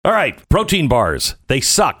All right, protein bars. They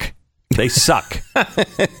suck. They suck.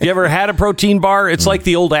 You ever had a protein bar? It's like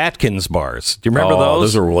the old Atkins bars. Do you remember those?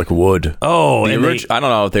 Those are like wood. Oh, I don't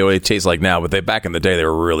know what they taste like now, but back in the day, they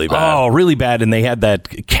were really bad. Oh, really bad. And they had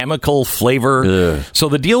that chemical flavor. Ugh. So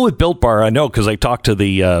the deal with Built Bar, I know because I talked to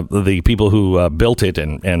the people who built it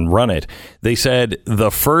and run it. They said the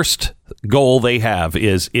first goal they have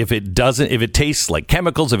is if it tastes like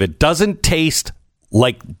chemicals, if it doesn't taste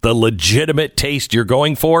like the legitimate taste you're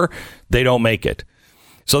going for, they don't make it.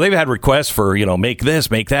 So they've had requests for, make this,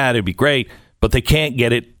 make that. It'd be great. But they can't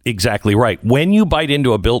get it exactly right. When you bite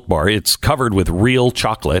into a Built Bar, it's covered with real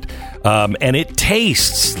chocolate. And it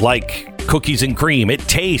tastes like cookies and cream. It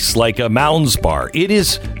tastes like a Mounds bar. It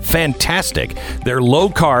is fantastic. They're low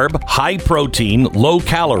carb, high protein, low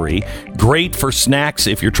calorie, great for snacks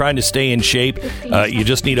if you're trying to stay in shape. You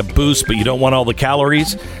just need a boost, but you don't want all the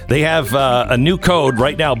calories. They have a new code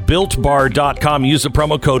right now, BuiltBar.com. Use the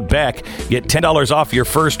promo code Beck. Get $10 off your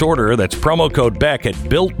first order. That's promo code Beck at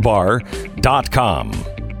BuiltBar.com.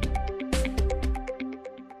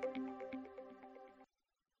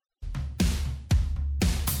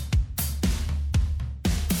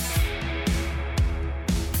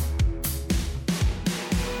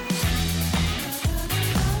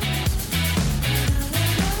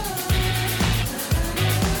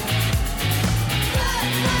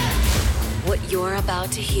 You're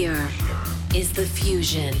about to hear is the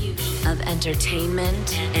fusion of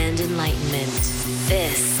entertainment and enlightenment.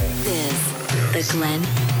 This is the Glenn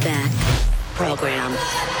Beck Program.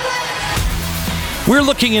 We're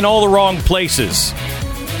looking in all the wrong places.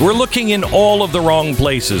 We're looking in all of the wrong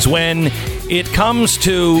places when it comes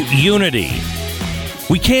to unity.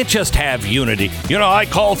 We can't just have unity. I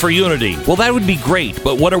call for unity. Well, that would be great,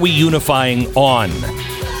 but what are we unifying on?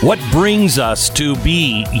 What brings us to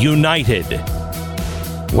be united?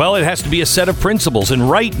 Well, it has to be a set of principles, and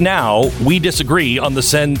right now we disagree on the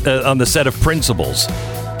set of principles.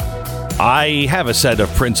 I have a set of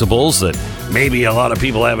principles that maybe a lot of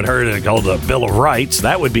people haven't heard of, called the Bill of Rights.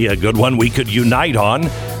 That would be a good one we could unite on.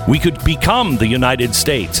 We could become the United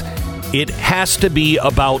States. It has to be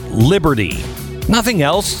about liberty. Nothing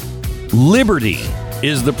else. Liberty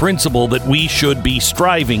is the principle that we should be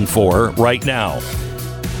striving for right now.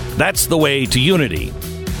 That's the way to unity.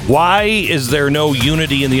 Why is there no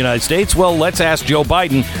unity in the United States? Well, let's ask Joe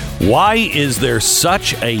Biden. Why is there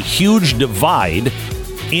such a huge divide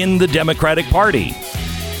in the Democratic Party?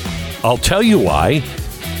 I'll tell you why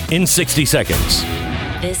in 60 seconds.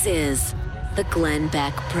 This is the Glenn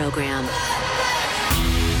Beck Program.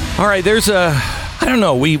 All right,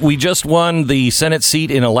 we just won the Senate seat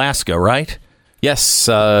in Alaska, right? Yes,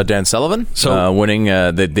 Dan Sullivan winning.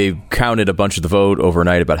 They counted a bunch of the vote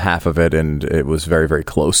overnight, about half of it, and it was very, very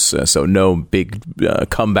close. So no big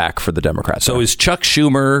comeback for the Democrats. So is Chuck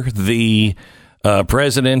Schumer the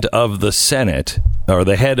president of the Senate, or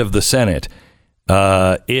the head of the Senate,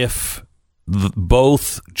 if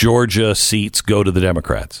both Georgia seats go to the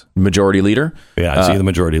Democrats? Majority leader? Yeah, I see the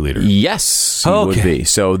majority leader. Yes, he would be.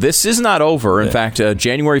 So this is not over. In fact,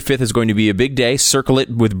 January 5th is going to be a big day. Circle it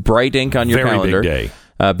with bright ink on your calendar. Very big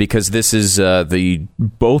day. Because this is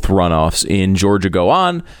both runoffs in Georgia go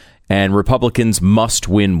on, and Republicans must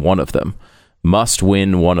win one of them.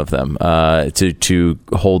 To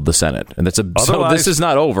hold the Senate. And so this is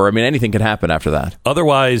not over. I mean, anything can happen after that.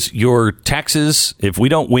 Otherwise, your taxes, if we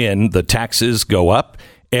don't win, the taxes go up.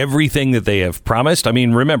 Everything that they have promised. I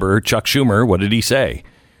mean, remember, Chuck Schumer, what did he say?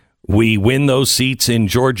 We win those seats in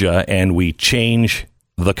Georgia and we change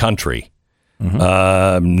the country.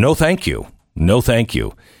 Mm-hmm. No, thank you. No, thank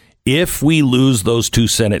you. If we lose those two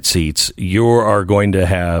Senate seats, you are going to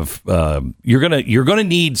have you're going to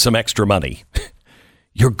need some extra money.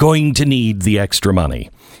 You're going to need the extra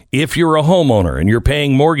money. If you're a homeowner and you're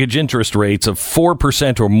paying mortgage interest rates of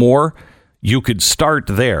 4% or more, you could start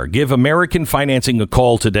there. Give American Financing a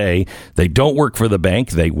call today. They don't work for the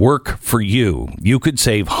bank. They work for you. You could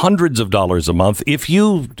save hundreds of dollars a month if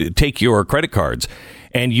you take your credit cards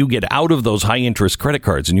and you get out of those high-interest credit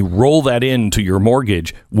cards and you roll that into your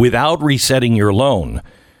mortgage without resetting your loan.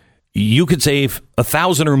 You could save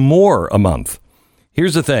 $1,000 or more a month.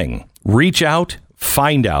 Here's the thing. Reach out,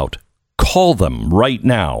 find out, call them right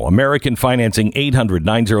now. American Financing,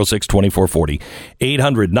 800-906-2440.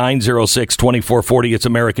 800-906-2440. It's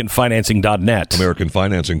AmericanFinancing.net. American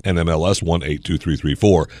Financing, NMLS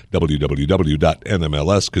 182334.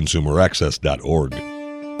 www.nmlsconsumeraccess.org.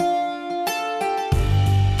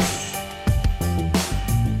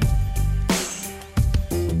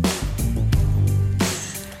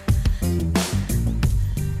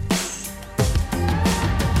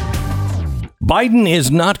 Biden is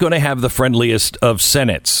not going to have the friendliest of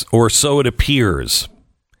Senates, or so it appears.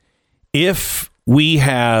 If we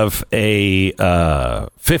have a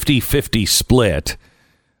 50-50 split,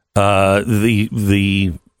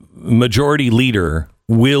 the majority leader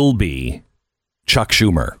will be Chuck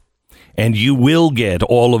Schumer. And you will get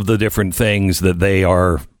all of the different things that they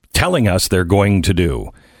are telling us they're going to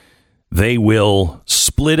do. They will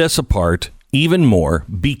split us apart even more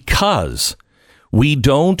because we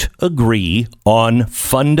don't agree on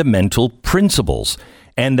fundamental principles.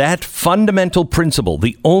 And that fundamental principle,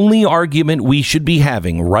 the only argument we should be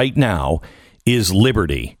having right now, is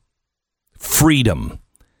liberty, freedom,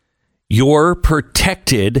 your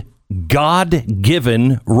protected,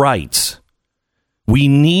 God-given rights. We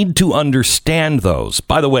need to understand those.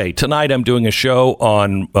 By the way, tonight I'm doing a show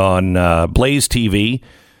on BlazeTV,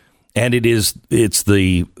 and it's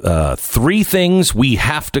the three things we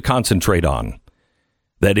have to concentrate on.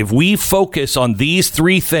 That if we focus on these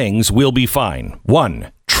three things, we'll be fine.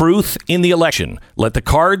 1, truth in the election. Let the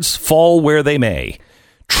cards fall where they may.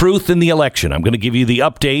 Truth in the election. I'm going to give you the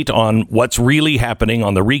update on what's really happening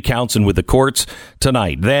on the recounts and with the courts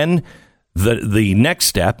tonight. Then the next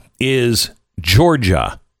step is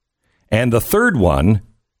Georgia. And the third one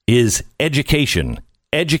is education.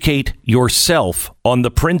 Educate yourself on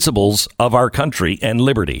the principles of our country and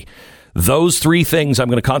liberty. Those three things I'm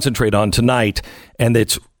going to concentrate on tonight, and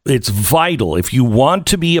it's vital. If you want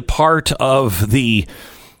to be a part of the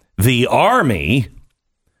army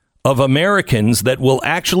of Americans that will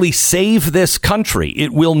actually save this country,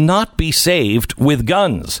 it will not be saved with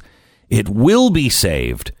guns. It will be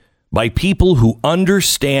saved by people who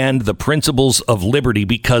understand the principles of liberty,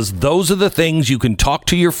 because those are the things you can talk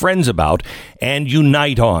to your friends about and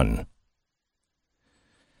unite on.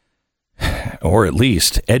 Or at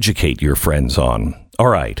least educate your friends on. All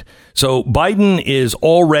right. So Biden is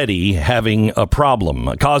already having a problem.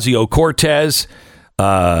 Ocasio-Cortez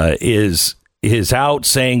is out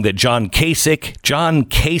saying that John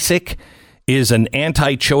Kasich is an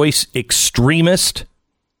anti-choice extremist.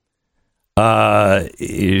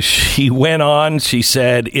 She went on. She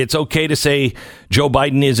said, it's okay to say Joe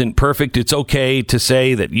Biden isn't perfect. It's okay to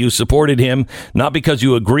say that you supported him, not because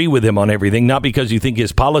you agree with him on everything, not because you think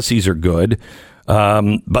his policies are good,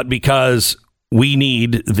 but because we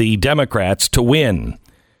need the Democrats to win.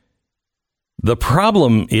 The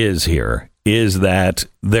problem is that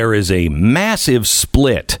there is a massive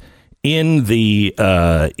split in the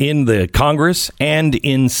Congress and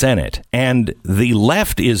in Senate, and the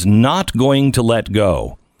left is not going to let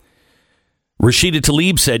go. Rashida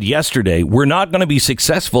Tlaib said yesterday, we're not going to be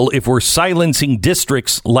successful if we're silencing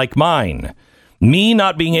districts like mine. Me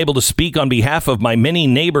not being able to speak on behalf of my many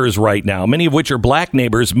neighbors right now, many of which are black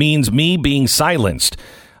neighbors, means me being silenced.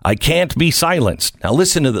 I can't be silenced. Now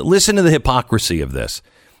listen to the hypocrisy of this.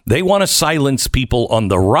 They want to silence people on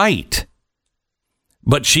the right.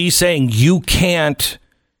 But she's saying you can't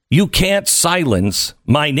silence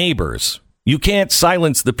my neighbors. You can't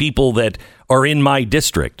silence the people that are in my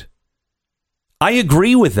district. I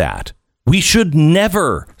agree with that. We should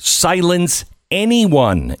never silence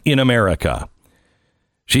anyone in America.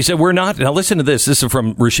 She said, we're not. Now, listen to this. This is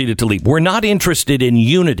from Rashida Tlaib. We're not interested in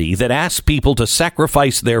unity that asks people to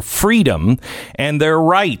sacrifice their freedom and their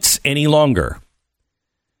rights any longer.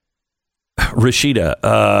 Rashida,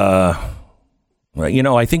 I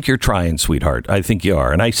think you're trying, sweetheart. I think you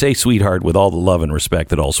are. And I say sweetheart with all the love and respect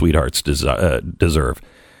that all sweethearts deserve.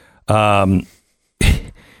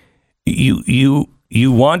 You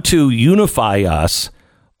want to unify us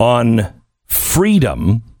on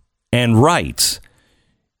freedom and rights.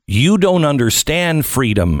 You don't understand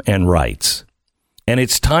freedom and rights. And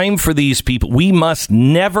it's time for these people. We must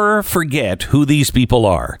never forget who these people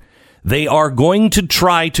are. They are going to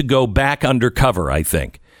try to go back undercover, I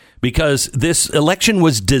think, because this election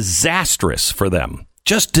was disastrous for them.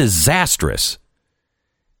 Just disastrous.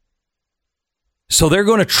 So they're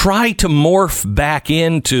going to try to morph back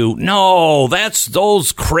into, no, that's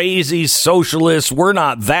those crazy socialists. We're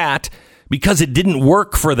not that, because it didn't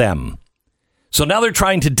work for them. So now they're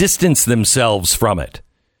trying to distance themselves from it.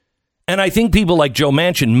 And I think people like Joe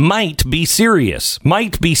Manchin might be serious,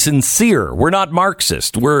 might be sincere. We're not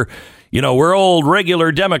Marxist. We're old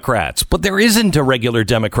regular Democrats, but there isn't a regular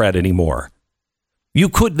Democrat anymore.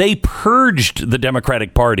 They purged the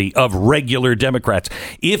Democratic Party of regular Democrats.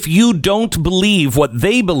 If you don't believe what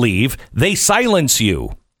they believe, they silence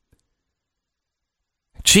you.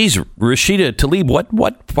 Geez, Rashida Tlaib,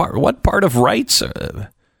 what part of rights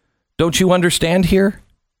don't you understand here?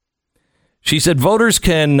 She said voters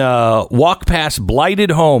can walk past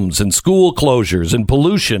blighted homes and school closures and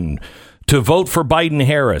pollution to vote for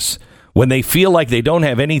Biden-Harris. When they feel like they don't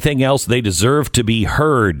have anything else, they deserve to be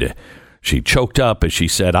heard. She choked up as she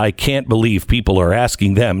said, I can't believe people are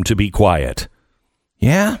asking them to be quiet.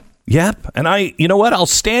 Yeah, yep. And you know what? I'll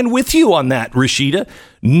stand with you on that, Rashida.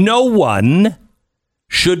 No one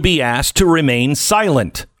should be asked to remain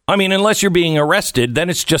silent. I mean, unless you're being arrested, then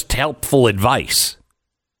it's just helpful advice.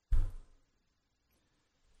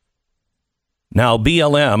 Now,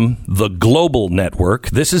 BLM, the global network,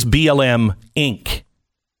 this is BLM Inc.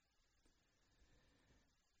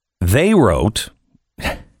 They wrote,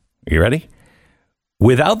 you ready?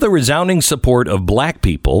 Without the resounding support of black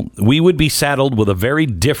people, we would be saddled with a very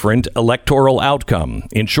different electoral outcome.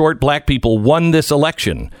 In short, black people won this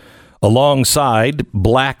election. Alongside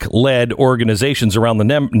black-led organizations around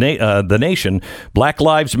the nation, Black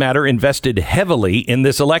Lives Matter invested heavily in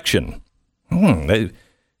this election. They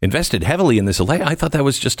invested heavily in this election. I thought that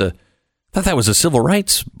was a civil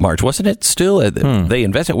rights march, wasn't it? Still, they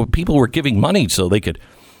invested. People were giving money so they could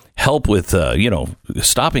help with,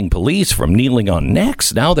 stopping police from kneeling on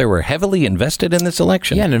necks. Now they were heavily invested in this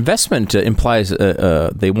election. Yeah, an investment implies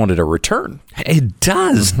they wanted a return. It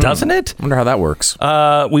does, doesn't it? I wonder how that works.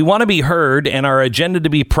 We want to be heard and our agenda to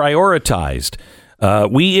be prioritized.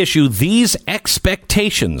 We issue these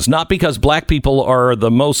expectations, not because black people are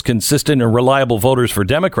the most consistent and reliable voters for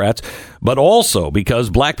Democrats, but also because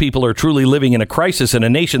black people are truly living in a crisis in a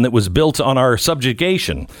nation that was built on our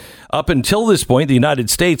subjugation. Up until this point, the United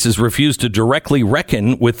States has refused to directly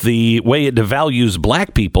reckon with the way it devalues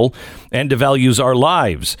black people and devalues our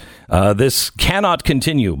lives. This cannot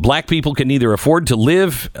continue. Black people can neither afford to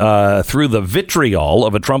live through the vitriol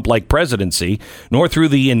of a Trump-like presidency, nor through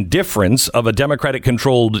the indifference of a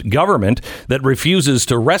Democratic-controlled government that refuses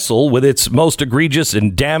to wrestle with its most egregious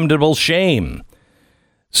and damnable shame.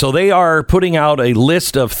 So they are putting out a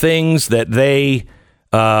list of things that they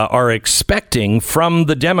are expecting from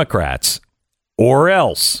the Democrats, or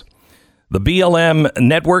else. The BLM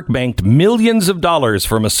network banked millions of dollars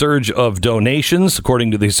from a surge of donations,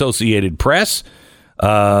 according to the Associated Press.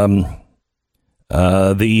 They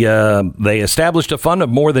established a fund of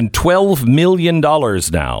more than $12 million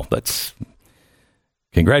now. That's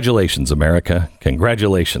congratulations, America.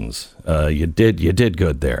 Congratulations. You did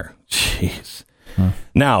good there. Jeez.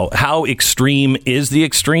 Now, how extreme is the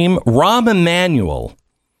extreme? Rahm Emanuel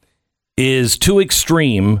is too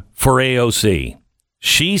extreme for AOC.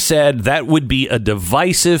 She said that would be a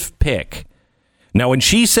divisive pick. Now, when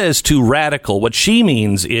she says too radical, what she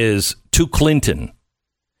means is too Clinton.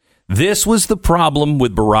 This was the problem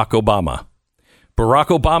with Barack Obama. Barack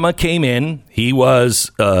Obama came in. He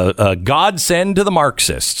was a godsend to the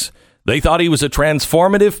Marxists. They thought he was a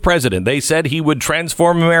transformative president. They said he would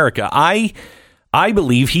transform America. I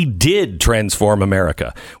believe he did transform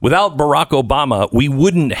America. Without Barack Obama, we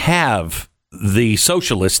wouldn't have the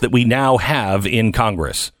socialists that we now have in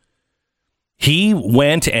Congress. He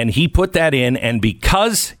went and he put that in, and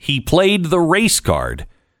because he played the race card,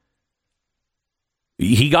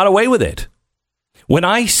 he got away with it. When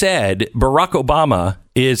I said Barack Obama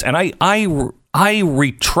is, and I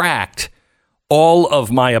retract all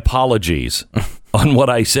of my apologies on what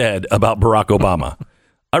I said about Barack Obama.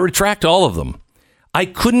 I retract all of them. I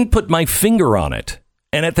couldn't put my finger on it.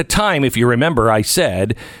 And at the time, if you remember, I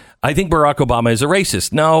said, I think Barack Obama is a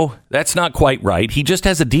racist. No, that's not quite right. He just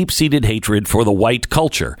has a deep-seated hatred for the white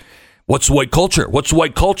culture. What's white culture? What's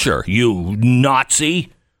white culture, you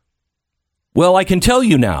Nazi? Well, I can tell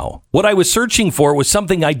you now. What I was searching for was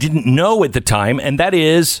something I didn't know at the time, and that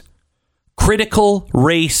is critical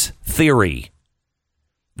race theory.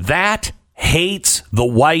 That hates the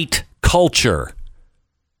white culture.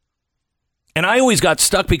 And I always got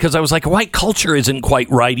stuck because I was like, white culture isn't quite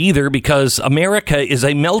right either, because America is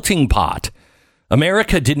a melting pot.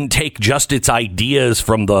 America didn't take just its ideas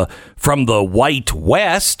from the white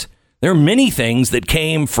West. There are many things that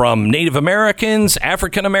came from Native Americans,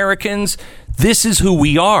 African Americans. This is who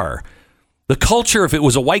we are. The culture, if it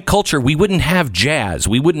was a white culture, we wouldn't have jazz.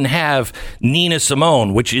 We wouldn't have Nina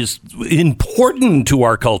Simone, which is important to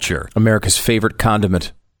our culture. America's favorite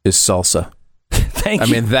condiment is salsa. Thank you. I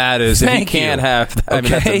mean, that is, if you can't have that, I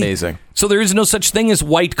mean, that's amazing. So there is no such thing as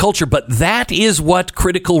white culture, but that is what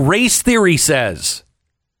critical race theory says.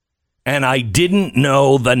 And I didn't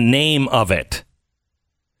know the name of it.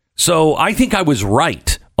 So I think I was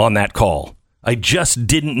right on that call. I just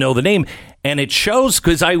didn't know the name. And it shows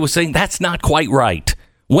because I was saying that's not quite right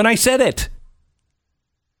when I said it.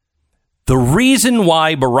 The reason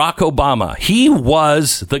why Barack Obama, he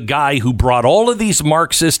was the guy who brought all of these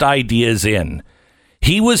Marxist ideas in.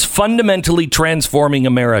 He was fundamentally transforming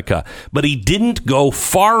America, but he didn't go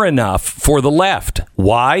far enough for the left.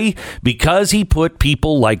 Why? Because he put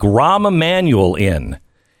people like Rahm Emanuel in.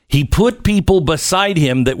 He put people beside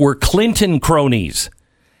him that were Clinton cronies.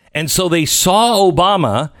 And so they saw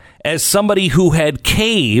Obama as somebody who had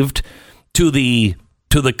caved to the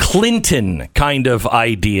Clinton kind of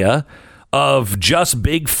idea of just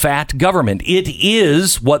big fat government. It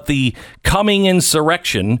is what the coming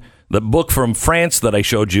insurrection, the book from France that I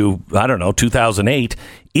showed you, 2008,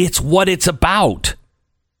 it's what it's about.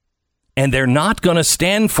 And they're not going to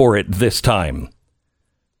stand for it this time.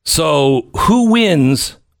 So who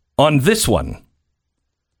wins on this one?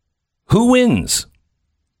 Who wins?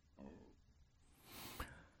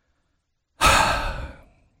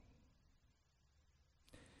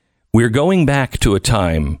 We're going back to a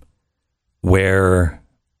time where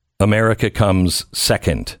America comes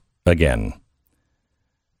second again,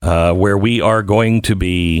 where we are going to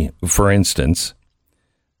be, for instance,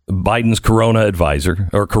 Biden's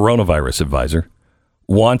coronavirus advisor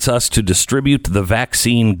wants us to distribute the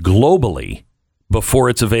vaccine globally before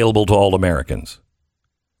it's available to all Americans.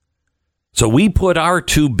 So we put our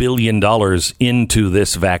 $2 billion into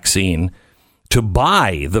this vaccine to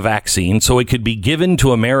buy the vaccine so it could be given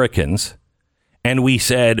to Americans. And we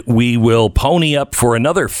said we will pony up for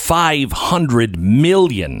another 500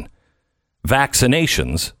 million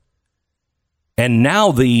vaccinations. And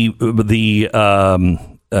now the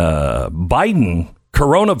Biden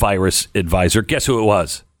coronavirus advisor, guess who it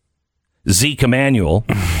was? Zeke Emanuel.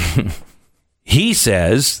 He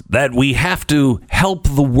says that we have to help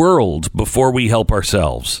the world before we help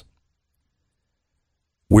ourselves.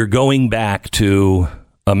 We're going back to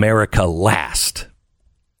America last.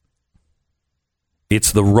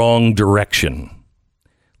 It's the wrong direction.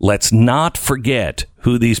 Let's not forget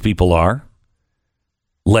who these people are.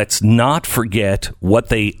 Let's not forget what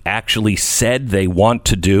they actually said they want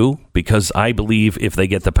to do, because I believe if they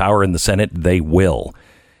get the power in the Senate, they will.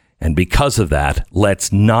 And because of that,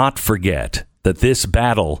 let's not forget that this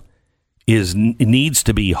battle needs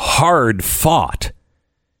to be hard fought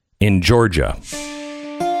in Georgia.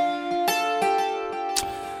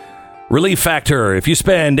 Relief Factor. If you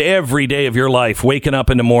spend every day of your life waking up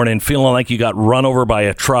in the morning feeling like you got run over by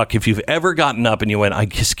a truck, if you've ever gotten up and you went, I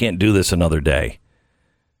just can't do this another day,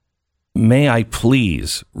 may I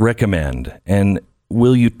please recommend, and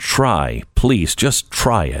will you try, please, just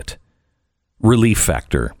try it, Relief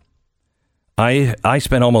Factor. I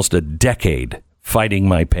spent almost a decade fighting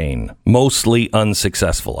my pain, mostly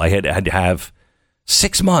unsuccessful. I had to have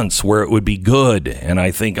 6 months where it would be good, and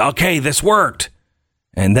I think, okay, this worked.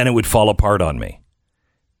 And then it would fall apart on me.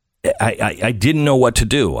 I didn't know what to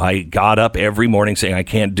do. I got up every morning saying, I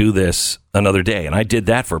can't do this another day. And I did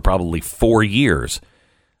that for probably 4 years.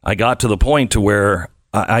 I got to the point to where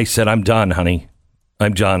I said, I'm done, honey.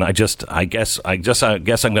 I'm done. I guess I'm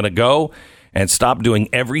going to go and stop doing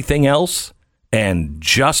everything else and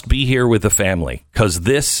just be here with the family, because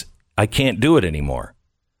this, I can't do it anymore.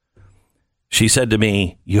 She said to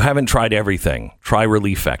me, you haven't tried everything. Try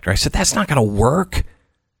Relief Factor. I said, that's not going to work.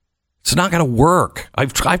 It's not going to work.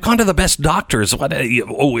 I've gone to the best doctors.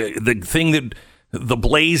 The thing that the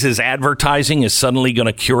Blaze is advertising is suddenly going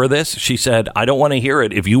to cure this. She said, I don't want to hear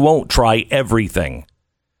it if you won't try everything.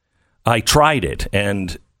 I tried it.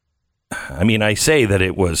 And I mean, I say that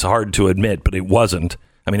it was hard to admit, but it wasn't.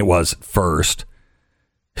 I mean, it was first.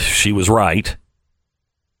 She was right.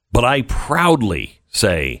 But I proudly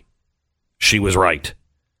say she was right.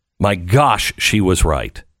 My gosh, she was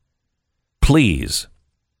right. Please,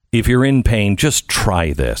 if you're in pain, just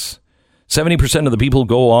try this. 70% of the people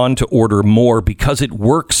go on to order more because it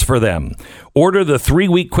works for them. Order the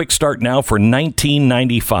 3-week quick start now for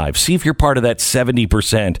 $19.95. See if you're part of that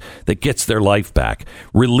 70% that gets their life back.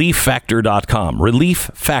 ReliefFactor.com.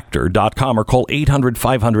 ReliefFactor.com, or call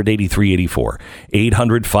 800-500-8384.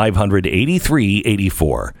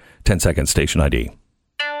 800-500-8384. 10 seconds, station ID.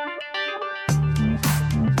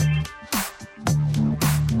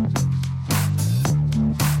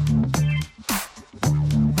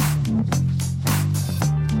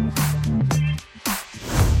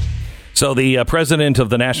 So the president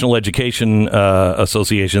of the National Education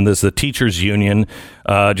Association, this is the teachers union,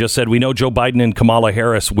 just said, we know Joe Biden and Kamala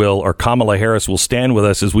Harris will stand with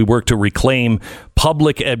us as we work to reclaim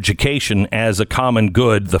public education as a common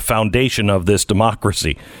good, the foundation of this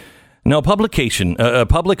democracy. No, public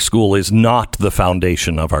school is not the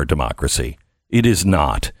foundation of our democracy. It is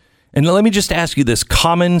not. And let me just ask you this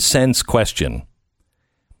common sense question.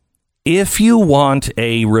 If you want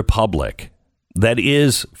a republic that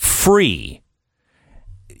is free,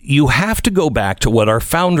 you have to go back to what our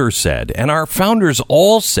founders said. And our founders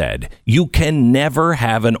all said, you can never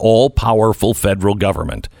have an all-powerful federal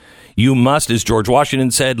government. You must, as George Washington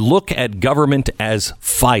said, look at government as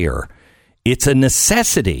fire. It's a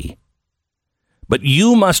necessity. But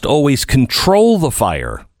you must always control the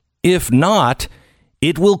fire. If not,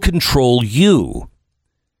 it will control you.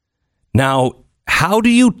 Now, how do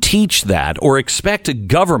you teach that or expect a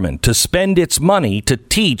government to spend its money to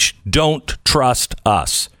teach don't trust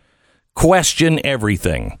us? Question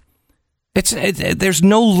everything. There's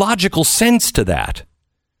no logical sense to that.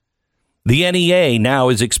 The NEA now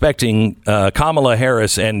is expecting Kamala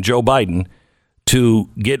Harris and Joe Biden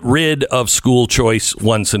to get rid of school choice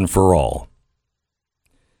once and for all.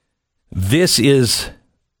 This is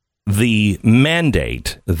the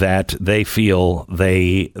mandate that they feel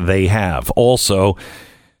they have. Also,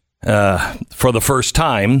 for the first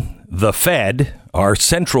time, the Fed, our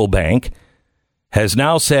central bank, has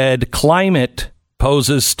now said climate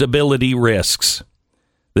poses stability risks.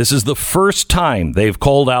 This is the first time they've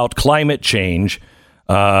called out climate change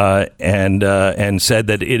and said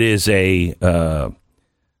that it is a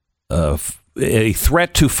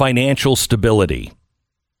threat to financial stability.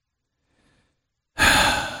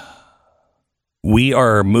 We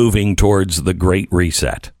are moving towards the Great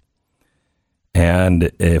Reset.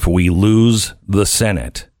 And if we lose the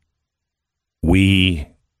Senate, we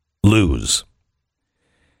lose.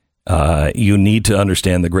 You need to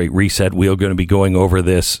understand the Great Reset. We are going to be going over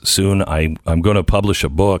this soon. I'm going to publish a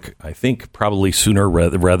book, I think probably sooner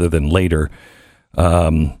rather than later.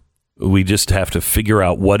 We just have to figure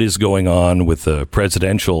out what is going on with the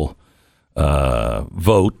presidential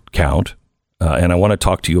vote count. And I want to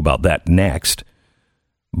talk to you about that next.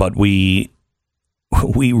 But we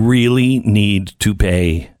really need to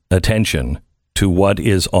pay attention to what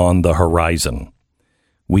is on the horizon.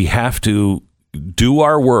 We have to do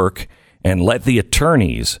our work and let the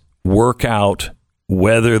attorneys work out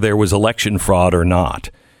whether there was election fraud or not.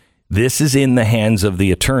 This is in the hands of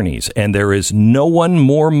the attorneys, and there is no one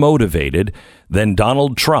more motivated than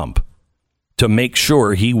Donald Trump to make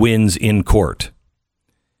sure he wins in court.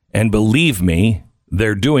 And believe me,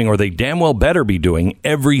 they're doing, or they damn well better be doing,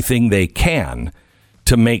 everything they can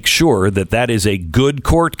to make sure that that is a good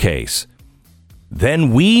court case.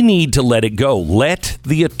 Then we need to let it go. Let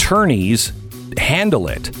the attorneys handle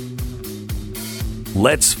it.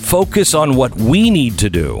 Let's focus on what we need to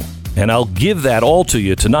do. And I'll give that all to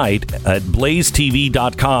you tonight at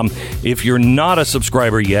BlazeTV.com. If you're not a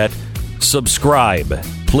subscriber yet, subscribe.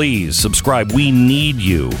 Please subscribe. We need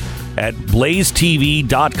you at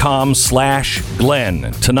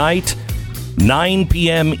BlazeTV.com/Glenn. Tonight, 9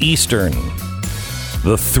 p.m. Eastern.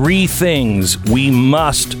 The 3 things we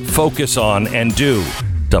must focus on and do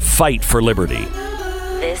to fight for liberty.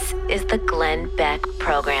 This is the Glenn Beck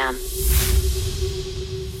Program.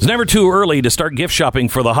 It's never too early to start gift shopping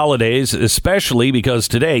for the holidays, especially because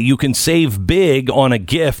today you can save big on a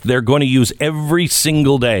gift they're going to use every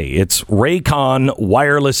single day. It's Raycon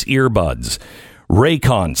wireless earbuds.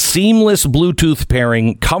 Raycon, seamless Bluetooth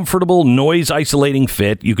pairing, comfortable noise-isolating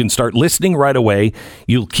fit. You can start listening right away.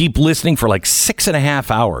 You'll keep listening for like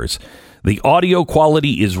 6.5 hours. The audio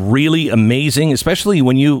quality is really amazing, especially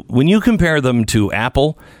when you compare them to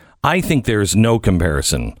Apple. I think there's no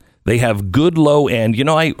comparison. They have good low end. You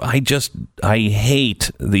know, I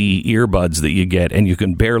hate the earbuds that you get, and you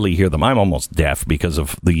can barely hear them. I'm almost deaf because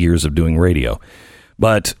of the years of doing radio.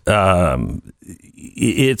 But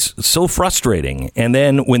it's so frustrating. And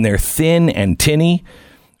then when they're thin and tinny,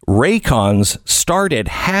 Raycons start at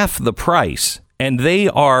half the price, and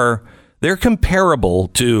they're comparable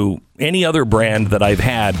to any other brand that I've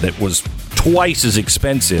had that was twice as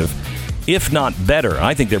expensive, if not better.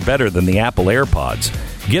 I think they're better than the Apple AirPods.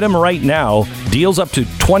 Get them right now. Deals up to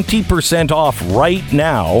 20% off right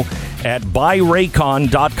now at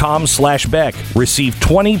buyraycon.com/Beck. Receive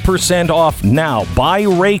 20% off now.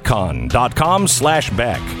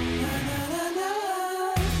 Buyraycon.com/Beck.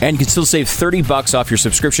 And you can still save $30 off your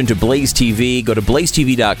subscription to Blaze TV. Go to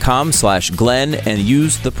blazetv.com/Glenn and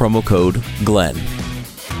use the promo code Glenn.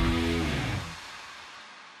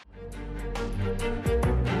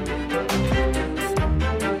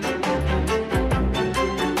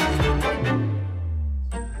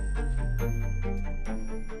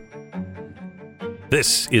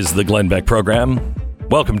 This is the Glenn Beck Program.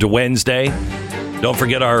 Welcome to Wednesday. Don't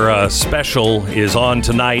forget our special is on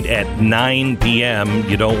tonight at 9 p.m.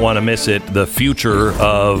 You don't want to miss it. The future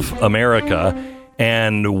of America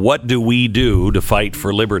and what do we do to fight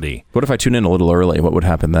for liberty? What if I tune in a little early? What would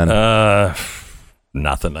happen then?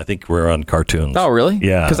 Nothing. I think we're on cartoons. Oh, really?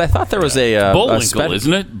 Yeah. Because I thought there was a Bullwinkle,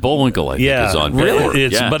 isn't it? Bullwinkle, I think, is on. Really?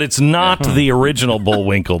 But it's not the original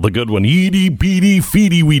Bullwinkle, the good one. Eedy, beady,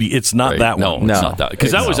 feedy, weedy. It's not that one. No, it's not that.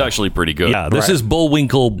 Because that was actually pretty good. Yeah, this is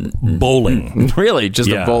Bullwinkle bowling. Really? Just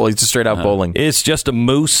a bowling, just straight out bowling. It's just a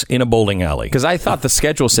moose in a bowling alley. Because I thought the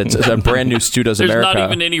schedule said a brand new Stu Does There's America. not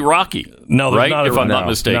even any Rocky. No, right? Not if I'm not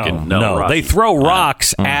mistaken. No, Rocky. They throw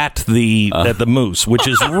rocks at the moose, which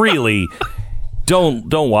is really...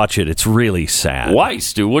 Don't watch it. It's really sad. Why,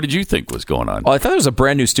 Stu? What did you think was going on? Oh, I thought there was a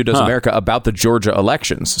brand new Stu Does America about the Georgia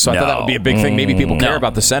elections. So I thought that would be a big thing. Maybe people care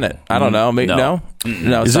about the Senate. I don't know. Maybe, no?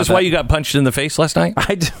 Is this why you got punched in the face last night?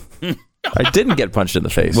 I didn't get punched in the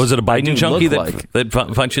face. Was it a Biden junkie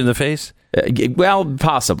that punched you in the face? Well,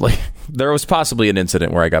 possibly. There was possibly an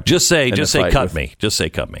incident where I got just say cut me. Just say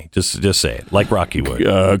cut me. Just say it like Rocky would.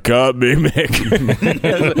 Cut me, Mick.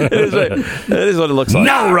 That is what it looks like.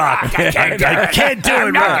 No, Rock. I can't do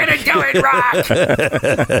it, Rock. I'm not going to do it,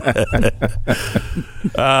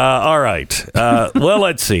 Rock. All right. Well,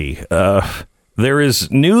 let's see. There is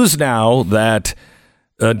news now that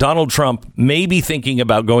Donald Trump may be thinking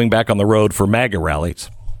about going back on the road for MAGA rallies.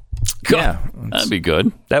 Yeah, that'd be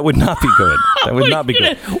good. That would not be good. That would not be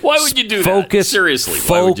good. Why would you do that? Seriously,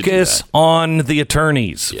 focus on the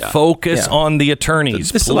attorneys. Yeah. Focus on the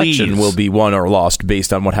attorneys. This please. election will be won or lost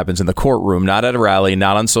based on what happens in the courtroom, not at a rally,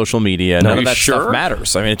 not on social media. None of that stuff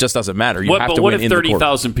matters. I mean, it just doesn't matter. You have to win in the court. What if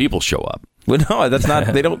 30,000 people show up? Well, no, that's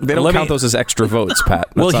not. They don't count those as extra votes, Pat.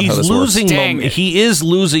 Well, he's losing. He is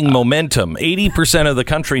losing momentum. 80% of the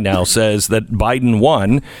country now says that Biden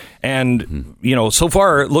won, and so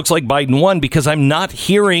far it looks like Biden won because I'm not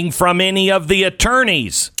hearing from any of the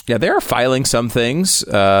attorneys. Yeah, they are filing some things.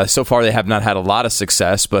 So far, they have not had a lot of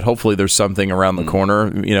success, but hopefully, there's something around the corner.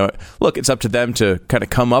 Look, it's up to them to kind of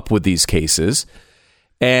come up with these cases.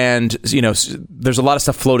 And, there's a lot of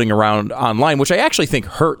stuff floating around online, which I actually think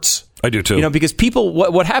hurts. I do too. Because people,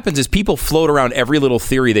 what happens is people float around every little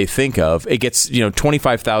theory they think of. It gets,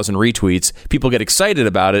 25,000 retweets. People get excited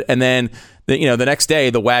about it. And then, the next day,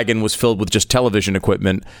 the wagon was filled with just television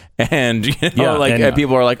equipment. And, and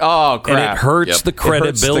people are like, oh, crap. And it hurts the credibility.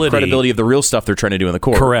 It hurts the credibility of the real stuff they're trying to do in the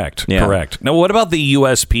court. Correct. Now, what about the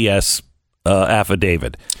USPS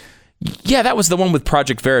affidavit? Yeah, that was the one with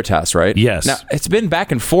Project Veritas, right? Yes. Now, it's been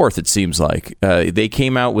back and forth, it seems like. They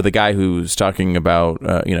came out with a guy who's talking about,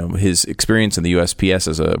 his experience in the USPS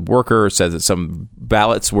as a worker, says that some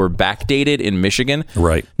ballots were backdated in Michigan.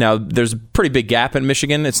 Right. Now, there's a pretty big gap in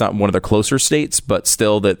Michigan. It's not one of the closer states, but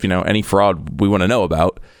still that, any fraud we want to know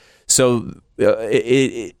about. So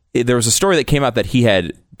there was a story that came out that he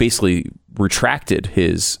had basically retracted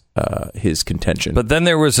his contention. But then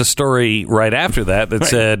there was a story right after that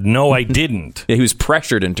said, no, I didn't. Yeah, he was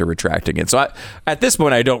pressured into retracting it. So at this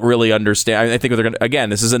point, I don't really understand. I think they're going to, again,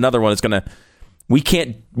 this is another one that's going to, we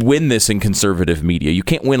can't win this in conservative media. You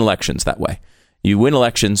can't win elections that way. You win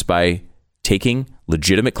elections by taking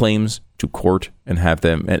legitimate claims to court and have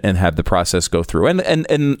them and have the process go through. And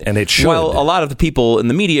it should. While a lot of the people in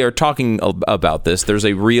the media are talking about this, there's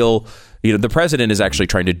a real, the president is actually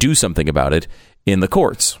trying to do something about it in the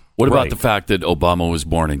courts. What about the fact that Obama was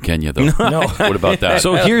born in Kenya, though? No. What about that?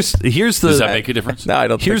 So here's the... Does that make a difference? No, I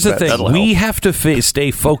don't Here's think the thing. We have to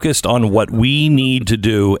stay focused on what we need to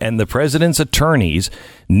do, and the president's attorneys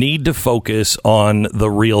need to focus on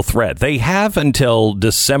the real threat. They have until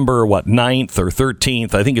December, 9th or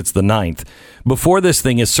 13th, I think it's the 9th, before this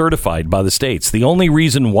thing is certified by the states. The only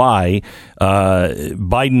reason why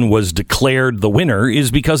Biden was declared the winner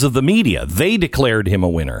is because of the media. They declared him a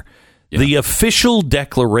winner. Yeah. The official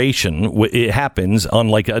declaration, it happens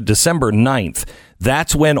on December 9th.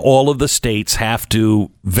 That's when all of the states have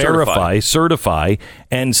to verify, certify,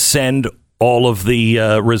 and send all of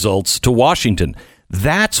the results to Washington.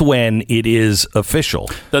 That's when it is official.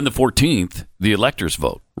 Then the 14th, the electors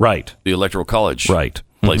vote. Right. The Electoral College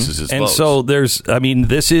places his and votes. So this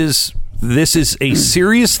is a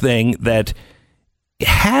serious thing that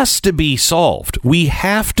has to be solved. We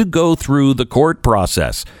have to go through the court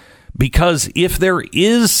process. Because if there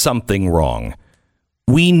is something wrong,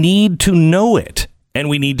 we need to know it and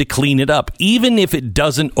we need to clean it up. Even if it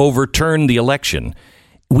doesn't overturn the election,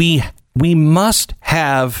 we must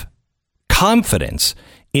have confidence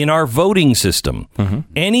in our voting system. Mm-hmm.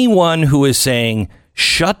 Anyone who is saying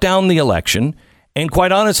shut down the election, and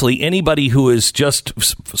quite honestly, anybody who is just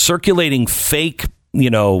circulating fake,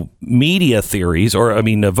 media theories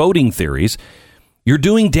voting theories, you're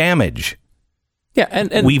doing damage. Yeah,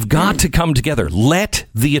 and we've got to come together. Let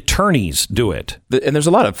the attorneys do it. And there's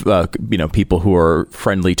a lot of people who are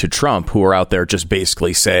friendly to Trump who are out there just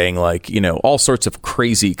basically saying all sorts of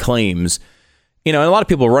crazy claims. You know, and a lot of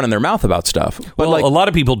people are running their mouth about stuff. But well, a lot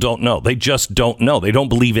of people don't know. They just don't know. They don't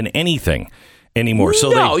believe in anything anymore. So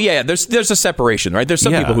there's a separation, right? There's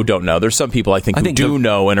some people who don't know. There's some people I think who do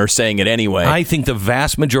know and are saying it anyway. I think the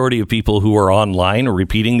vast majority of people who are online or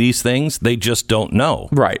repeating these things, they just don't know.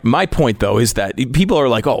 Right. My point, though, is that people are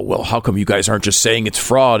like, oh, well, how come you guys aren't just saying it's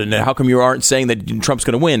fraud? And how come you aren't saying that Trump's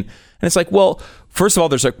going to win? And it's like, well, first of all,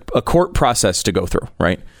 there's a court process to go through,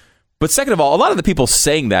 right? But second of all, a lot of the people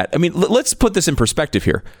saying that, I mean, let's put this in perspective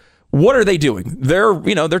here. What are they doing?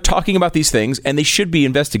 They're talking about these things and they should be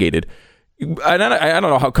investigated. I don't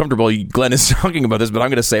know how comfortable Glenn is talking about this, but I'm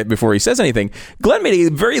going to say it before he says anything. Glenn made a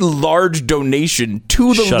very large donation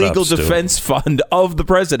to the legal defense fund of the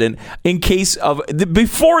president in case of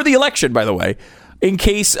before the election, by the way, in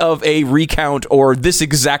case of a recount or this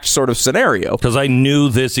exact sort of scenario. Because I knew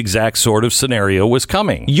this exact sort of scenario was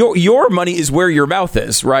coming. Your money is where your mouth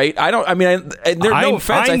is, right? No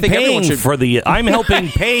offense. I think everyone should. I'm helping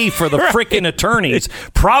pay for the frickin' attorneys,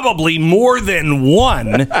 probably more than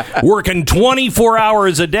one, working 24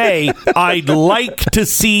 hours a day. I'd like to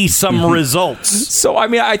see some results. So, I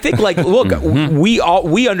mean, I think, look,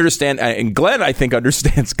 we understand, and Glenn, I think,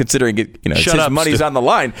 understands, considering his money's on the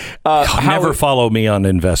line. Never follow me on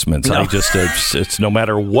investments. No. It's no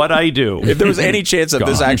matter what I do. If there was any chance of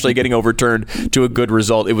this actually getting overturned to a good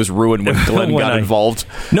result, it was ruined when Glenn got involved.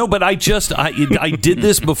 No, but I did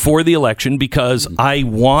this before the election because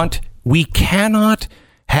we cannot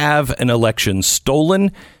have an election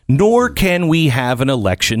stolen, nor can we have an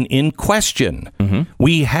election in question. Mm-hmm.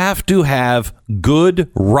 We have to have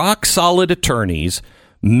good, rock solid attorneys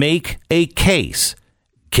make a case,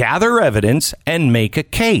 gather evidence, and make a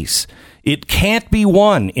case. It can't be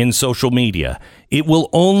won in social media. It will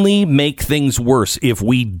only make things worse. If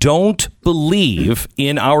we don't believe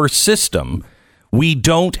in our system, we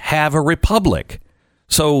don't have a republic.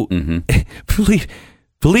 So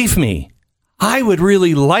believe me, I would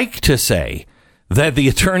really like to say that the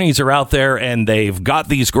attorneys are out there and they've got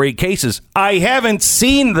these great cases. I haven't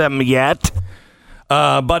seen them yet,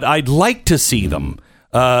 but I'd like to see them.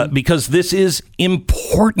 Because this is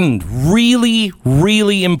important, really,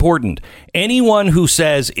 really important. Anyone who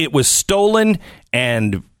says it was stolen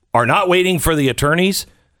and are not waiting for the attorneys,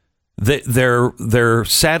 they're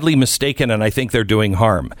sadly mistaken, and I think they're doing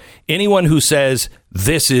harm. Anyone who says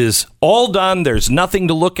this is all done, there's nothing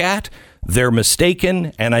to look at, they're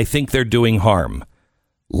mistaken, and I think they're doing harm.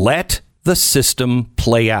 Let the system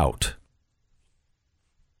play out.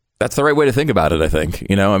 That's the right way to think about it, I think.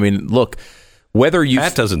 I mean, look.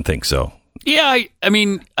 Matt doesn't think so. Yeah, I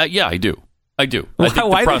do. I think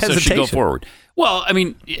the process should go forward. Well, I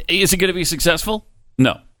mean, is it going to be successful?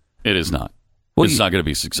 No, it is not. It's not going to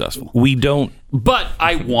be successful. We don't. But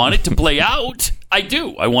I want it to play out. I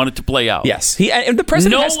do. I want it to play out. Yes. And the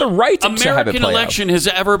president has the right to have it play out. American election has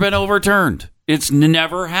ever been overturned. It's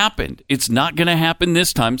never happened. It's not going to happen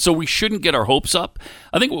this time. So we shouldn't get our hopes up.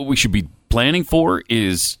 I think what we should be planning for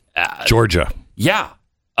is Georgia. Yeah.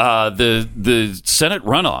 The Senate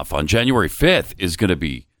runoff on January 5th is going to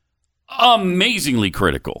be amazingly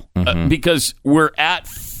critical because we're at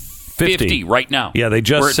 50 right now. Yeah, they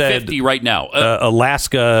just we're at said 50 right now.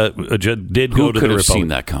 Alaska did go to the Republican. Who could have seen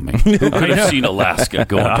that coming? Who could have seen Alaska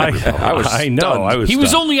going to the Republican? He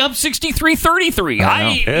was only up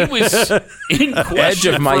 63-33. He was in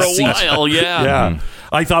question for a while. Yeah.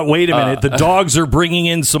 I thought, wait a minute, the dogs are bringing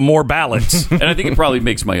in some more ballots. And I think it probably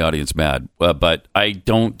makes my audience mad, but I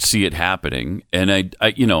don't see it happening. And I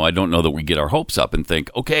don't know that we get our hopes up and think,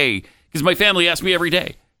 okay, because my family asks me every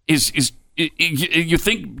day, you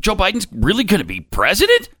think Joe Biden's really going to be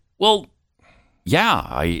president? Well, yeah,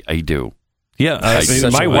 I do. Yeah,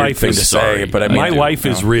 my wife is sorry, but my wife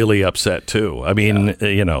is really upset too. I mean,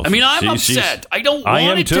 I'm upset. I don't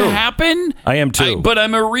want it to happen. I am too. But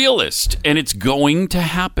I'm a realist, and it's going to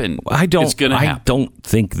happen. It's going to happen. I don't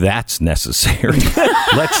think that's necessary. It's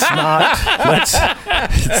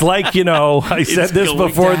like, I said this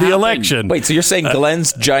before the election. Wait, so you're saying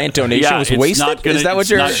Glenn's giant donation was wasted? Is that what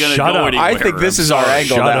you're saying? Shut up. I think this is our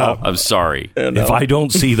angle now. I'm sorry. If I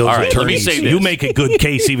don't see those attorneys, you make a good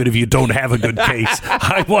case even if you don't have a good case.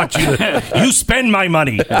 I want you spend my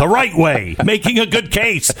money the right way, making a good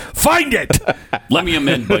case. Find it. Let me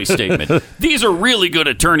amend my statement. These are really good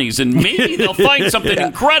attorneys, and maybe they'll find something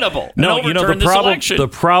incredible. No, the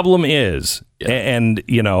problem is, and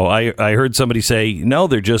I heard somebody say, no,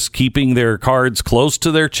 they're just keeping their cards close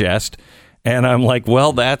to their chest, and I'm like,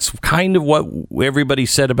 well, that's kind of what everybody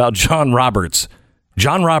said about John Roberts.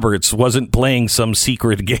 John Roberts wasn't playing some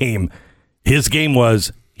secret game. His game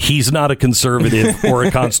was, he's not a conservative or a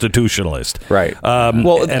constitutionalist. Right.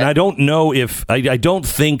 And I don't know if I don't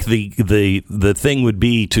think the thing would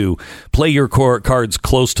be to play your cards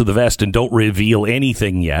close to the vest and don't reveal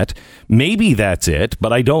anything yet. Maybe that's it,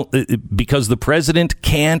 but I don't, because the president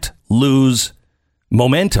can't lose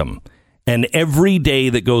momentum. And every day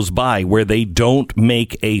that goes by where they don't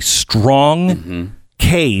make a strong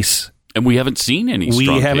case, and we haven't seen any. We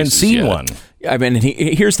haven't seen one. I mean,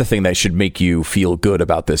 here's the thing that should make you feel good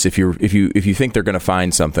about this. If you think they're going to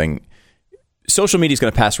find something, social media is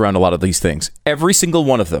going to pass around a lot of these things. Every single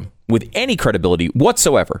one of them, with any credibility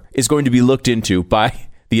whatsoever, is going to be looked into by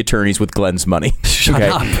the attorneys with Glenn's money. Shut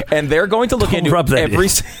up. And they're going to look into every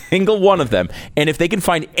single one of them. And if they can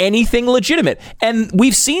find anything legitimate, and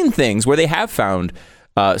we've seen things where they have found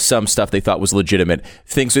some stuff they thought was legitimate.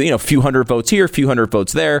 Things with, a few hundred votes here, a few hundred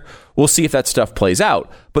votes there. We'll see if that stuff plays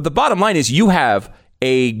out. But the bottom line is you have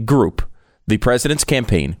a group, the president's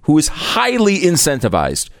campaign, who is highly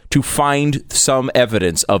incentivized to find some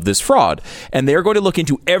evidence of this fraud. And they're going to look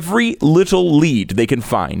into every little lead they can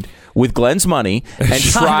find with Glenn's money and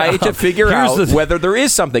try to figure out whether there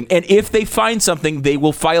is something. And if they find something, they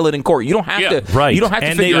will file it in court. You don't have to. Right. You don't have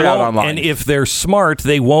to figure it out online. And if they're smart,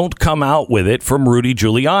 they won't come out with it from Rudy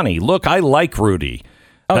Giuliani. Look, I like Rudy.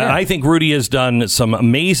 I think Rudy has done some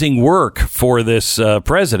amazing work for this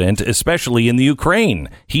president, especially in the Ukraine.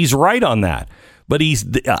 He's right on that. But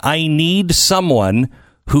I need someone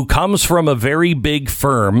who comes from a very big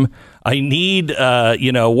firm. I need,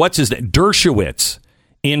 what's his name? Dershowitz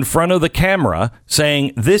in front of the camera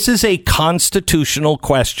saying, this is a constitutional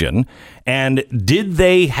question. And did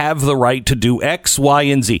they have the right to do X, Y,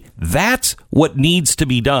 and Z? That's what needs to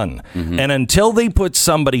be done. And until they put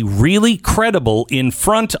somebody really credible in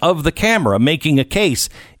front of the camera making a case,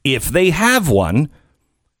 if they have one,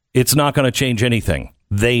 it's not going to change anything.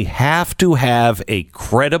 They have to have a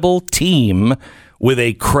credible team with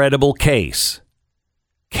a credible case.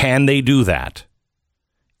 Can they do that?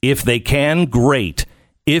 If they can, great.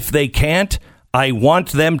 If they can't, I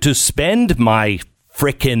want them to spend my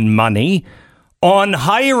frickin' money on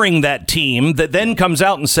hiring that team that then comes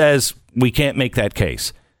out and says, we can't make that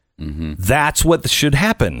case. That's what should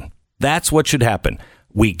happen. That's what should happen.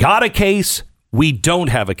 We got a case. We don't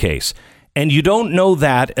have a case. And you don't know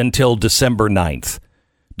that until December 9th.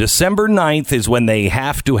 December 9th is when they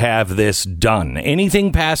have to have this done.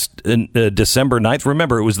 Anything past December 9th,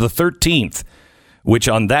 remember, it was the 13th, which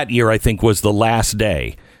on that year, I think, was the last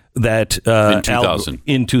day that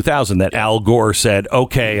in 2000 that Al Gore said,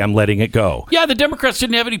 okay, I'm letting it go. Yeah, the Democrats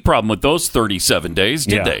didn't have any problem with those 37 days,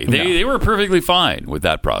 did they? They were perfectly fine with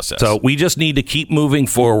that process. So we just need to keep moving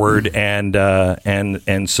forward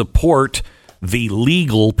and support the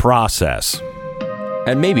legal process.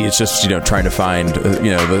 And maybe it's just, trying to find,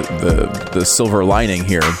 the silver lining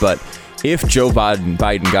here. But if Joe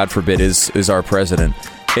Biden, God forbid, is our president,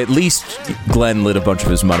 at least Glenn lit a bunch of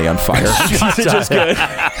his money on fire. Which is good.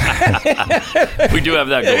 We do have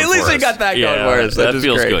that going for us. At least we got that going for us. That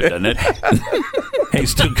feels good, doesn't it? Hey,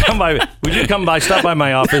 Stu, would you come by, stop by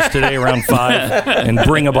my office today around 5 and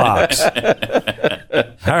bring a box? All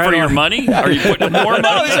right, for your money? Are you putting more money?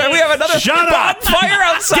 Oh, sorry, we have another bonfire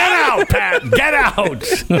outside. Get out, Pat. Get out.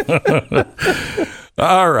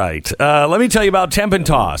 All right. Let me tell you about Temp and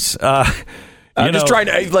Toss. I'm just trying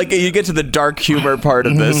to, you get to the dark humor part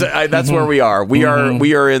of this. That's where we are. We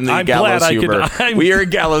are in the gallows humor. We are in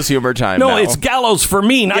gallows humor time now. No, it's gallows for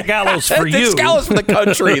me, not gallows for you. It's gallows for the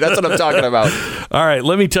country. That's what I'm talking about. All right,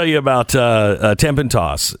 let me tell you about Temp and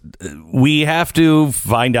Toss. We have to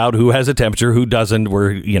find out who has a temperature, who doesn't.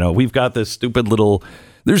 We've got this stupid little...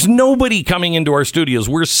 There's nobody coming into our studios.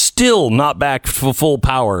 We're still not back full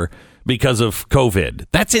power because of COVID.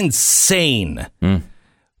 That's insane.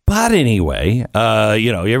 But anyway,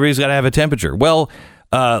 everybody's got to have a temperature. Well,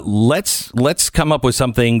 let's come up with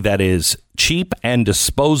something that is cheap and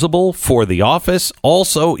disposable for the office.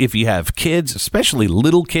 Also, if you have kids, especially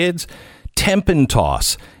little kids, Temp and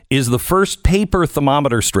Toss is the first paper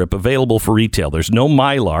thermometer strip available for retail. There's no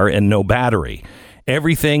Mylar and no battery.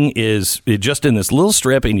 Everything is just in this little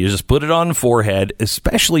strip, and you just put it on the forehead,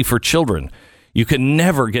 especially for children. You can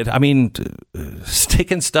never get,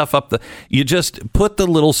 sticking stuff up you just put the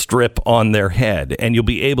little strip on their head and you'll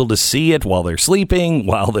be able to see it while they're sleeping,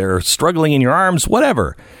 while they're struggling in your arms,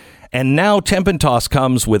 whatever. And now Temp and Toss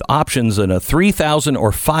comes with options in a 3,000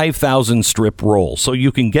 or 5,000 strip roll. So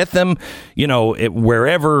you can get them,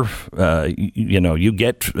 wherever, you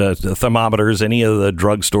get thermometers, any of the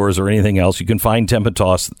drugstores or anything else. You can find Temp and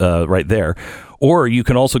Toss right there. or you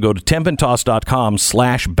can also go to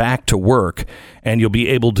tempandtoss.com/back-to-work, and you'll be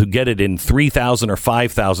able to get it in 3,000 or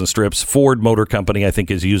 5,000 strips. Ford Motor Company, I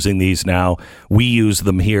think, is using these now. We use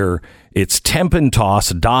them here. It's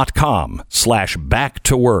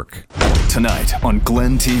tempandtoss.com/back-to-work. Tonight on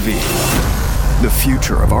Glenn TV, the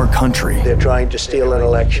future of our country. They're trying to steal an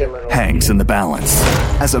election. Hangs in the balance.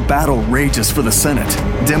 As a battle rages for the Senate,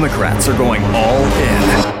 Democrats are going all in.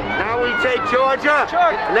 Now we take Georgia,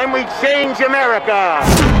 and then we change America.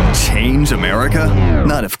 Change America?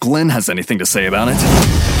 Not if Glenn has anything to say about it.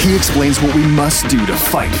 He explains what we must do to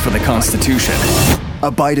fight for the Constitution.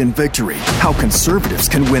 A Biden victory. How conservatives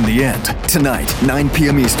can win the end. Tonight, 9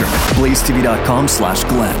 p.m. Eastern.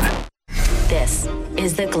 BlazeTV.com/Glenn. This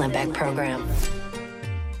is the Glenn Beck Program.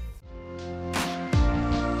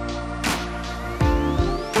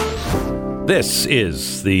 This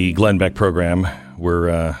is the Glenn Beck Program.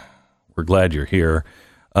 We're glad you're here.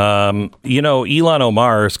 Ilhan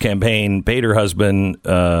Omar's campaign paid her husband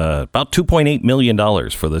about $2.8 million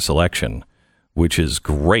for this election, which is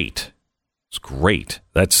great. It's great.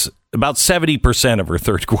 That's about 70% of her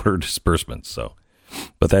third quarter disbursements. So,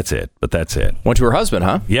 but that's it. Went to her husband,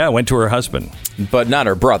 huh? Yeah, went to her husband, But not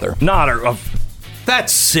her brother. not her.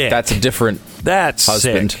 That's sick. That's a different That's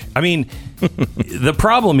husband. sick. I mean, the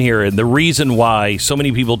problem here and the reason why so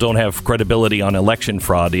many people don't have credibility on election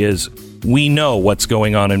fraud is we know what's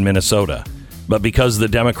going on in Minnesota, but because the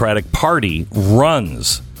Democratic Party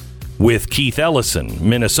runs with Keith Ellison,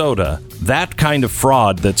 Minnesota, that kind of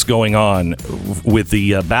fraud that's going on with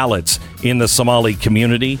the ballots in the Somali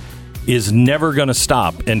community is never going to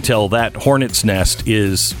stop until that hornet's nest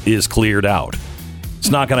is cleared out. It's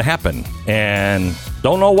not going to happen. And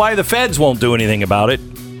don't know why the feds won't do anything about it,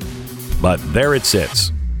 but there it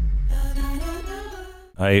sits.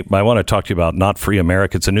 I want to talk to you about Not Free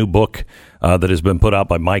America. It's a new book that has been put out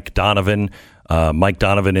by Mike Donovan. Mike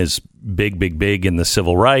Donovan is big in the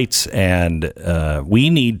civil rights, and we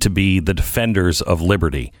need to be the defenders of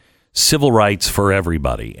liberty. Civil rights for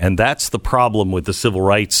everybody. And that's the problem with the civil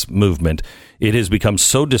rights movement. It has become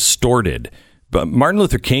so distorted. But Martin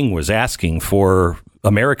Luther King was asking for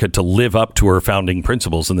America to live up to her founding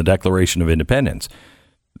principles in the Declaration of Independence.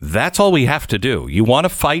 That's all we have to do. You want to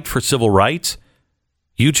fight for civil rights?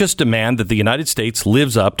 You just demand that the United States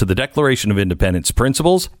lives up to the Declaration of Independence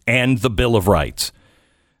principles and the Bill of Rights.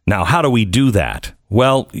 Now, how do we do that?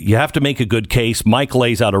 Well, you have to make a good case. Mike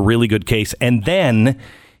lays out a really good case, and then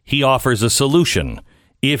he offers a solution.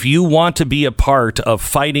 If you want to be a part of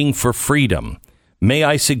fighting for freedom, may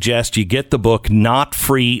I suggest you get the book Not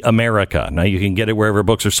Free America. Now, you can get it wherever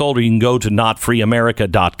books are sold, or you can go to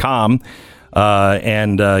notfreeamerica.com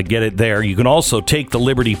and get it there. You can also take the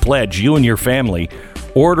Liberty Pledge, you and your family.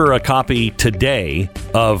 Order a copy today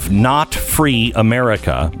of Not Free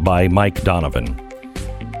America by Mike Donovan.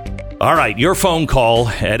 All right, your phone call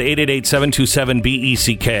at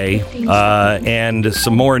 888-727-BECK and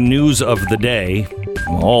some more news of the day,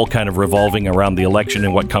 all kind of revolving around the election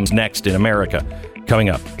and what comes next in America. Coming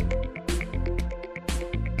up.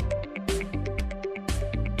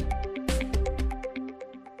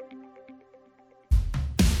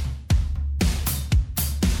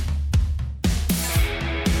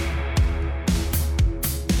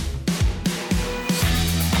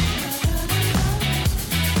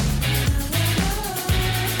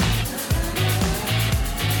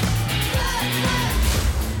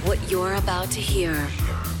 What you're about to hear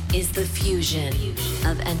is the fusion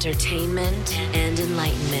of entertainment and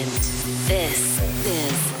enlightenment. This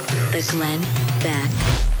is the Glenn Beck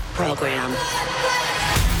Program.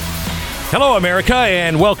 Hello, America,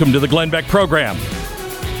 and welcome to the Glenn Beck Program.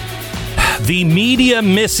 The media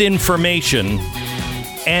misinformation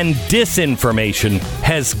and disinformation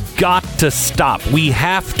has got to stop. We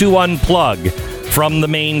have to unplug from the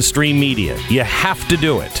mainstream media. You have to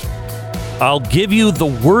do it. I'll give you the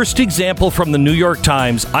worst example from the New York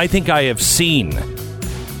Times I think I have seen.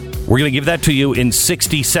 We're going to give that to you in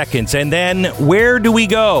 60 seconds. And then where do we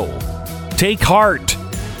go? Take heart.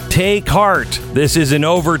 Take heart. This isn't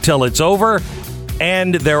over till it's over.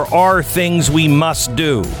 And there are things we must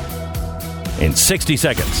do. In 60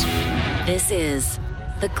 seconds. This is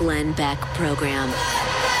the Glenn Beck Program.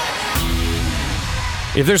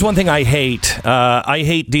 If there's one thing I hate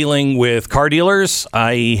dealing with car dealers.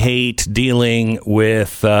 I hate dealing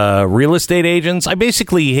with real estate agents. I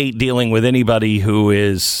basically hate dealing with anybody who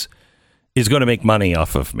is going to make money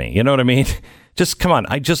off of me. You know what I mean? Just come on.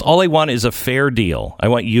 All I want is a fair deal. I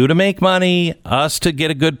want you to make money, us to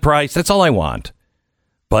get a good price. That's all I want.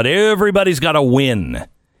 But everybody's got to win.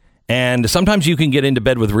 And sometimes you can get into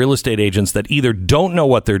bed with real estate agents that either don't know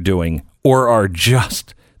what they're doing or are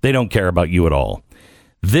just... They don't care about you at all.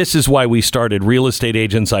 This is why we started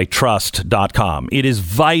realestateagentsitrust.com. It is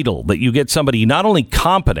vital that you get somebody not only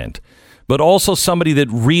competent, but also somebody that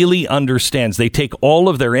really understands. They take all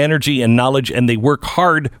of their energy and knowledge and they work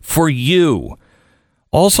hard for you.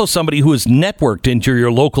 Also, somebody who is networked into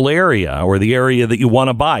your local area or the area that you want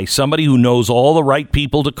to buy. Somebody who knows all the right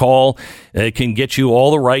people to call, can get you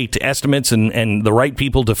all the right estimates and the right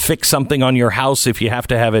people to fix something on your house if you have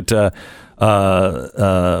to have it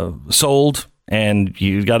sold and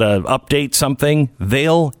you got to update something.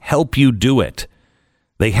 They'll help you do it.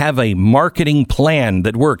 They have a marketing plan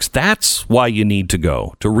that works. That's why you need to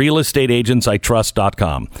go to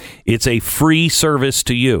realestateagentsitrust.com. It's a free service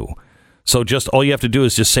to you. So just all you have to do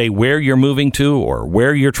is just say where you're moving to or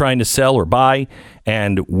where you're trying to sell or buy,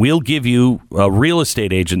 and we'll give you a real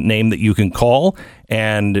estate agent name that you can call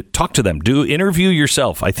and talk to them. Do interview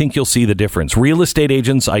yourself. I think you'll see the difference.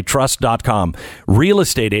 Realestateagentsitrust.com.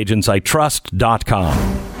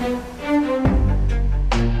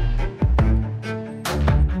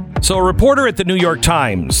 Realestateagentsitrust.com. So a reporter at the New York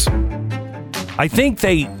Times, I think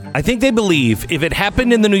they believe if it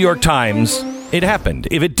happened in the New York Times, it happened.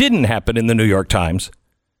 If it didn't happen in the New York Times,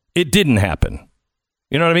 it didn't happen.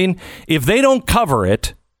 You know what I mean? If they don't cover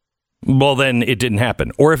it, well, then it didn't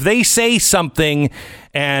happen. Or if they say something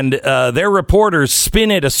and their reporters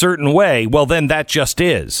spin it a certain way, well, then that just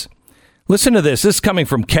is. Listen to this. This is coming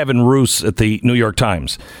from Kevin Roose at the New York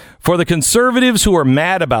Times. For the conservatives who are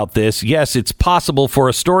mad about this, yes, it's possible for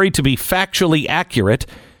a story to be factually accurate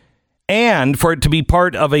and for it to be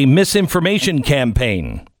part of a misinformation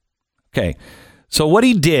campaign. Okay. So what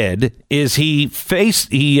he did is he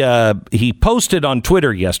posted on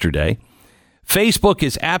Twitter yesterday, Facebook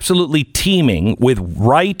is absolutely teeming with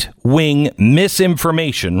right-wing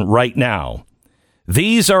misinformation right now.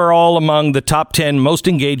 These are all among the top 10 most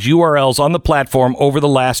engaged URLs on the platform over the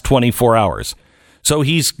last 24 hours. So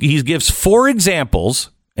he gives 4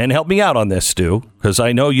 examples, and help me out on this, Stu, because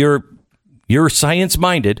I know you're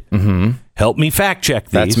science-minded. Mm-hmm. Help me fact-check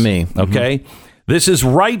these. That's me. Okay? Mm-hmm. This is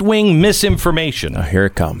right-wing misinformation. Oh, here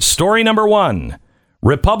it comes. Story number 1.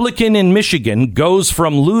 Republican in Michigan goes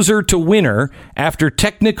from loser to winner after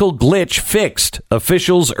technical glitch fixed.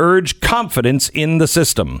 Officials urge confidence in the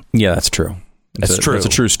system. Yeah, that's true. That's true. It's a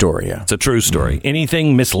true story, yeah. It's a true story. Mm-hmm.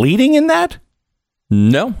 Anything misleading in that?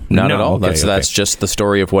 No, not at all. Okay, that's just the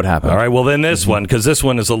story of what happened. All right, well, then this one, because this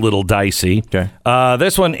one is a little dicey. Okay.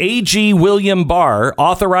 This one, AG William Barr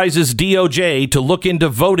authorizes DOJ to look into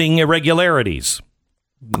voting irregularities.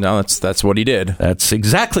 No, that's what he did. That's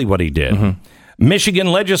exactly what he did. Mm-hmm. Michigan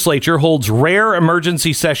legislature holds rare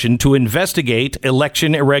emergency session to investigate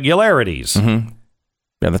election irregularities. Mm-hmm.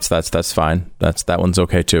 Yeah, that's fine. That one's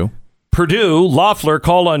okay, too. Purdue, Loeffler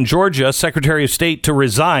called on Georgia Secretary of State to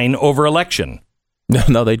resign over election.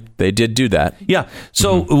 No, they did do that. Yeah.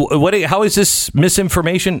 So how is this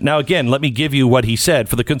misinformation? Now, again, let me give you what he said.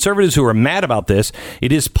 For the conservatives who are mad about this,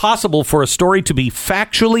 it is possible for a story to be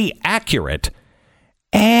factually accurate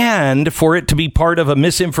and for it to be part of a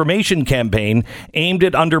misinformation campaign aimed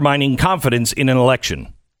at undermining confidence in an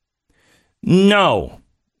election. No.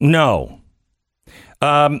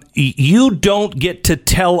 You don't get to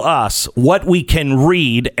tell us what we can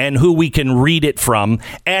read and who we can read it from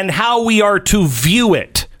and how we are to view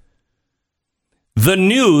it. The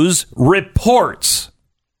news reports.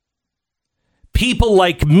 People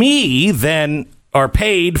like me then are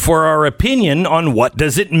paid for our opinion on what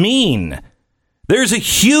does it mean. There's a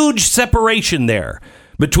huge separation there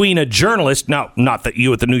between a journalist. Now, not that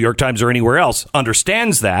you at the New York Times or anywhere else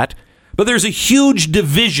understands that, but there's a huge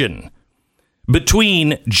division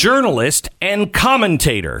between journalist and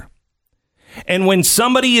commentator. And when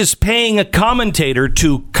somebody is paying a commentator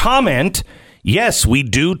to comment, yes, we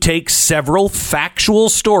do take several factual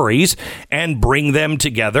stories and bring them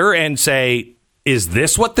together and say, is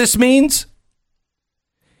this what this means?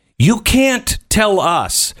 You can't tell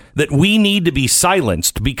us that we need to be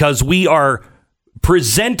silenced because we are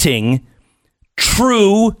presenting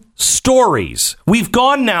true stories. We've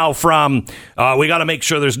gone now from we got to make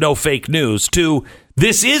sure there's no fake news to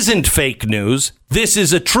this isn't fake news. This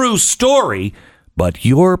is a true story, but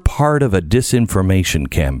you're part of a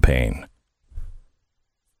disinformation campaign.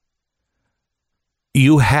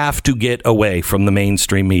 You have to get away from the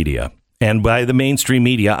mainstream media. And by the mainstream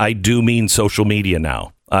media, I do mean social media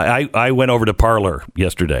now. I went over to Parler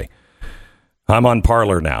yesterday. I'm on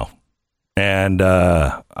Parler now. And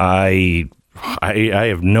I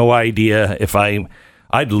have no idea if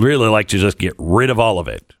I'd really like to just get rid of all of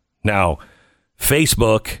it. Now,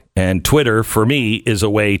 Facebook and Twitter, for me, is a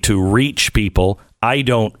way to reach people. I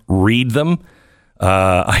don't read them.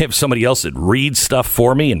 I have somebody else that reads stuff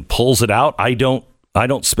for me and pulls it out. I don't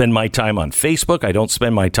spend my time on Facebook. I don't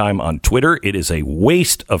spend my time on Twitter. It is a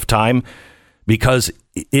waste of time because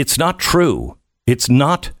it's not true. It's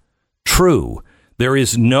not true. There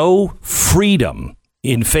is no freedom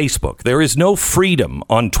in Facebook. There is no freedom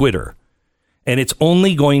on Twitter. And it's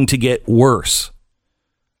only going to get worse.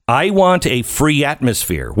 I want a free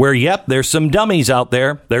atmosphere where, yep, there's some dummies out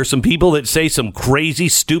there. There's some people that say some crazy,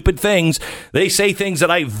 stupid things. They say things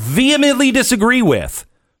that I vehemently disagree with.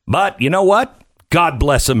 But you know what? God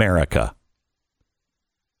bless America.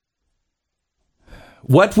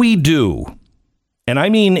 What we do, and I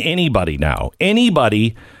mean anybody now,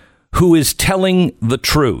 anybody who is telling the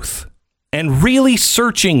truth and really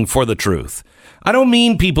searching for the truth. I don't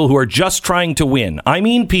mean people who are just trying to win. I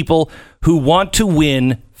mean people who want to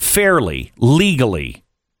win fairly, legally.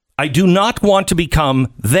 I do not want to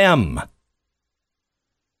become them.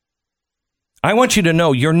 I want you to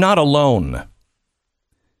know you're not alone.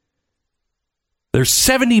 There's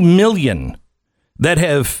 70 million that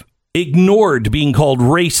have ignored being called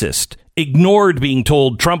racist, ignored being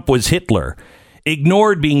told Trump was Hitler,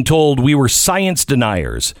 ignored being told we were science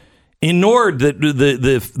deniers, ignored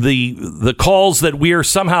the calls that we are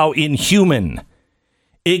somehow inhuman,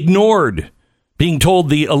 ignored being told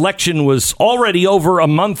the election was already over a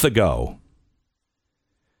month ago.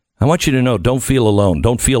 I want you to know, don't feel alone.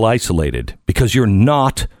 Don't feel isolated, because you're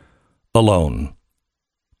not alone.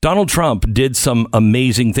 Donald Trump did some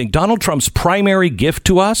amazing thing. Donald Trump's primary gift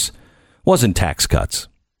to us wasn't tax cuts.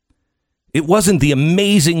 It wasn't the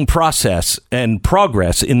amazing process and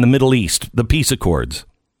progress in the Middle East, the peace accords.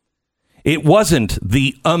 It wasn't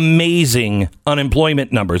the amazing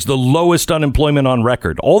unemployment numbers, the lowest unemployment on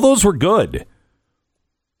record. All those were good.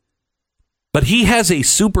 But he has a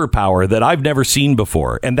superpower that I've never seen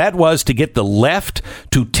before, and that was to get the left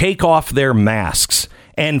to take off their masks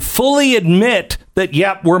and fully admit that,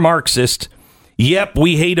 yep, we're Marxist. Yep,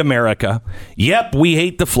 we hate America. Yep, we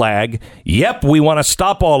hate the flag. Yep, we want to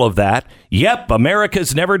stop all of that. Yep,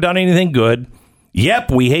 America's never done anything good.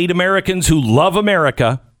 Yep, we hate Americans who love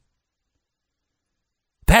America.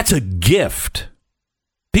 That's a gift.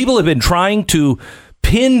 People have been trying to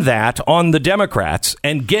pin that on the Democrats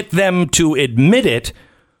and get them to admit it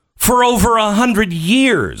for over 100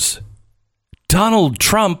 years. Donald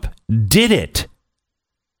Trump did it.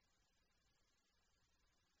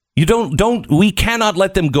 We cannot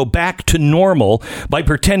let them go back to normal by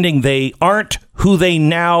pretending they aren't who they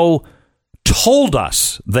now told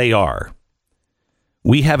us they are.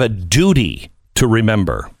 We have a duty to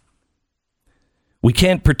remember. We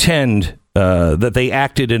can't pretend that they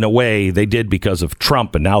acted in a way they did because of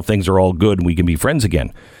Trump and now things are all good and we can be friends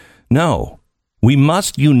again. No, we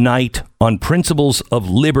must unite on principles of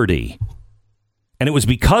liberty. And it was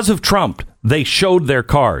because of Trump they showed their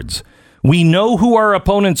cards. We know who our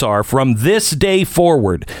opponents are from this day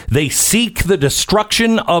forward. They seek the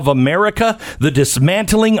destruction of America, the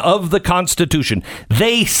dismantling of the Constitution.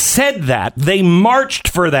 They said that. They marched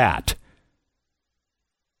for that.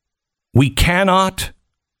 We cannot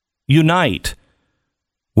unite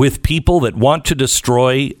with people that want to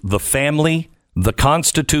destroy the family, the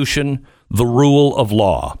Constitution, the rule of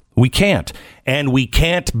law. We can't. And we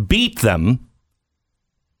can't beat them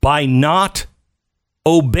by not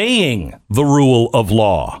obeying the rule of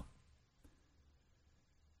law.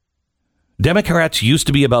 Democrats used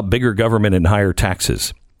to be about bigger government and higher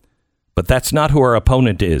taxes, but that's not who our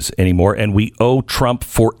opponent is anymore, and we owe Trump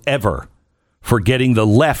forever for getting the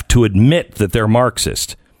left to admit that they're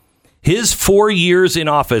Marxist. His 4 years in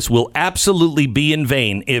office will absolutely be in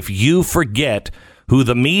vain if you forget who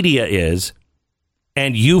the media is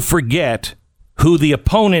and you forget who the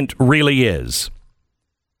opponent really is.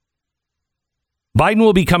 Biden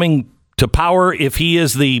will be coming to power, if he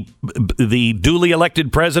is the duly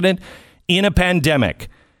elected president, in a pandemic.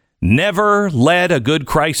 Never let a good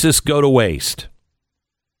crisis go to waste.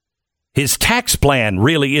 His tax plan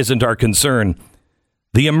really isn't our concern.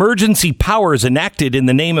 The emergency powers enacted in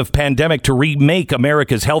the name of pandemic to remake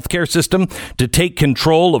America's healthcare system, to take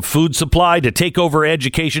control of food supply, to take over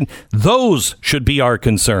education, those should be our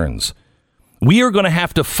concerns. We are going to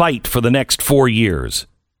have to fight for the next 4 years.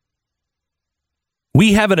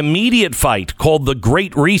 We have an immediate fight called the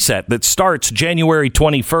Great Reset that starts January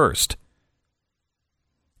 21st.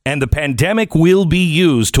 And the pandemic will be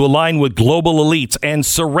used to align with global elites and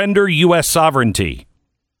surrender U.S. sovereignty.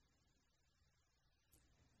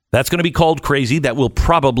 That's going to be called crazy. That will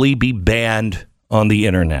probably be banned on the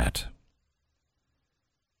internet.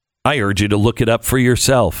 I urge you to look it up for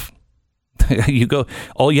yourself.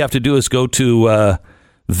 All you have to do is go to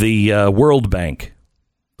the World Bank.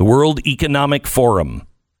 The World Economic Forum.org.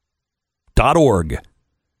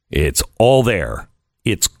 It's all there.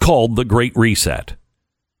 It's called the Great Reset.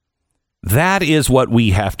 That is what we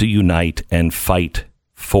have to unite and fight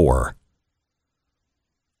for.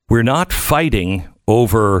 We're not fighting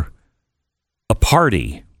over a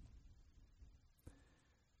party.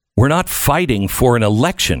 We're not fighting for an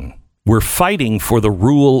election. We're fighting for the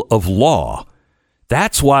rule of law.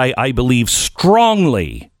 That's why I believe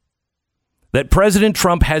strongly that President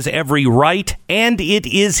Trump has every right, and it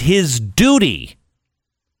is his duty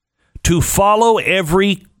to follow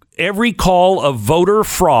every call of voter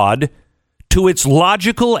fraud to its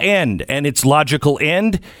logical end. And its logical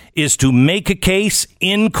end is to make a case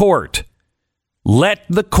in court. Let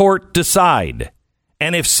the court decide.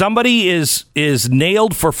 And if somebody is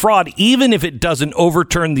nailed for fraud, even if it doesn't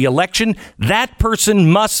overturn the election, that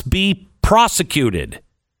person must be prosecuted.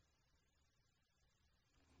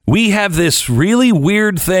 We have this really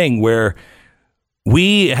weird thing where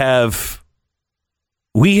we have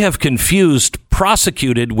confused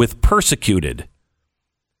prosecuted with persecuted.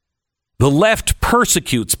 The left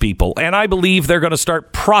persecutes people, and I believe they're going to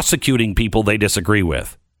start prosecuting people they disagree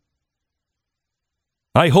with.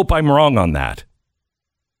 I hope I'm wrong on that.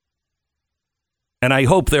 And I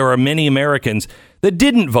hope there are many Americans that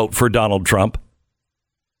didn't vote for Donald Trump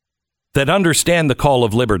that understand the call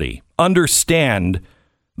of liberty, understand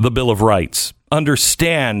the Bill of Rights,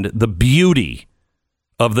 understand the beauty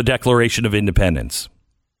of the Declaration of Independence.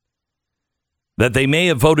 That they may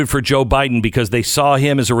have voted for Joe Biden because they saw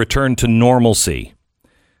him as a return to normalcy.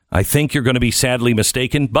 I think you're going to be sadly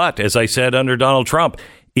mistaken. But as I said under Donald Trump,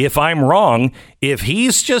 if I'm wrong, if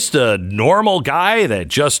he's just a normal guy that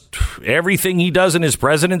just everything he does in his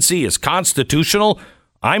presidency is constitutional,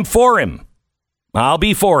 I'm for him. I'll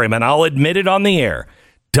be for him and I'll admit it on the air.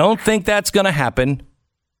 Don't think that's going to happen.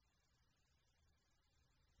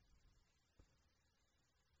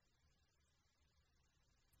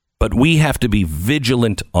 But we have to be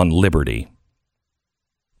vigilant on liberty.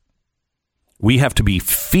 We have to be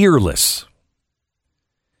fearless.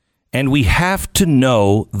 And we have to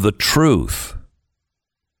know the truth.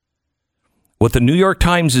 What the New York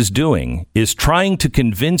Times is doing is trying to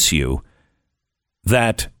convince you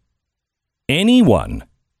that anyone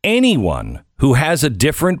who has a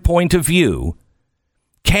different point of view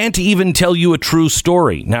can't even tell you a true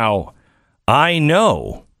story. Now, I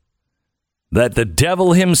know that the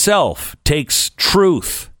devil himself takes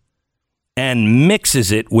truth and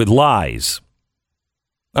mixes it with lies.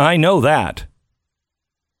 I know that.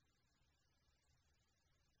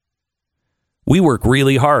 We work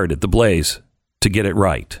really hard at the Blaze to get it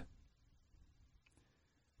right.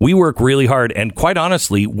 We work really hard, and quite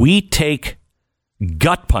honestly, we take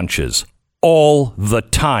gut punches all the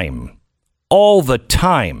time. All the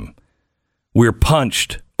time. We're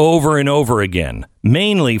punched over and over again,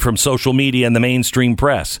 mainly from social media and the mainstream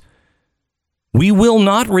press. We will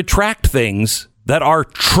not retract things that are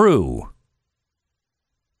true.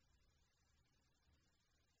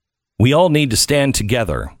 We all need to stand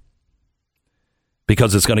together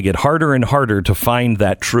because it's going to get harder and harder to find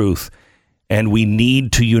that truth, and we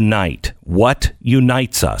need to unite. What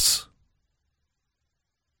unites us?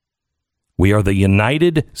 We are the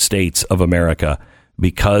United States of America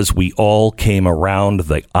because we all came around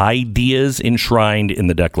the ideas enshrined in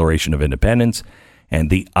the Declaration of Independence and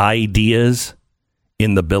the ideas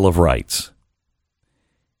in the Bill of Rights.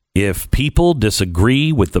 If people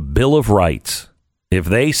disagree with the Bill of Rights, if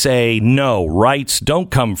they say, no, rights don't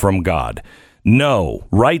come from God, no,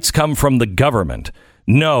 rights come from the government,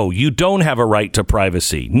 no, you don't have a right to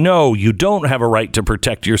privacy, no, you don't have a right to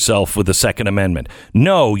protect yourself with the Second Amendment,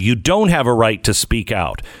 no, you don't have a right to speak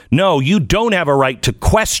out, no, you don't have a right to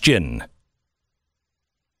question.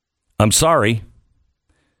 I'm sorry.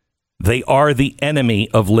 They are the enemy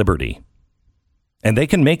of liberty. And they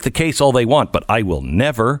can make the case all they want, but I will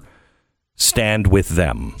never stand with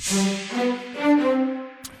them.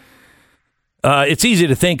 It's easy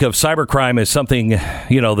to think of cybercrime as something,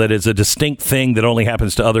 that is a distinct thing that only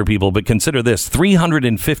happens to other people. But consider this.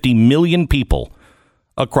 350 million people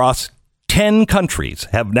across 10 countries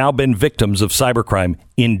have now been victims of cybercrime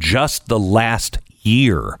in just the last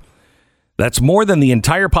year. That's more than the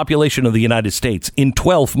entire population of the United States in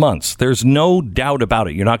 12 months. There's no doubt about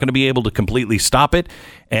it. You're not going to be able to completely stop it.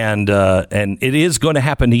 And it is going to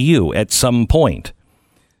happen to you at some point.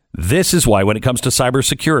 This is why when it comes to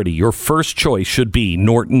cybersecurity, your first choice should be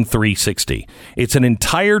Norton 360. It's an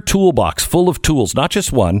entire toolbox full of tools, not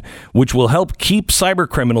just one, which will help keep cyber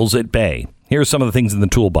criminals at bay. Here are some of the things in the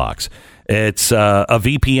toolbox. It's a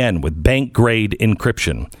VPN with bank-grade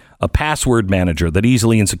encryption, a password manager that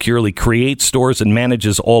easily and securely creates, stores, and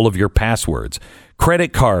manages all of your passwords.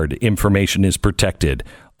 Credit card information is protected.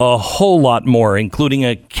 A whole lot more, including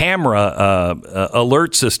a camera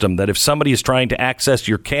alert system that if somebody is trying to access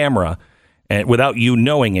your camera and without you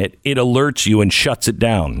knowing it, it alerts you and shuts it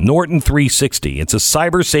down. Norton 360. It's a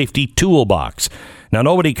cyber safety toolbox. Now,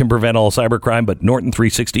 nobody can prevent all cybercrime, but Norton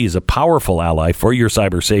 360 is a powerful ally for your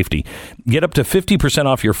cyber safety. Get up to 50%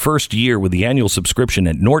 off your first year with the annual subscription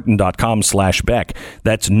at norton.com/Beck.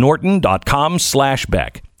 That's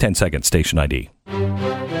norton.com/Beck. 10-second station ID.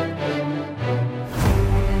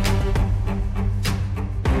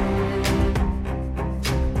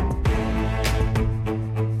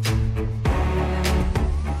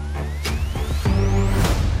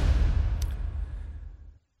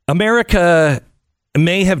 America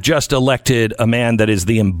may have just elected a man that is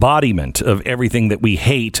the embodiment of everything that we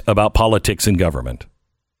hate about politics and government.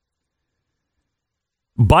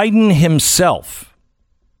 Biden himself,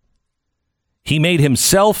 he made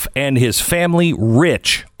himself and his family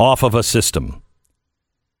rich off of a system.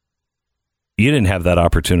 You didn't have that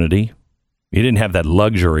opportunity. You didn't have that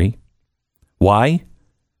luxury. Why?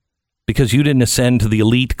 Because you didn't ascend to the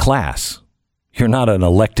elite class. You're not an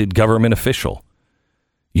elected government official.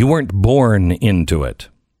 You weren't born into it.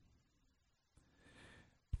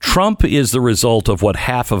 Trump is the result of what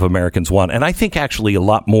half of Americans want, and I think actually a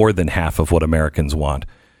lot more than half of what Americans want.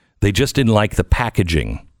 They just didn't like the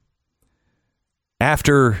packaging.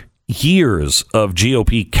 After years of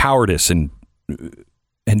GOP cowardice and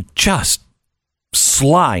just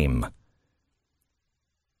slime,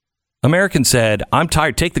 Americans said, I'm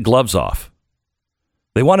tired, take the gloves off.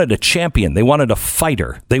 They wanted a champion. They wanted a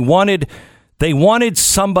fighter. They wanted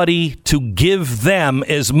somebody to give them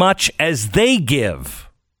as much as they give.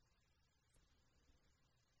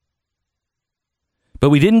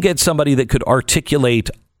 But we didn't get somebody that could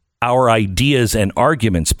articulate our ideas and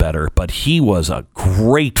arguments better, but he was a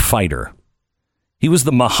great fighter. He was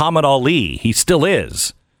the Muhammad Ali. He still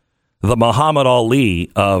is the Muhammad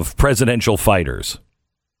Ali of presidential fighters.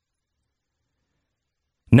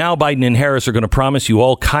 Now Biden and Harris are going to promise you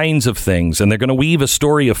all kinds of things, and they're going to weave a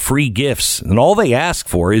story of free gifts. And all they ask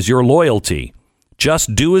for is your loyalty.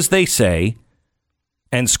 Just do as they say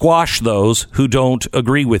and squash those who don't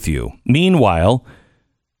agree with you. Meanwhile,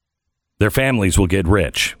 their families will get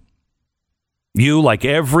rich. You, like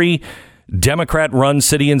every Democrat-run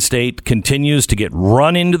city and state, continues to get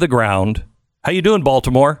run into the ground. How you doing,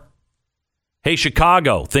 Baltimore? Hey,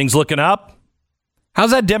 Chicago, things looking up?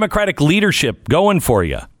 How's that Democratic leadership going for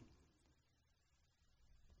you?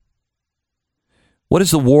 What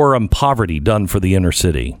has the war on poverty done for the inner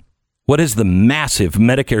city? What has the massive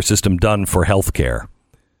Medicare system done for health care?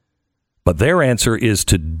 But their answer is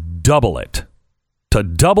to double it, to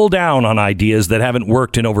double down on ideas that haven't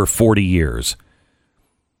worked in over 40 years.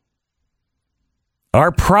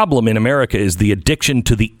 Our problem in America is the addiction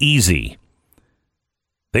to the easy.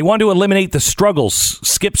 They want to eliminate the struggles,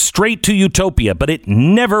 skip straight to utopia, but it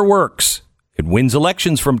never works. It wins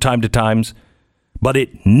elections from time to time, but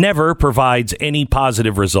it never provides any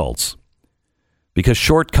positive results. Because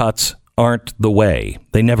shortcuts aren't the way.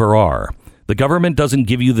 They never are. The government doesn't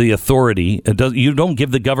give you the authority. You don't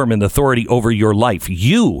give the government authority over your life.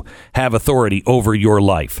 You have authority over your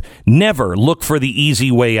life. Never look for the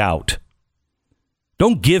easy way out.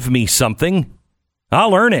 Don't give me something.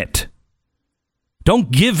 I'll earn it.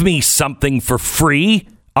 Don't give me something for free.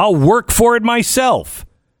 I'll work for it myself.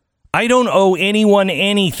 I don't owe anyone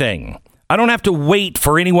anything. I don't have to wait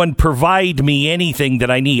for anyone to provide me anything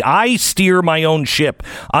that I need. I steer my own ship.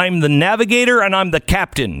 I'm the navigator and I'm the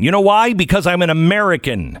captain. You know why? Because I'm an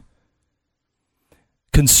American.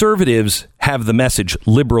 Conservatives have the message.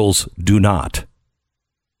 Liberals do not.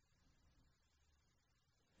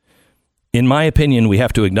 In my opinion, we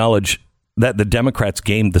have to acknowledge that the Democrats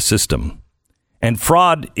gamed the system. And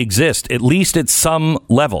fraud exists, at least at some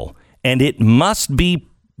level. And it must be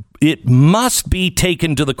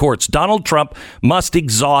taken to the courts. Donald Trump must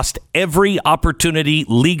exhaust every opportunity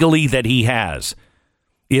legally that he has.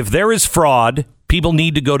 If there is fraud, people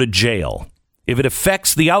need to go to jail. If it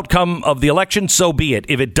affects the outcome of the election, so be it.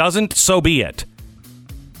 If it doesn't, so be it.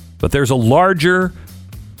 But there's a larger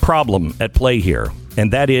problem at play here,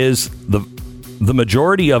 and that is the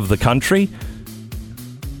majority of the country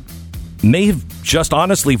may have just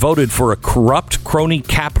honestly voted for a corrupt crony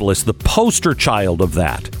capitalist, the poster child of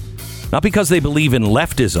that. Not because they believe in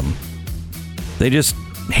leftism. They just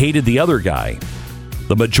hated the other guy.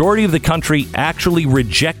 The majority of the country actually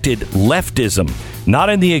rejected leftism, not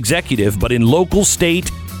in the executive, but in local,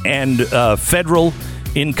 state, and federal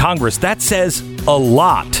in Congress. That says a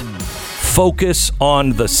lot. focus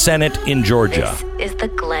on the Senate in Georgia. This is the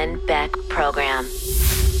Glenn Beck Program.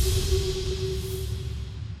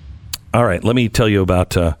 All right, let me tell you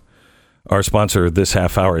about our sponsor this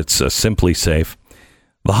half hour. It's Simply Safe.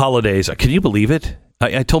 The holidays, can you believe it?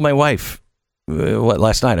 I told my wife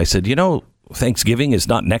last night, I said, Thanksgiving is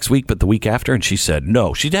not next week, but the week after. And she said,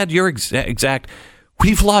 no. She had your exact,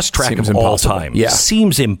 we've lost track of all time. Yeah.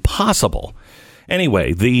 Seems impossible.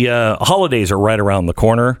 Anyway, the holidays are right around the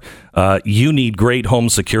corner. You need great home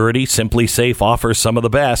security. Simply Safe offers some of the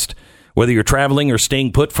best. Whether you're traveling or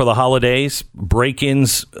staying put for the holidays,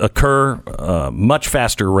 break-ins occur much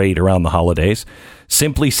faster rate around the holidays.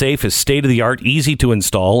 Simply Safe is state-of-the-art, easy to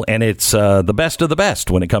install, and it's the best of the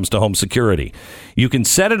best when it comes to home security. You can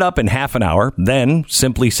set it up in half an hour. Then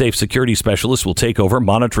Simply Safe security specialists will take over,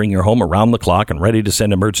 monitoring your home around the clock and ready to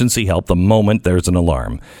send emergency help the moment there's an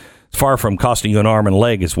alarm. It's far from costing you an arm and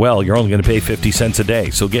leg as well. You're only going to pay 50 cents a day.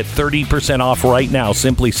 So get 30% off right now,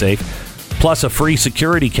 Simply Safe. Plus a free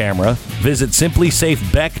security camera. Visit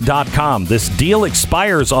simplysafebeck.com. This deal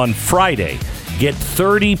expires on Friday. Get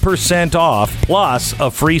 30% off plus a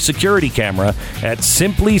free security camera at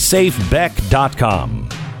simplysafebeck.com.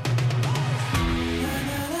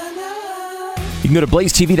 You can go to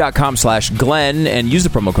blazetv.com/Glenn and use the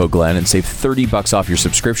promo code Glenn and save $30 off your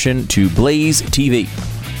subscription to Blaze TV.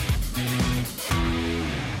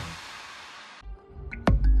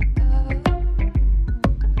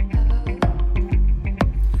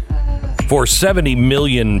 For 70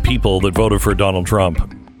 million people that voted for Donald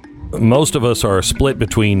Trump, most of us are split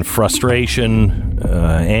between frustration,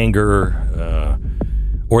 anger,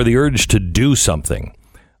 or the urge to do something.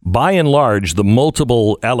 By and large, the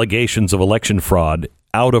multiple allegations of election fraud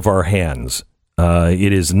out of our hands.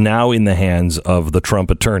 It is now in the hands of the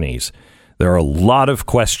Trump attorneys. There are a lot of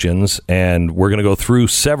questions, and we're going to go through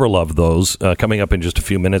several of those coming up in just a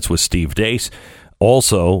few minutes with Steve Deace.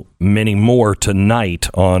 Also, many more tonight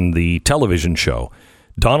on the television show.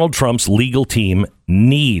 Donald Trump's legal team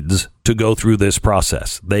needs to go through this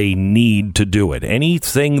process. They need to do it.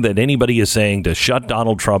 Anything that anybody is saying to shut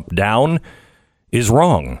Donald Trump down is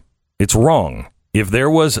wrong. It's wrong. If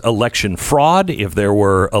there was election fraud, if there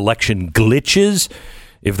were election glitches,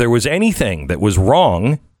 if there was anything that was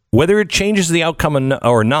wrong, whether it changes the outcome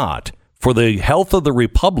or not, for the health of the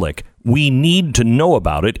republic, we need to know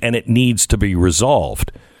about it, and it needs to be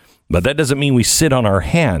resolved. But that doesn't mean we sit on our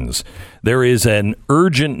hands. There is an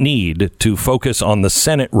urgent need to focus on the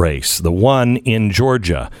Senate race, the one in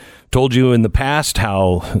Georgia. Told you in the past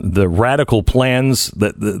how the radical plans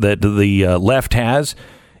that the left has,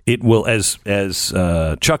 it will, as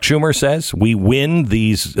Chuck Schumer says, we win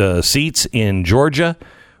these seats in Georgia,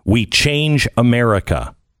 we change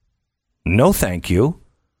America. No, thank you.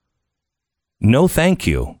 No, thank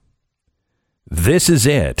you. This is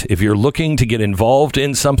it. If you're looking to get involved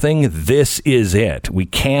in something, this is it. We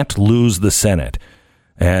can't lose the Senate.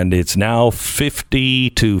 And it's now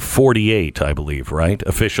 50-48, I believe, right?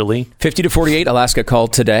 Officially? 50-48, Alaska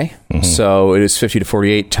called today. Mm-hmm. So it is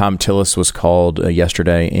 50-48. Tom Tillis was called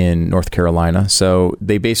yesterday in North Carolina. So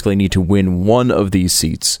they basically need to win one of these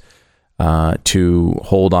seats to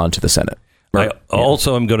hold on to the Senate. I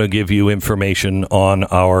also am going to give you information on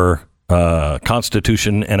our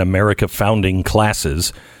Constitution and America founding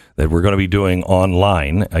classes that we're going to be doing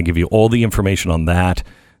online. I give you all the information on that.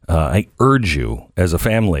 I urge you as a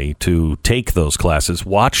family to take those classes.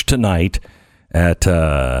 Watch tonight at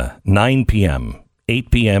 9 p.m.,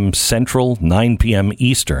 8 p.m. Central, 9 p.m.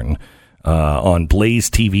 Eastern on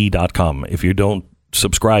BlazeTV.com. If you don't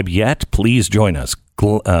subscribe yet, please join us.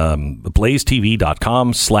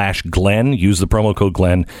 BlazeTV.com/Glenn. Use the promo code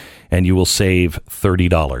Glenn, and you will save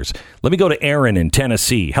 $30. Let me go to Aaron in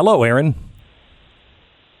Tennessee. Hello, Aaron.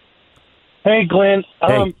 Hey, Glenn.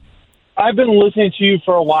 Hey. I've been listening to you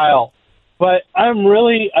for a while, but I'm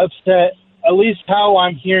really upset, at least how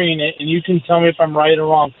I'm hearing it, and you can tell me if I'm right or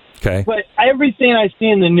wrong. Okay. But everything I see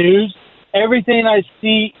in the news, everything I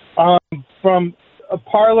see from a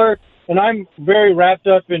Parler, and I'm very wrapped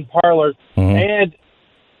up in Parler, and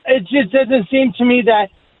it just doesn't seem to me that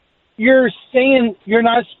you're saying you're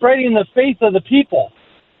not spreading the faith of the people.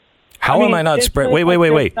 How am I not spreading?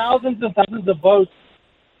 Wait. Thousands and thousands of votes.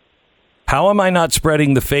 How am I not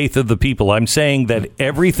spreading the faith of the people? I'm saying that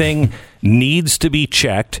everything needs to be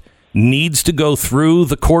checked, needs to go through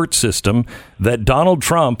the court system, that Donald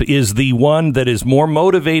Trump is the one that is more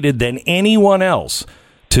motivated than anyone else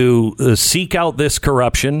to seek out this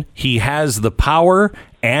corruption. He has the power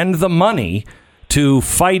and the money to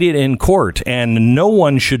fight it in court, and no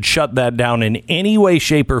one should shut that down in any way,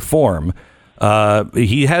 shape, or form.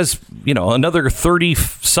 He has, another 30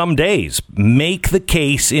 some days. Make the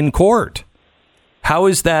case in court. How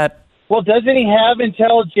is that? Well, doesn't he have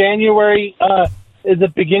until January,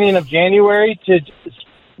 the beginning of January, to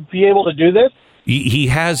be able to do this? He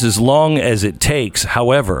has as long as it takes.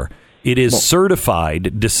 However, it is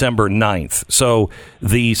certified December 9th. So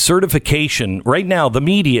the certification, right now, the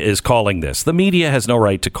media is calling this. The media has no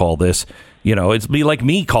right to call this. It'd be like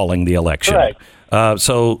me calling the election. Right.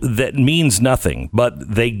 So that means nothing.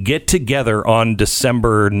 But they get together on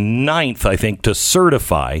December 9th, I think, to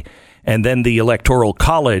certify. And then the Electoral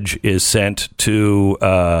College is sent to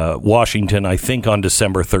Washington, I think, on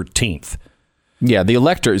December 13th. Yeah, the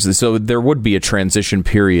electors. So there would be a transition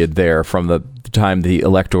period there from the time the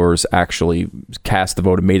electors actually cast the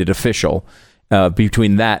vote and made it official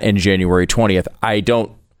between that and January 20th. I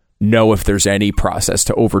don't know if there's any process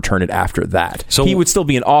to overturn it after that. So he would still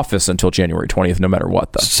be in office until January 20th, no matter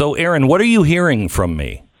what, though. So, Aaron, what are you hearing from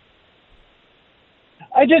me?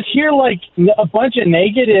 I just hear a bunch of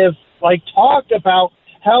negative talk about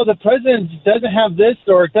how the president doesn't have this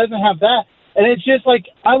or doesn't have that. And it's just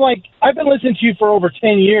I've been listening to you for over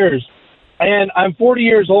 10 years, and I'm 40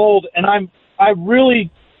 years old, and I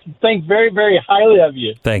really think very, very highly of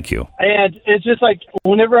you. Thank you. And it's just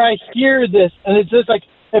whenever I hear this, and it's just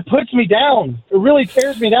it puts me down. It really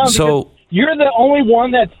tears me down. So because you're the only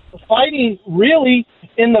one that's fighting really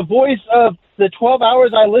in the voice of the 12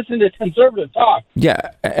 hours I listen to conservative talk.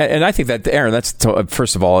 Yeah, and I think that, Aaron, that's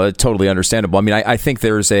first of all totally understandable. I mean, I think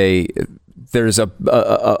there's a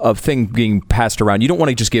thing being passed around. You don't want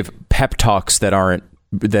to just give pep talks that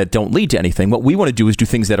don't lead to anything. What we want to do is do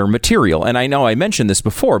things that are material. And I know I mentioned this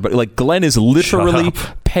before, but Glenn is literally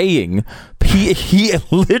paying. He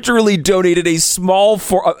literally donated a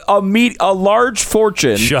large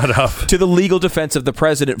fortune to the legal defense of the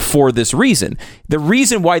president for this reason. The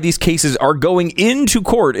reason why these cases are going into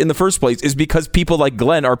court in the first place is because people like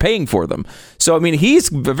Glenn are paying for them. So, I mean, he's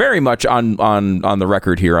very much on the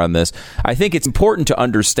record here on this. I think it's important to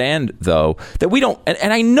understand, though, that we don't,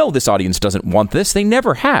 and I know this audience doesn't want this. They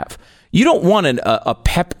never have. You don't want a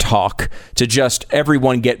pep talk to just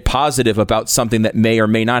everyone get positive about something that may or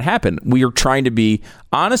may not happen. We are trying to be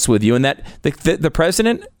honest with you, and that the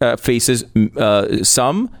president faces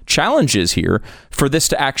some challenges here for this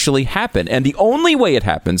to actually happen. And the only way it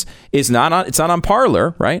happens is it's not on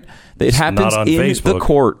Parler, right? It happens in Facebook. The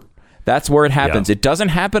court. That's where it happens. Yeah. It doesn't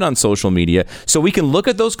happen on social media. So we can look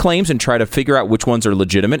at those claims and try to figure out which ones are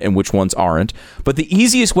legitimate and which ones aren't. But the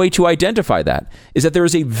easiest way to identify that is that there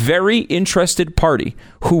is a very interested party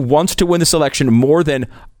who wants to win this election more than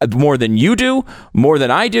you do, more than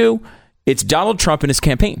I do. It's Donald Trump and his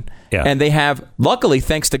campaign. Yeah. And they have, luckily,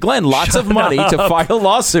 thanks to Glenn, lots of money to file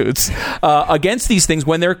lawsuits against these things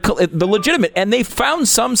when they're the legitimate. And they found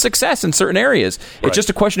some success in certain areas. Right. It's just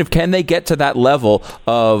a question of can they get to that level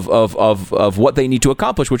of what they need to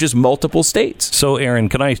accomplish, which is multiple states. So, Aaron,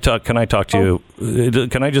 can I talk to you?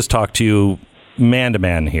 Can I just talk to you man to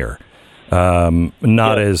man here?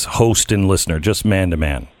 Not as host and listener, just man to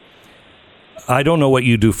man. I don't know what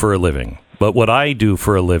you do for a living, but what I do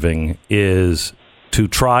for a living is to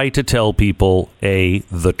try to tell people,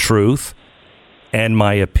 the truth and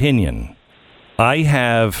my opinion. I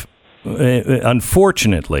have,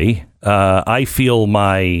 unfortunately, I feel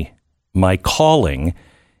my calling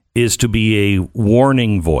is to be a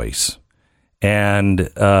warning voice. And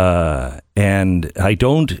I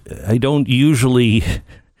don't usually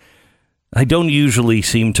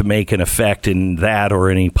seem to make an effect in that or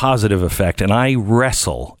any positive effect. And I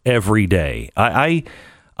wrestle every day.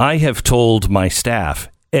 I have told my staff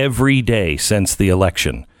every day since the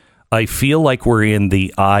election, I feel like we're in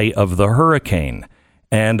the eye of the hurricane,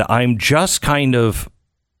 and I'm just kind of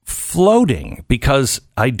floating because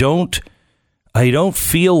I don't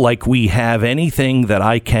feel like we have anything that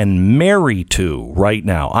I can marry to right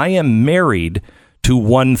now. I am married to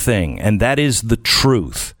one thing, and that is the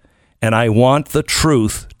truth. And I want the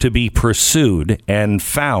truth to be pursued and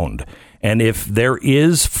found. And if there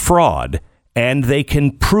is fraud, and they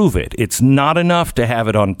can prove it. It's not enough to have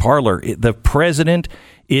it on Parler. The president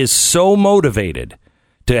is so motivated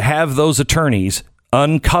to have those attorneys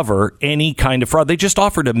uncover any kind of fraud. They just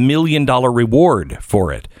offered $1 million reward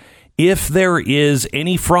for it. If there is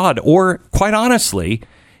any fraud, or quite honestly,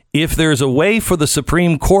 if there's a way for the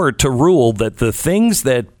Supreme Court to rule that the things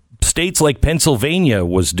that states like Pennsylvania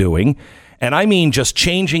was doing, and I mean just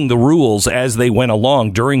changing the rules as they went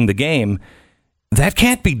along during the game, that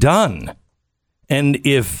can't be done. And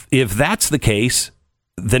if that's the case,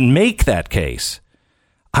 then make that case.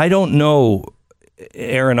 I don't know,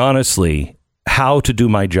 Aaron, honestly, how to do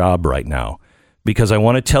my job right now because I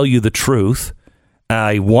want to tell you the truth.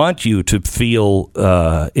 I want you to feel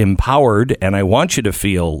empowered, and I want you to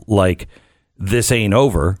feel like this ain't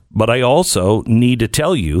over. But I also need to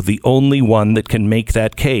tell you the only one that can make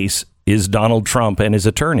that case is Donald Trump and his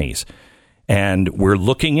attorneys. And we're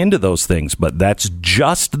looking into those things, but that's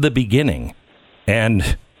just the beginning.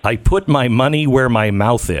 And I put my money where my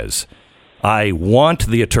mouth is. I want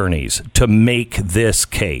the attorneys to make this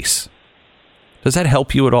case. Does that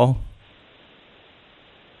help you at all?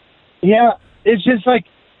 Yeah, it's just like,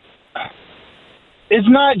 it's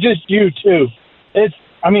not just you too. It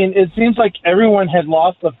seems like everyone had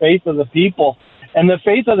lost the faith of the people, and the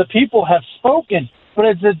faith of the people have spoken, but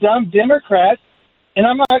it's the dumb Democrats, and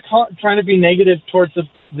I'm not trying to be negative towards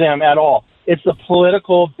them at all. It's the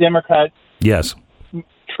political Democrat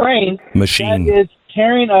train machine that is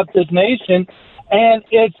tearing up this nation, and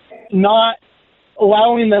it's not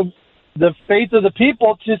allowing the faith of the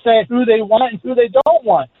people to say who they want and who they don't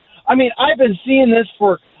want. I mean, I've been seeing this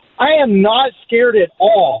I am not scared at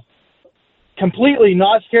all. Completely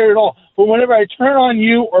not scared at all. But whenever I turn on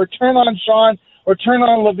you or turn on Sean or turn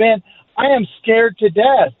on Levin, I am scared to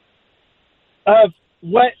death of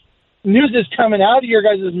what news is coming out of your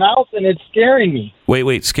guys' mouth, and it's scaring me.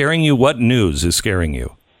 Wait, scaring you? What news is scaring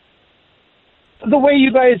you? The way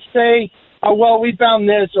you guys say, oh, well, we found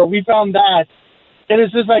this or we found that. And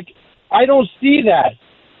it's just like, I don't see that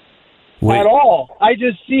at all. I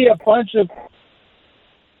just see a bunch of,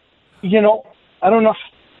 I don't know.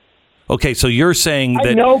 Okay, so you're saying that...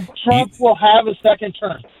 I know Trump will have a second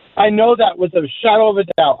term. I know that with a shadow of a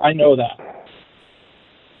doubt. I know that.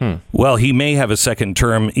 Well, he may have a second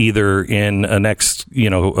term either in a next,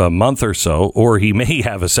 a month or so, or he may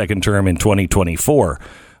have a second term in 2024,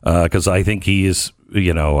 because I think he is,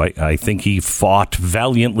 I think he fought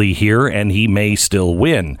valiantly here, and he may still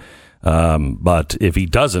win. But if he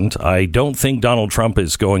doesn't, I don't think Donald Trump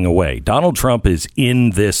is going away. Donald Trump is in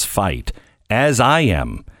this fight, as I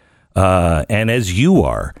am, and as you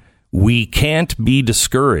are. We can't be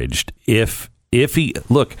discouraged if he...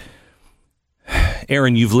 Look,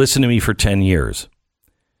 Aaron, you've listened to me for 10 years.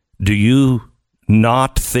 Do you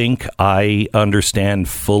not think I understand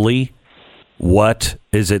fully what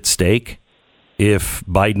is at stake if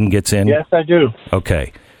Biden gets in? Yes, I do.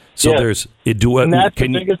 Okay. So yes. And that's the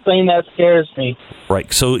biggest thing that scares me.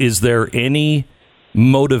 Right. So is there any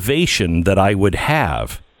motivation that I would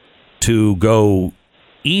have to go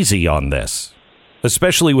easy on this,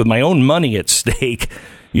 especially with my own money at stake,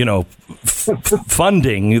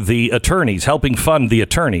 funding the attorneys, helping fund the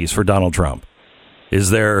attorneys for Donald Trump? Is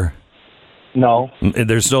there? No.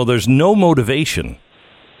 There's no motivation.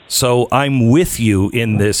 So I'm with you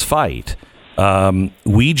in this fight.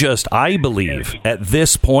 I believe at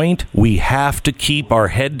this point, we have to keep our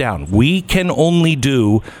head down. We can only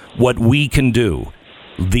do what we can do.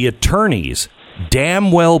 The attorneys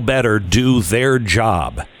damn well better do their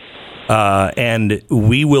job. And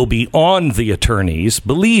we will be on the attorneys.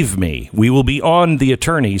 Believe me, we will be on the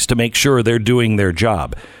attorneys to make sure they're doing their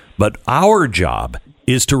job. But our job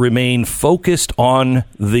is to remain focused on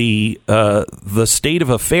the state of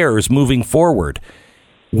affairs moving forward.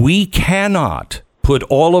 We cannot put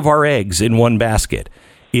all of our eggs in one basket.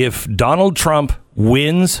 If Donald Trump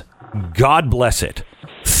wins, God bless it.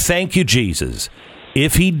 Thank you, Jesus.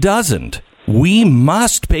 If he doesn't, we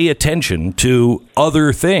must pay attention to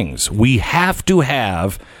other things. We have to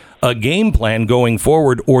have a game plan going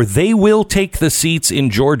forward, or they will take the seats in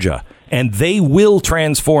Georgia, and they will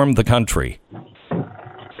transform the country.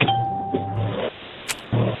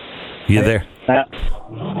 You there?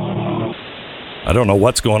 I don't know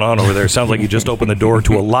what's going on over there. Sounds like you just opened the door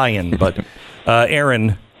to a lion. But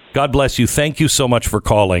Aaron, God bless you. Thank you so much for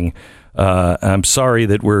calling. I'm sorry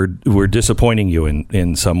that we're disappointing you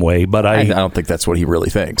in some way, but I don't think that's what he really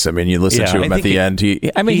thinks. I mean, you listen to him at the end. He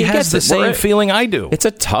has the same feeling I do. It's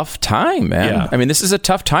a tough time, man. Yeah. I mean, this is a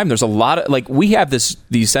tough time. There's a lot of we have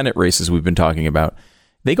these Senate races we've been talking about.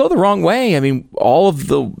 They go the wrong way. I mean, all of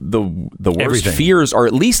the worst fears are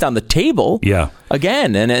at least on the table. Yeah.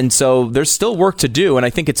 Again, and so there's still work to do, and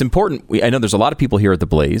I think it's important. I know there's a lot of people here at the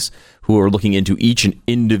Blaze who are looking into each and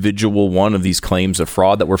individual one of these claims of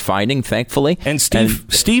fraud that we're finding, thankfully. And Steve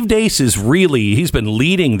Deace he's been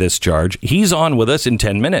leading this charge. He's on with us in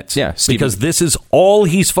 10 minutes. Yeah, because this is all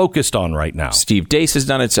he's focused on right now. Steve Deace has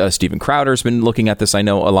done it. Stephen Crowder's been looking at this, I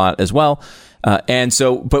know, a lot as well. And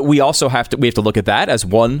so, but we also have to look at that as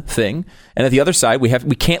one thing, and at the other side, we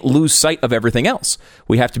can't lose sight of everything else.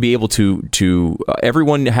 We have to be able to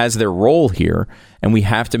everyone has their role here, and we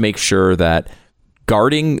have to make sure that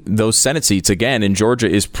guarding those Senate seats again in Georgia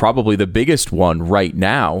is probably the biggest one right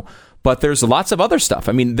now. But there's lots of other stuff.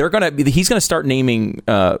 I mean, he's going to start naming,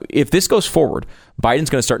 if this goes forward, Biden's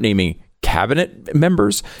going to start naming cabinet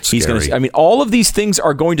members. He's going to, all of these things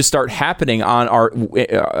are going to start happening on our,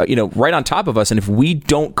 right on top of us. And if we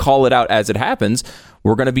don't call it out as it happens,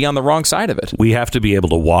 we're going to be on the wrong side of it. We have to be able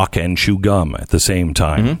to walk and chew gum at the same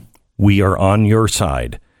time. Mm-hmm. We are on your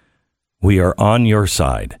side. We are on your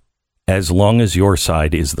side. As long as your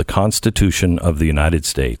side is the Constitution of the United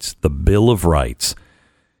States, the Bill of Rights,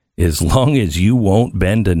 as long as you won't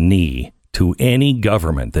bend a knee to any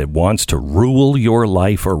government that wants to rule your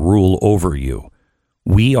life or rule over you,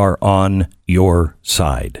 we are on your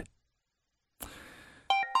side.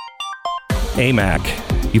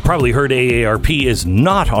 AMAC. You probably heard AARP is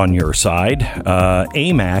not on your side.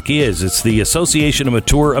 AMAC is. It's the Association of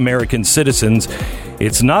Mature American Citizens.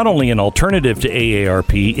 It's not only an alternative to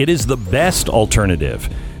AARP, it is the best alternative.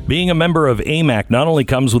 Being a member of AMAC not only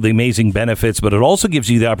comes with amazing benefits, but it also gives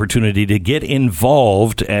you the opportunity to get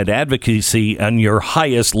involved at advocacy on your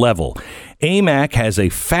highest level. AMAC has a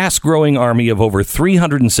fast-growing army of over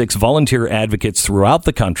 306 volunteer advocates throughout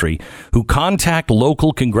the country who contact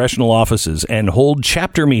local congressional offices and hold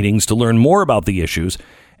chapter meetings to learn more about the issues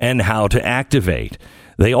and how to activate.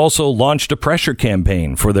 They also launched a pressure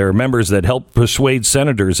campaign for their members that helped persuade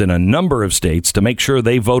senators in a number of states to make sure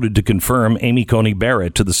they voted to confirm Amy Coney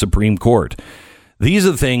Barrett to the Supreme Court. These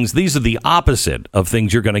are the opposite of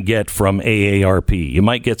things you're going to get from AARP. You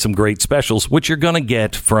might get some great specials, which you're going to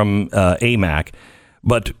get from AMAC,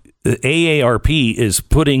 but AARP is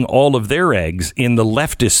putting all of their eggs in the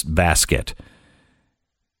leftist basket.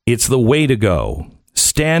 It's the way to go.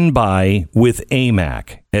 Stand by with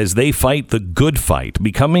AMAC as they fight the good fight.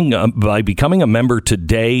 By becoming a member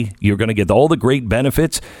today, you're going to get all the great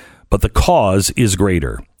benefits, but the cause is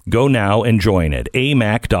greater. Go now and join it.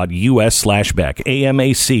 amac.us/Beck.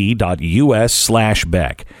 amac.us/Beck.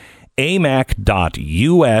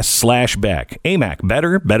 amac.us/Beck.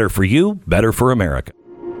 AMAC. Better for you, better for America.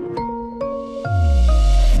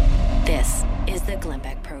 This is the Glenn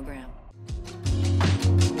Beck Program.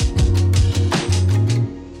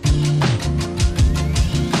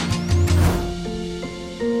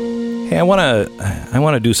 Hey, I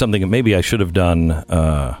want to do something that maybe I should have done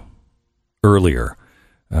earlier,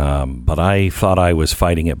 but I thought I was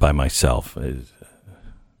fighting it by myself.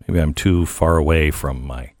 Maybe I'm too far away from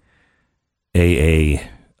my AA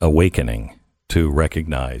awakening to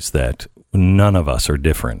recognize that none of us are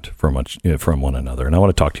different from one another. And I want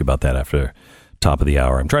to talk to you about that after top of the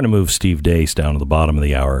hour. I'm trying to move Steve Deace down to the bottom of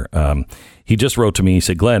the hour. He just wrote to me. He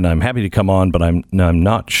said, Glenn, I'm happy to come on, but I'm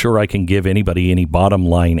not sure I can give anybody any bottom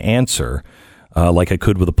line answer like I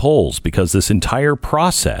could with the polls, because this entire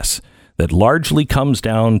process that largely comes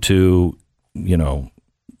down to,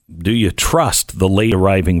 do you trust the late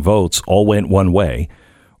arriving votes all went one way,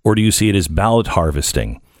 or do you see it as ballot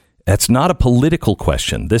harvesting? That's not a political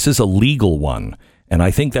question. This is a legal one. And I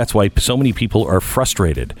think that's why so many people are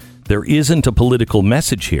frustrated. There isn't a political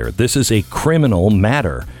message here. This is a criminal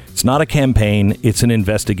matter. It's not a campaign. It's an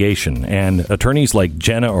investigation. And attorneys like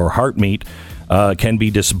Jenna or Hartmeet can be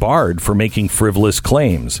disbarred for making frivolous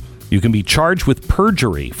claims. You can be charged with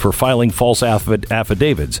perjury for filing false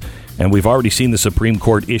affidavits. And we've already seen the Supreme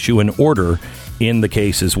Court issue an order in the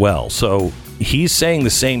case as well. So he's saying the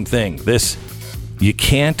same thing. You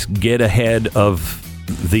can't get ahead of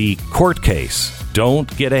the court case.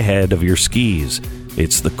 Don't get ahead of your skis.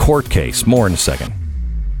 It's the court case. More in a second.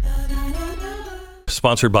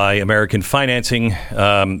 Sponsored by American Financing.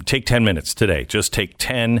 Take 10 minutes today. Just take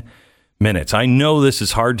 10 minutes. I know this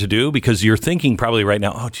is hard to do because you're thinking probably right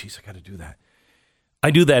now, oh, geez, I got to do that.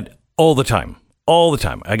 I do that all the time. All the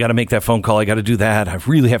time. I got to make that phone call. I got to do that. I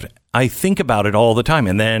really have to. I think about it all the time.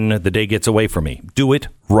 And then the day gets away from me. Do it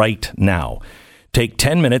right now. Take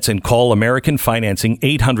 10 minutes and call American Financing,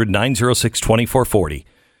 800-906-2440.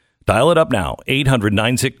 Dial it up now,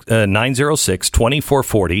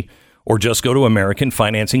 800-906-2440, or just go to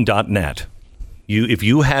AmericanFinancing.net. If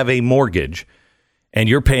you have a mortgage and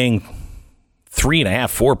you're paying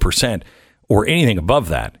 3.5%, 4%, or anything above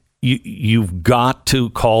that, you've got to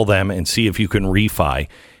call them and see if you can refi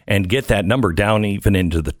and get that number down even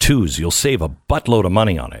into the twos. You'll save a buttload of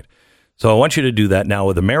money on it. So I want you to do that now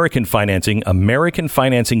with American Financing,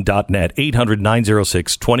 AmericanFinancing.net,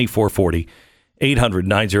 800-906-2440,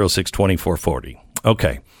 800-906-2440.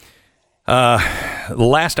 Okay. The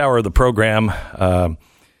last hour of the program,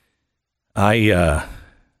 I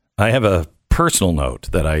have a personal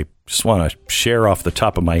note that I just want to share off the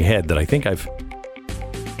top of my head that I think I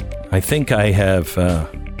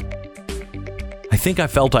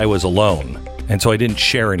felt I was alone, and so I didn't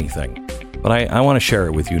share anything. But I want to share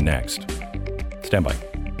it with you next. Stand by.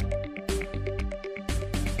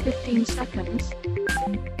 15 seconds.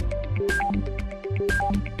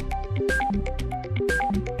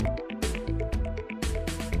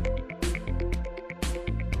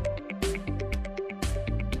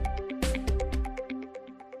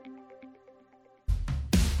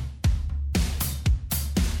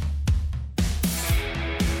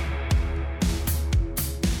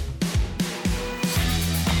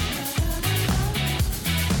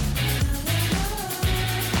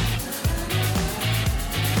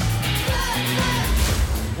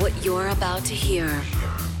 You're about to hear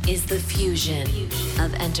is the fusion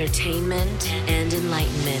of entertainment and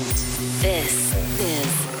enlightenment. This is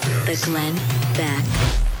the Glenn Beck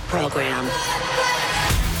Program.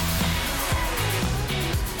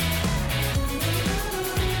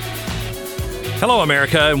 Hello,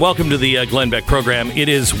 America, and welcome to the Glenn Beck Program. It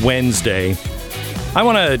is Wednesday. I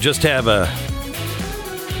want to just have a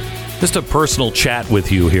personal chat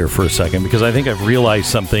with you here for a second, because I think I've realized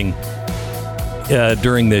something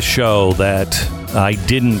during this show that I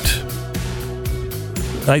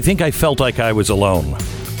think I felt like I was alone.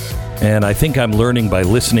 And I think I'm learning by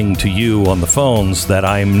listening to you on the phones that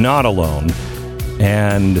I'm not alone.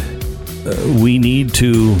 And we need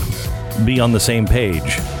to be on the same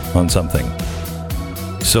page on something.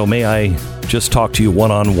 So may I just talk to you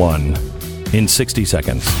one-on-one in 60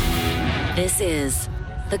 seconds? This is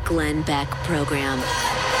the Glenn Beck Program.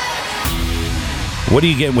 What do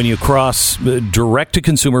you get when you cross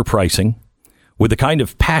direct-to-consumer pricing with the kind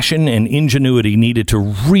of passion and ingenuity needed to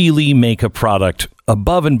really make a product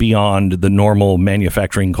above and beyond the normal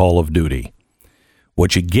manufacturing call of duty?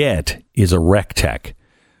 What you get is a rec tech.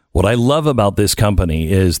 What I love about this company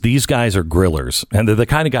is these guys are grillers, and they're the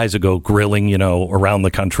kind of guys that go grilling, around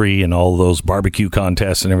the country and all those barbecue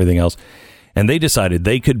contests and everything else. And they decided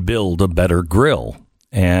they could build a better grill.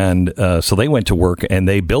 And so they went to work and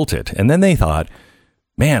they built it. And then they thought,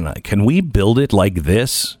 man, can we build it like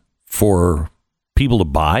this for people to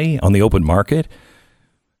buy on the open market?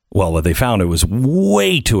 Well, what they found, it was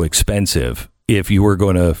way too expensive if you were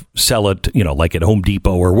going to sell it, like at Home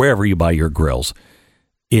Depot or wherever you buy your grills.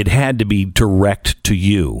 It had to be direct to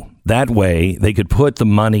you. That way, they could put the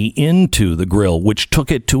money into the grill, which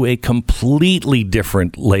took it to a completely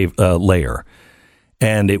different layer.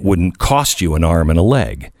 And it wouldn't cost you an arm and a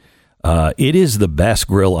leg. It is the best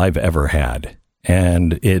grill I've ever had.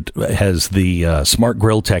 And it has the smart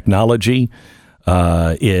grill technology.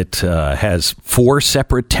 It has 4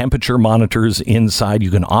 separate temperature monitors inside. You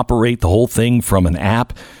can operate the whole thing from an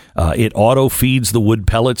app. It auto feeds the wood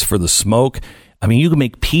pellets for the smoke. I mean, you can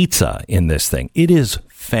make pizza in this thing. It is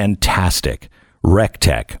fantastic.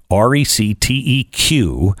 RecTech,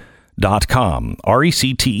 RecTeq.com,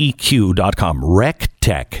 RecTeq.com,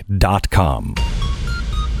 RecTech.com.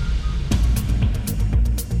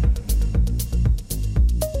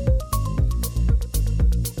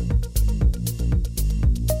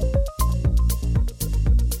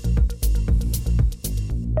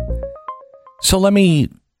 So let me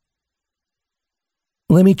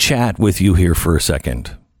chat with you here for a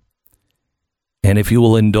second. And if you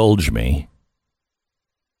will indulge me,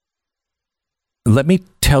 let me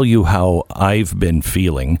tell you how I've been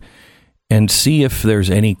feeling and see if there's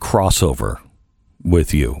any crossover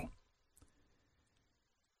with you.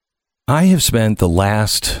 I have spent the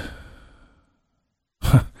last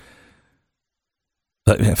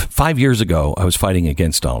 5 years ago, I was fighting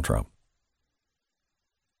against Donald Trump.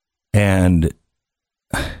 And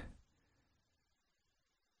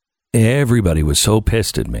everybody was so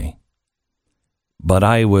pissed at me. But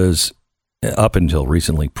I was, up until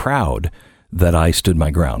recently, proud that I stood my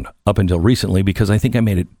ground. Up until recently, because I think I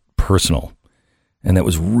made it personal. And that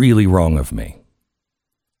was really wrong of me.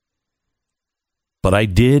 But I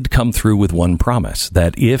did come through with one promise,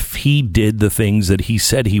 that if he did the things that he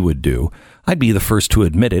said he would do, I'd be the first to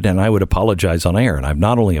admit it, and I would apologize on air. And I've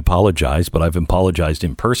not only apologized, but I've apologized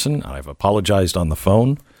in person. I've apologized on the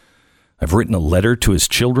phone. I've written a letter to his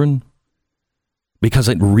children because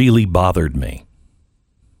it really bothered me.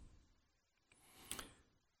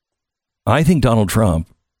 I think Donald Trump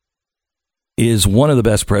is one of the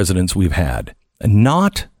best presidents we've had.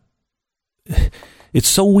 Not, it's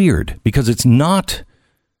so weird because it's not,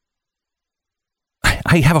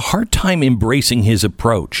 I have a hard time embracing his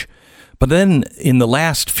approach. But then in the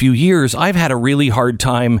last few years, I've had a really hard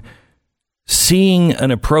time seeing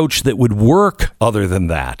an approach that would work other than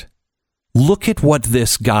that. Look at what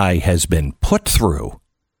this guy has been put through.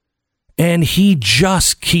 And he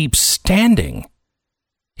just keeps standing.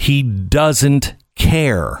 He doesn't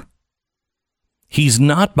care. He's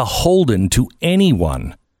not beholden to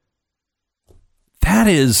anyone. That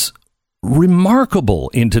is remarkable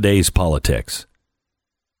in today's politics.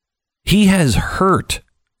 He has hurt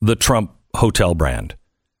the Trump hotel brand.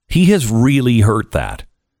 He has really hurt that.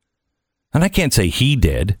 And I can't say he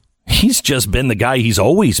did. He's just been the guy he's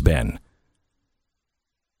always been.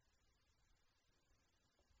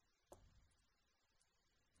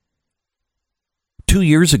 Two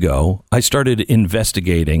years ago, I started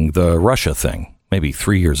investigating the Russia thing, maybe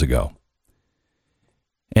 3 years ago.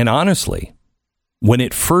 And honestly, when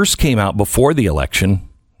it first came out before the election,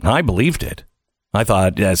 I believed it. I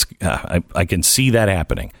thought, I can see that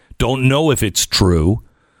happening. Don't know if it's true,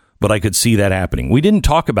 but I could see that happening. We didn't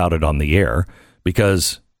talk about it on the air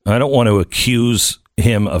because I don't want to accuse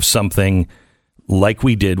him of something like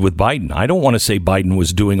we did with Biden. I don't want to say Biden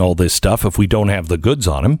was doing all this stuff if we don't have the goods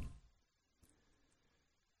on him.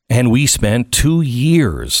 And we spent 2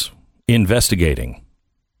 years investigating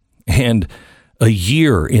and a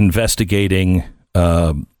year investigating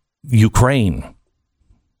Ukraine.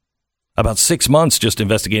 About 6 months just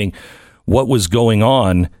investigating what was going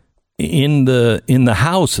on in the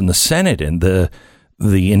House and the Senate and the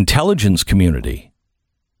intelligence community.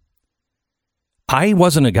 I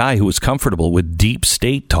wasn't a guy who was comfortable with deep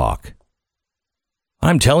state talk.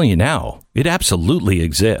 I'm telling you now, it absolutely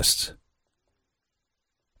exists.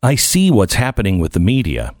 I see what's happening with the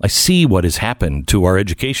media. I see what has happened to our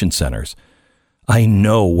education centers. I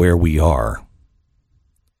know where we are.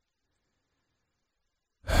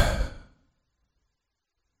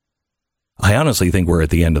 I honestly think we're at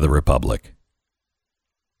the end of the republic.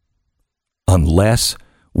 Unless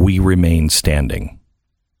we remain standing.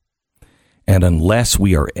 And unless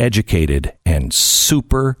we are educated and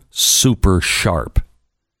super, super sharp.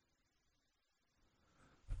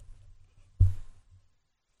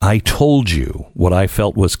 I told you what I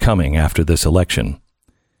felt was coming after this election.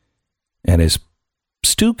 And as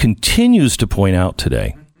Stu continues to point out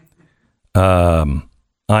today,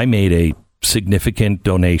 I made a significant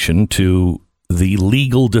donation to the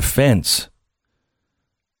legal defense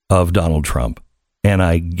of Donald Trump. And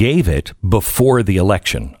I gave it before the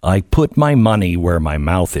election. I put my money where my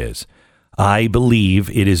mouth is. I believe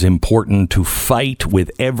it is important to fight with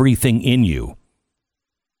everything in you.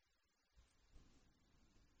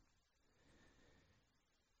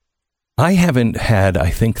 I haven't had,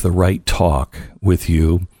 I think, the right talk with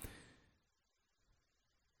you.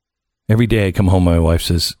 Every day I come home, my wife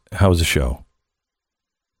says, "How was the show?"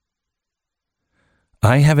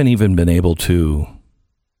 I haven't even been able to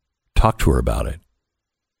talk to her about it.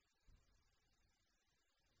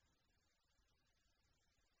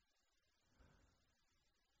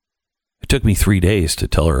 It took me 3 days to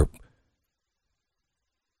tell her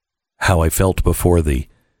how I felt before the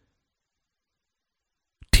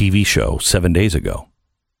TV show 7 days ago.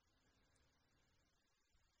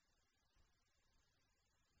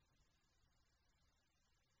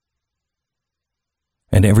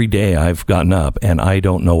 And every day I've gotten up and I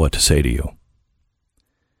don't know what to say to you.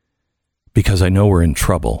 Because I know we're in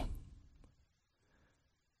trouble.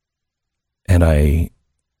 And I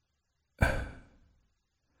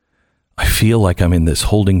feel like I'm in this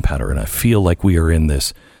holding pattern. I feel like we are in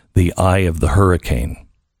the eye of the hurricane.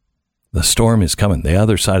 The storm is coming. The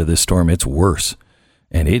other side of this storm, it's worse.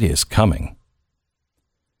 And it is coming.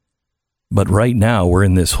 But right now, we're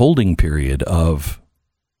in this holding period of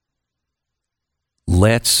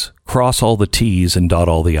let's cross all the T's and dot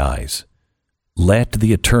all the I's. Let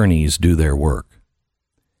the attorneys do their work.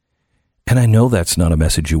 And I know that's not a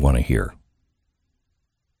message you want to hear.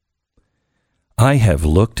 I have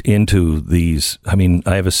looked into these. I mean,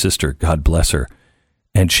 I have a sister, God bless her,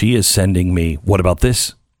 and she is sending me, what about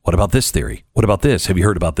this? What about this theory? What about this? Have you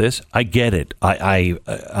heard about this? I get it. I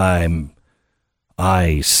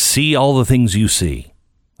see all the things you see.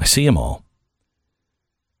 I see them all.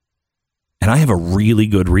 And I have a really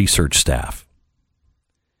good research staff.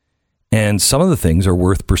 And some of the things are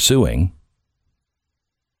worth pursuing.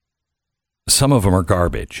 Some of them are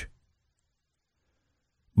garbage.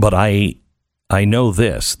 But I know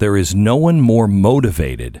this. There is no one more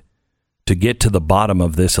motivated to get to the bottom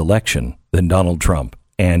of this election than Donald Trump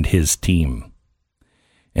and his team.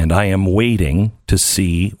 And I am waiting to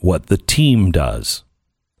see what the team does.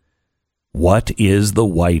 What is the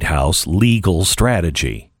White House legal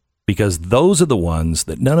strategy? Because those are the ones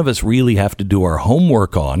that none of us really have to do our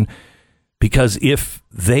homework on. Because if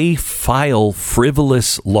they file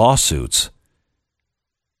frivolous lawsuits,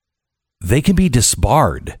 they can be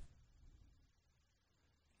disbarred.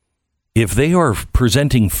 If they are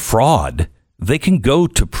presenting fraud, they can go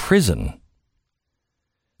to prison.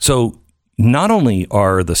 So not only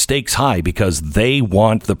are the stakes high because they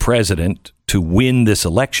want the president to win this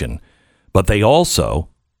election, but they also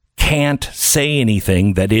can't say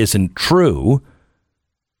anything that isn't true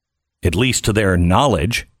at least to their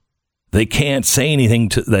knowledge. They can't say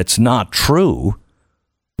anything that's not true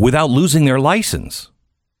without losing their license.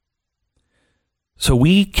 So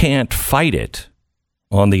we can't fight it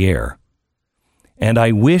on the air. And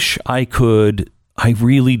I wish I could, I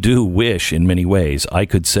really do wish in many ways I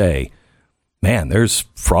could say, man, there's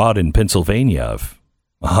fraud in Pennsylvania of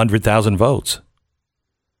 100,000 votes.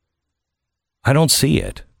 I don't see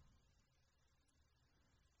it.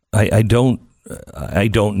 I don't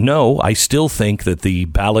know. I still think that the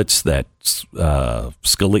ballots that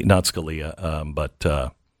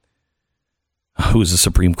who's the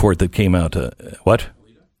Supreme Court that came out? What?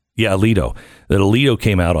 Yeah, Alito. That Alito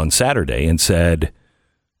came out on Saturday and said,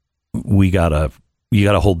 you gotta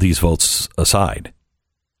hold these votes aside.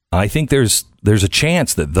 I think there's a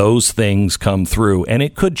chance that those things come through, and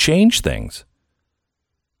it could change things.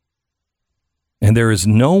 And there is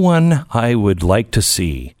no one I would like to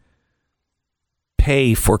see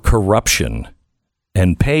pay for corruption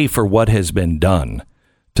and pay for what has been done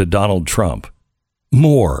to Donald Trump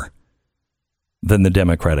more than the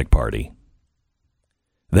Democratic Party.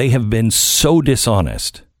 They have been so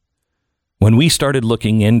dishonest. When we started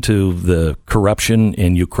looking into the corruption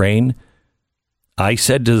in Ukraine, I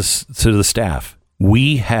said to the staff,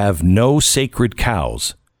 we have no sacred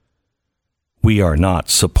cows. We are not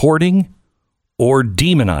supporting or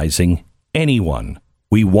demonizing anyone.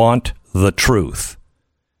 We want the truth.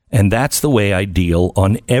 And that's the way I deal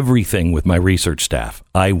on everything with my research staff.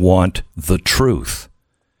 I want the truth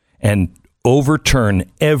and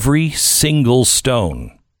overturn every single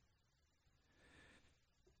stone.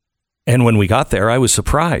 And when we got there, I was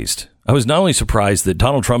surprised. I was not only surprised that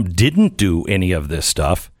Donald Trump didn't do any of this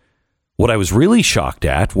stuff. What I was really shocked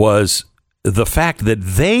at was the fact that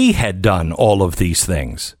they had done all of these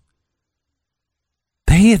things.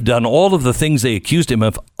 They had done all of the things they accused him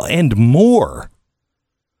of and more.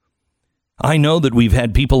 I know that we've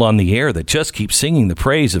had people on the air that just keep singing the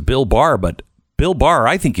praise of Bill Barr, but Bill Barr,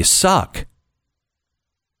 I think you suck.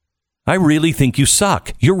 I really think you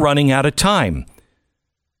suck. You're running out of time.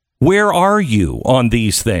 Where are you on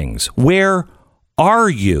these things? Where are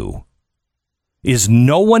you? Is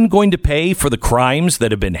no one going to pay for the crimes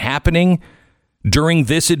that have been happening during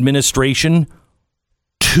this administration?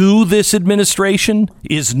 To this administration?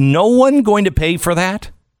 Is no one going to pay for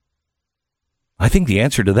that? I think the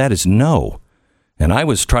answer to that is no. And I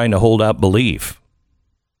was trying to hold out belief.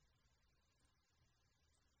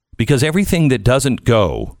 Because everything that doesn't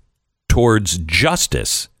go towards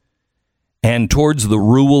justice and towards the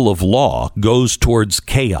rule of law goes towards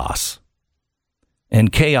chaos.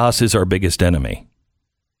 And chaos is our biggest enemy.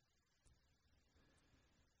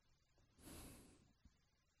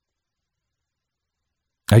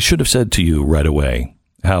 I should have said to you right away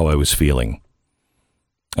how I was feeling.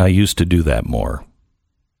 I used to do that more.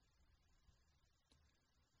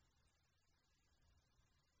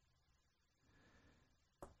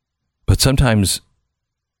 But sometimes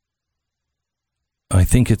I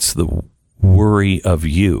think it's the worry of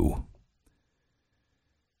you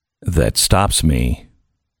that stops me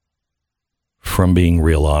from being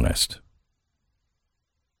real honest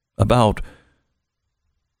about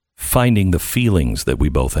finding the feelings that we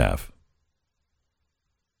both have.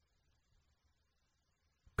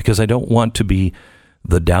 Because I don't want to be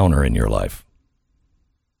the downer in your life.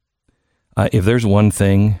 If there's one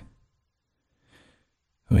thing,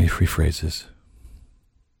 let me rephrase this.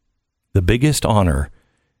 The biggest honor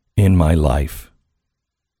in my life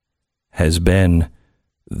has been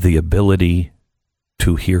the ability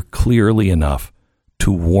to hear clearly enough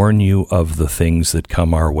to warn you of the things that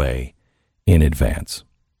come our way in advance.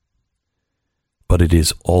 But it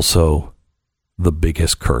is also the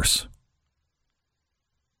biggest curse.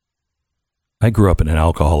 I grew up in an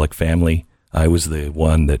alcoholic family. I was the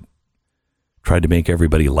one that tried to make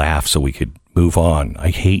everybody laugh so we could move on. I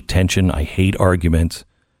hate tension. I hate arguments.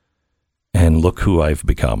 And look who I've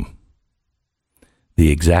become.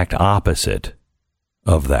 The exact opposite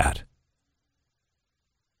of that.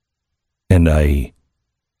 And I,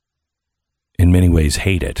 in many ways,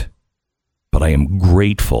 hate it. But I am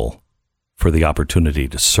grateful for the opportunity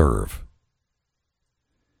to serve.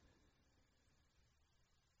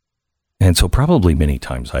 And so probably many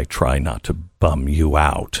times I try not to bum you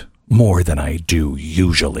out more than I do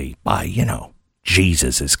usually by,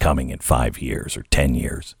 Jesus is coming in 5 years or 10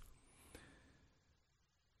 years.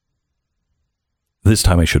 This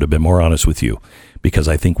time I should have been more honest with you because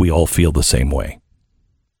I think we all feel the same way.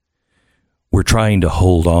 We're trying to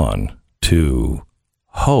hold on to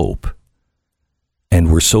hope,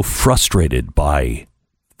 and we're so frustrated by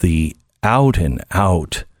the out and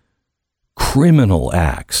out criminal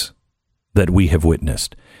acts that we have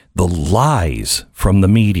witnessed, the lies from the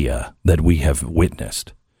media that we have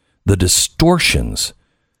witnessed, the distortions,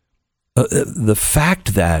 the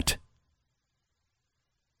fact that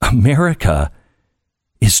America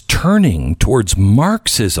is turning towards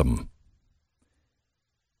Marxism.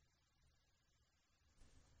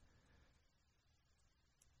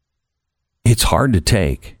 It's hard to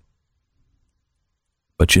take.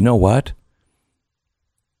 But you know what?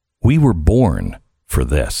 We were born for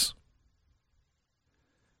this.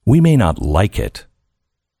 We may not like it.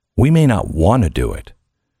 We may not want to do it.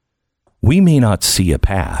 We may not see a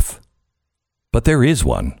path. But there is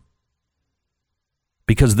one.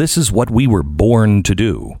 Because this is what we were born to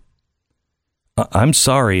do. I'm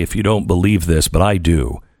sorry if you don't believe this, but I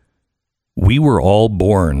do. We were all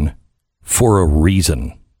born for a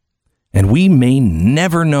reason. And we may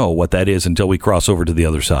never know what that is until we cross over to the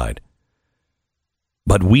other side.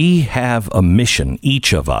 But we have a mission,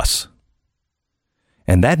 each of us.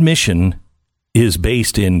 And that mission is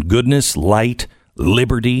based in goodness, light,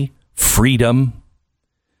 liberty, freedom,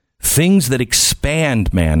 things that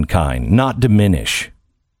expand mankind, not diminish.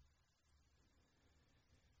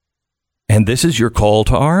 And this is your call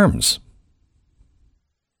to arms.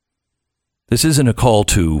 This isn't a call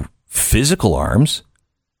to physical arms.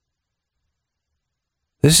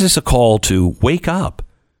 This is a call to wake up.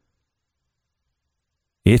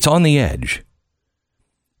 It's on the edge.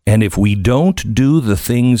 And if we don't do the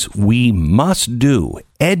things we must do,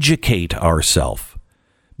 educate ourselves,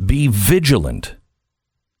 be vigilant,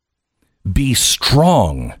 be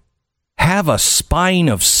strong, have a spine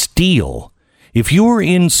of steel. If you're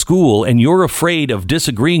in school and you're afraid of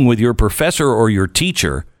disagreeing with your professor or your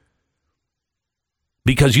teacher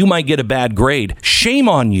because you might get a bad grade, shame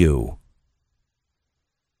on you.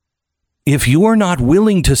 If you are not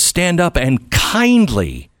willing to stand up and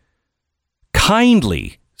kindly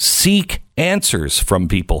seek answers from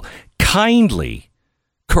people, kindly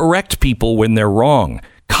correct people when they're wrong,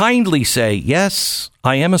 kindly say, yes,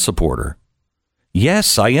 I am a supporter.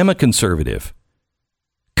 Yes, I am a conservative.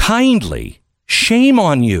 Kindly, shame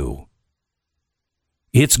on you.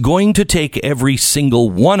 It's going to take every single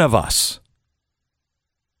one of us.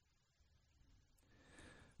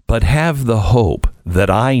 But have the hope that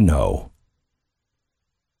I know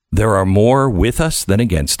there are more with us than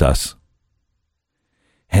against us.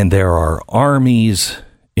 And there are armies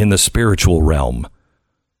in the spiritual realm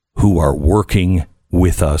who are working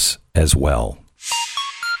with us as well.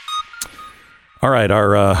 All right,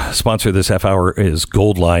 our sponsor this half hour is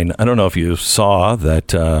Goldline. I don't know if you saw that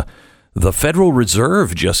the Federal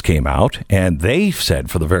Reserve just came out, and they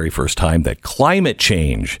said for the very first time that climate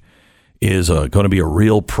change is going to be a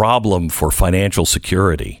real problem for financial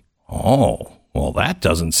security. Oh, well, that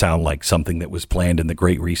doesn't sound like something that was planned in the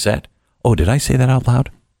Great Reset. Oh, did I say that out loud?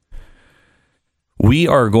 We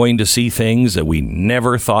are going to see things that we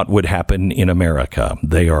never thought would happen in America.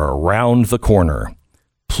 They are around the corner.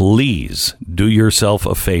 Please do yourself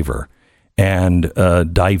a favor and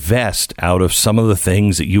divest out of some of the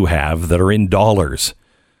things that you have that are in dollars.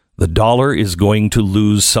 The dollar is going to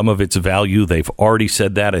lose some of its value. They've already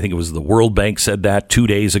said that. I think it was the World Bank said that 2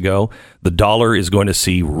 days ago. The dollar is going to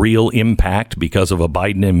see real impact because of a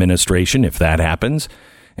Biden administration if that happens.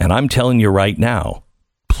 And I'm telling you right now,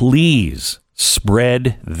 please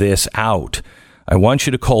spread this out. I want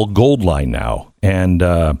you to call Goldline now and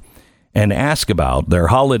ask about their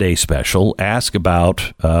holiday special. Ask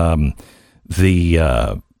about the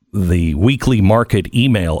weekly market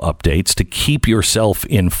email updates to keep yourself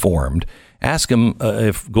informed. Ask them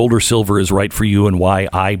if gold or silver is right for you and why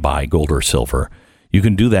I buy gold or silver. You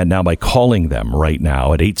can do that now by calling them right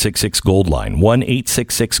now at 866-GOLDLINE,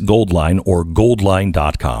 1-866-GOLDLINE or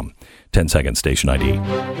goldline.com. 10 seconds, station ID.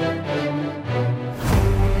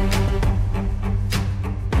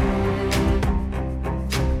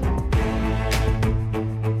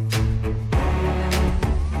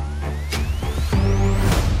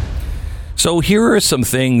 So here are some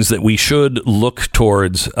things that we should look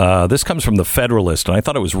towards. This comes from the Federalist, and I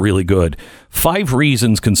thought it was really good. 5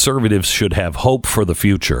 reasons conservatives should have hope for the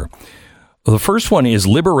future. The first one is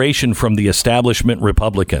liberation from the establishment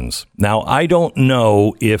Republicans. Now, I don't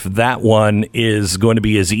know if that one is going to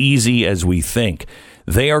be as easy as we think.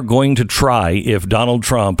 They are going to try, if Donald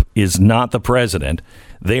Trump is not the president,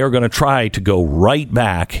 they are going to try to go right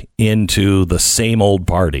back into the same old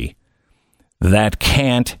party. That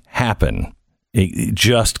can't happen. It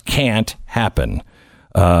just can't happen.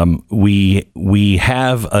 We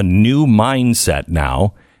have a new mindset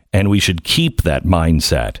now, and we should keep that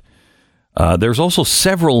mindset. There's also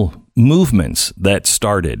several movements that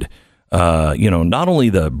started. Not only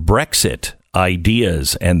the Brexit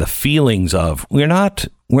ideas and the feelings of we're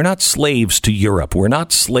not slaves to Europe. We're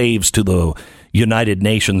not slaves to the United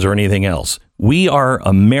Nations or anything else. We are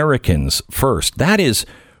Americans first. That is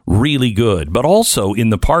really good. But also in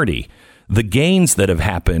the party, the gains that have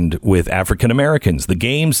happened with African Americans, the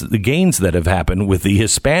gains that have happened with the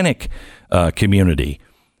Hispanic community,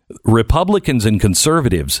 Republicans and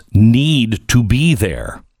conservatives need to be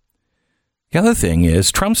there. The other thing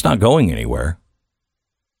is Trump's not going anywhere.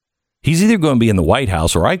 He's either going to be in the White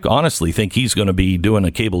House, or I honestly think he's going to be doing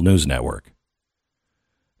a cable news network.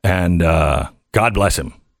 And God bless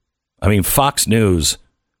him. I mean, Fox News,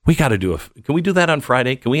 we got to do can we do that on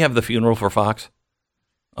Friday? Can we have the funeral for Fox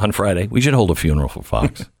on Friday? We should hold a funeral for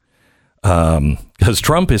Fox. Because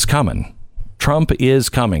Trump is coming. Trump is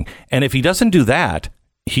coming. And if he doesn't do that,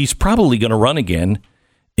 he's probably going to run again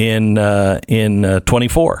in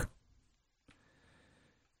 24.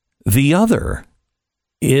 The other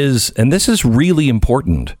is, and this is really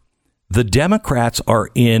important, the Democrats are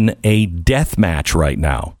in a death match right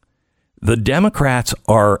now. The Democrats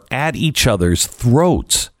are at each other's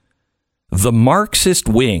throats. The Marxist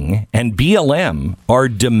wing and BLM are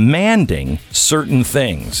demanding certain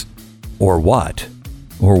things. Or what?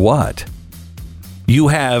 You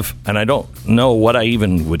have, and I don't know what I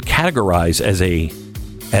even would categorize as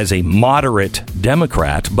a moderate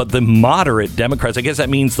Democrat, but the moderate Democrats, I guess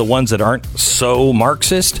that means the ones that aren't so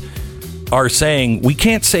Marxist, are saying we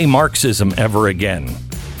can't say Marxism ever again.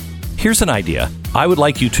 Here's an idea. I would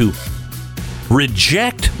like you to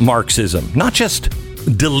reject Marxism, not just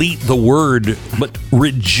delete the word, but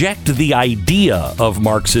reject the idea of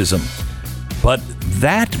Marxism. But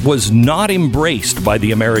that was not embraced by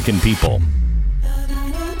the American people.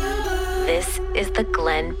 This is the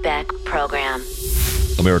Glenn Beck Program.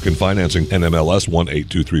 American Financing, NMLS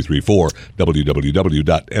 182334,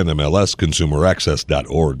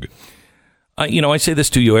 www.nmlsconsumeraccess.org. I say this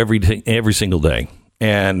to you every single day.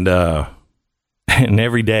 And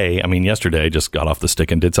every day, I mean, yesterday I just got off the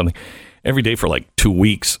stick and did something. Every day for like 2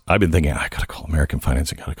 weeks, I've been thinking, I got to call American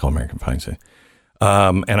Financing,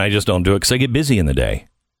 and I just don't do it because I get busy in the day.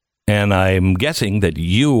 And I'm guessing that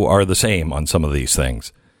you are the same on some of these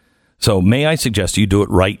things. So may I suggest you do it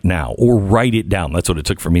right now, or write it down. That's what it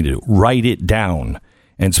took for me to do. Write it down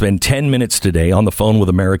and spend 10 minutes today on the phone with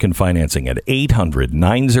American Financing at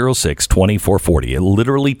 800-906-2440. It'll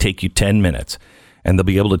literally take you 10 minutes, and they'll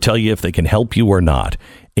be able to tell you if they can help you or not.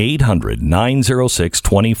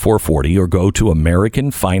 800-906-2440, or go to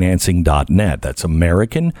AmericanFinancing.net. That's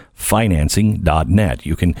AmericanFinancing.net.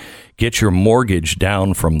 You can get your mortgage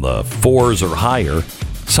down from the 4s or higher,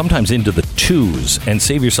 sometimes into the 2s, and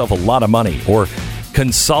save yourself a lot of money, or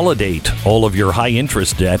consolidate all of your high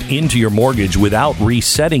interest debt into your mortgage without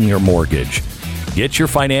resetting your mortgage. Get your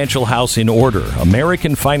financial house in order.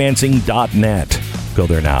 AmericanFinancing.net. Go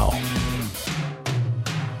there now.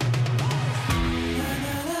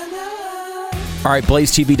 All right,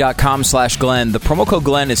 BlazeTV.com/Glenn. The promo code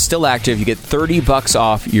Glenn is still active. You get $30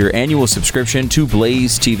 off your annual subscription to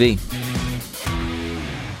Blaze TV.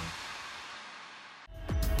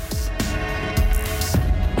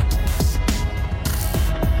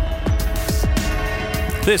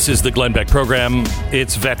 This is the Glenn Beck Program.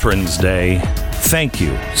 It's Veterans Day. Thank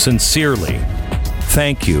you, sincerely.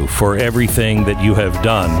 Thank you for everything that you have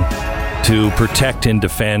done to protect and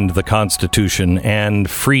defend the Constitution and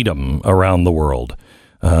freedom around the world.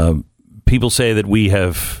 People say that we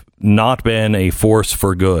have not been a force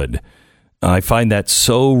for good. I find that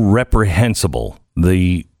so reprehensible.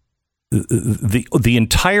 The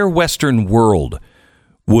entire Western world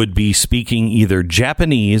would be speaking either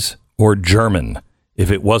Japanese or German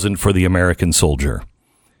if it wasn't for the American soldier.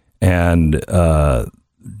 And the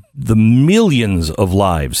millions of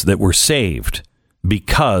lives that were saved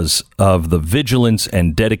because of the vigilance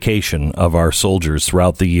and dedication of our soldiers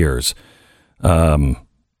throughout the years.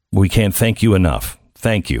 We can't thank you enough.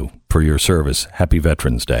 Thank you for your service. Happy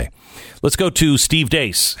Veterans Day. Let's go to Steve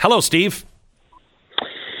Deace. Hello, Steve.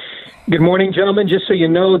 Good morning, gentlemen. Just so you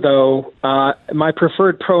know, though, my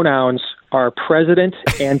preferred pronouns are president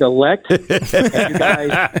and elect. And you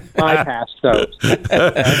guys bypassed those.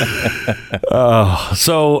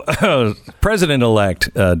 So,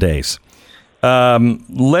 President-elect Deace.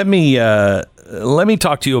 Let me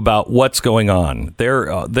talk to you about what's going on.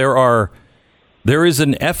 There is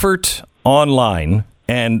an effort online,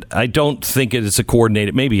 and I don't think it is a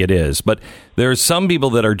coordinated. Maybe it is, but there are some people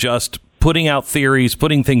that are just putting out theories,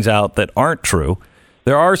 putting things out that aren't true.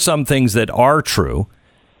 There are some things that are true,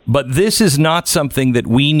 but this is not something that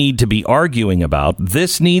we need to be arguing about.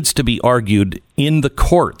 This needs to be argued in the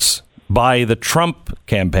courts by the Trump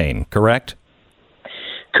campaign. Correct?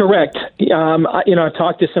 Correct. I've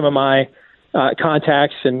talked to some of my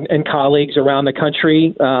contacts and colleagues around the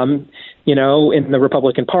country, in the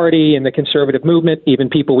Republican Party, in the conservative movement, even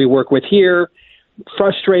people we work with here,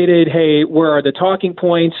 frustrated. Hey, where are the talking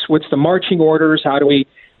points? What's the marching orders?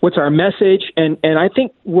 What's our message? And I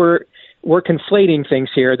think we're conflating things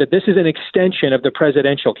here, that this is an extension of the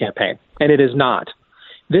presidential campaign, and it is not.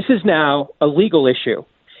 This is now a legal issue.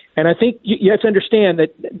 And I think you have to understand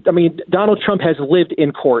that, Donald Trump has lived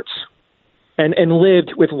in courts and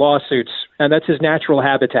lived with lawsuits, and that's his natural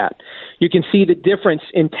habitat. You can see the difference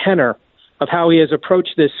in tenor of how he has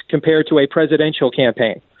approached this compared to a presidential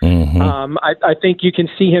campaign. Mm-hmm. I think you can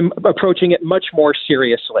see him approaching it much more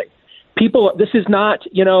seriously. This is not,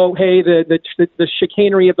 the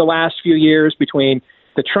chicanery of the last few years between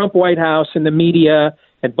the Trump White House and the media,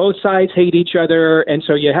 and both sides hate each other. And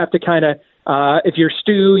so you have to kind of, if you're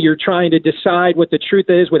Stu, you're trying to decide what the truth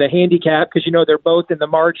is with a handicap, because, they're both in the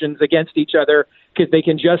margins against each other because they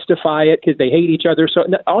can justify it because they hate each other. So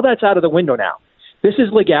all that's out of the window now. This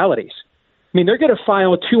is legalities. They're going to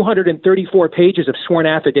file 234 pages of sworn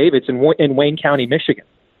affidavits in Wayne County, Michigan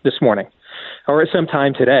this morning or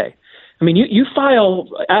sometime today. You file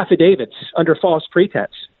affidavits under false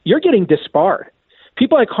pretense, you're getting disbarred.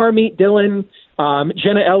 People like Harmeet Dillon,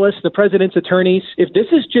 Jenna Ellis, the president's attorneys, if this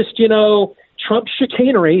is just, Trump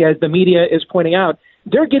chicanery, as the media is pointing out,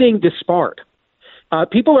 they're getting disbarred.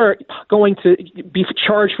 People are going to be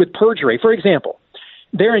charged with perjury. For example,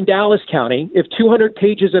 there in Dallas County, if 200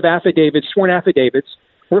 pages of sworn affidavits,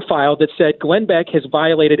 were filed that said Glenn Beck has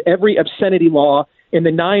violated every obscenity law in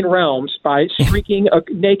the 9 realms by streaking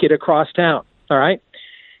naked across town, all right?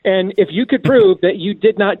 And if you could prove that you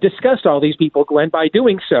did not disgust all these people, Glenn, by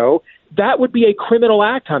doing so, that would be a criminal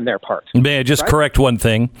act on their part. May I just correct one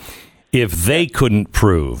thing? If they couldn't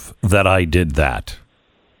prove that I did that.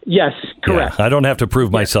 Yes, correct. Yeah, I don't have to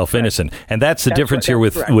prove myself innocent. And that's the difference here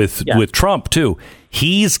with Trump, too.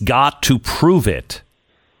 He's got to prove it.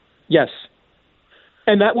 Yes.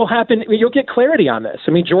 And that will happen. You'll get clarity on this.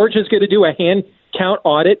 Georgia's going to do a hand count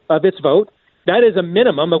audit of its vote. That is a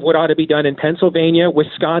minimum of what ought to be done in Pennsylvania,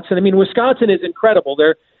 Wisconsin. Wisconsin is incredible.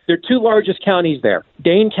 They're 2 largest counties there,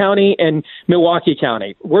 Dane County and Milwaukee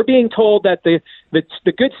County. We're being told that the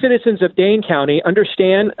good citizens of Dane County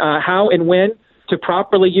understand how and when to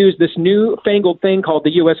properly use this newfangled thing called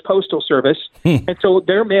the U.S. Postal Service. And so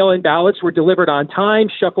their mail-in ballots were delivered on time,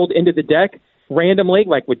 shuffled into the deck randomly,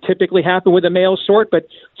 like would typically happen with a mail sort. But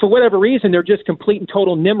for whatever reason, they're just complete and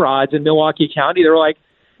total nimrods in Milwaukee County. They're like,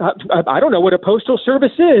 I don't know what a postal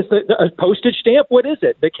service is. A postage stamp, what is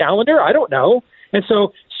it? The calendar? I don't know. And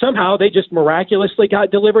so somehow they just miraculously got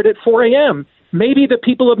delivered at 4 a.m. Maybe the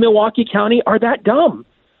people of Milwaukee County are that dumb.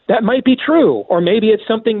 That might be true, or maybe it's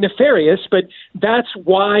something nefarious, but that's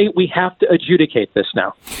why we have to adjudicate this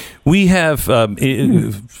now. We have,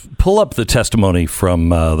 pull up the testimony from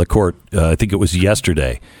the court, I think it was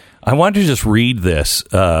yesterday. I want to just read this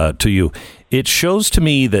to you. It shows to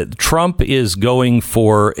me that Trump is going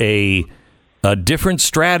for a different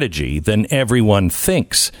strategy than everyone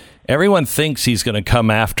thinks. Everyone thinks he's going to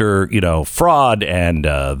come after, fraud, and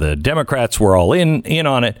the Democrats were all in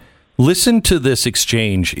on it. Listen to this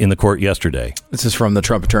exchange in the court yesterday. This is from the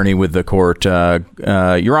Trump attorney with the court.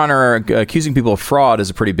 Your Honor, accusing people of fraud is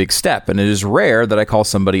a pretty big step, and it is rare that I call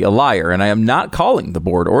somebody a liar. And I am not calling the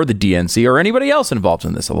board or the DNC or anybody else involved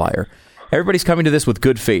in this a liar. Everybody's coming to this with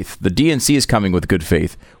good faith. The DNC is coming with good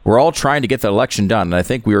faith. We're all trying to get the election done. And I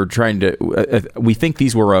think we were trying to, we think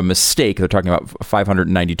these were a mistake. They're talking about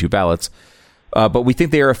 592 ballots. But we think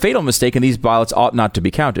they are a fatal mistake, and these ballots ought not to be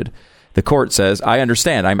counted. The court says, I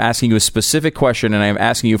understand. I'm asking you a specific question, and I'm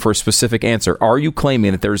asking you for a specific answer. Are you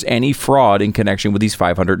claiming that there's any fraud in connection with these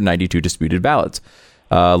 592 disputed ballots?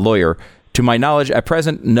 Lawyer, to my knowledge, at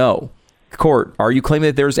present, no. Court, are you claiming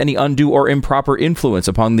that there's any undue or improper influence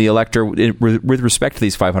upon the elector with respect to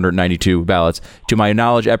these 592 ballots? To my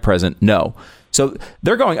knowledge, at present, no. So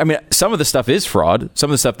they're going, some of the stuff is fraud. Some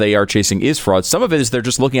of the stuff they are chasing is fraud. Some of it is they're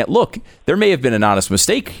just looking at, look, there may have been an honest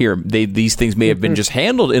mistake here. These things may have been just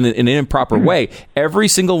handled in an improper way. Every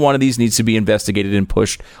single one of these needs to be investigated and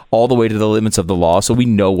pushed all the way to the limits of the law so we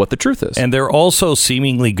know what the truth is. And they're also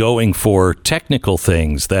seemingly going for technical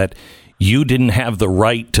things that you didn't have the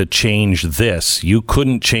right to change this. You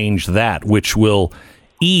couldn't change that, which will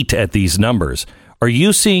eat at these numbers. Are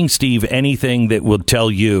you seeing, Steve, anything that would tell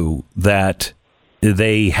you that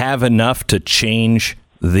they have enough to change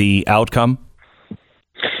the outcome?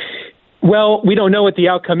 Well, we don't know what the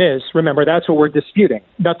outcome is. Remember, that's what we're disputing.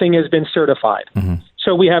 Nothing has been certified. Mm-hmm.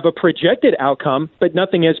 So we have a projected outcome, but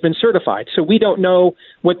nothing has been certified. So we don't know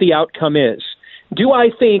what the outcome is. Do I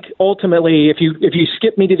think ultimately, if you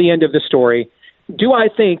skip me to the end of the story, do I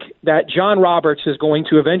think that John Roberts is going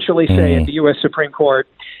to eventually say at the U.S. Supreme Court,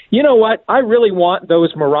 you know what, I really want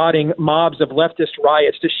those marauding mobs of leftist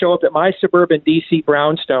riots to show up at my suburban D.C.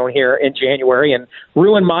 brownstone here in January and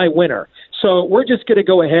ruin my winter. So we're just going to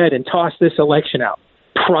go ahead and toss this election out.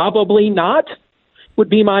 Probably not, would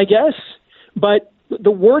be my guess. But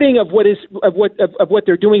the wording of what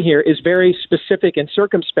they're doing here is very specific and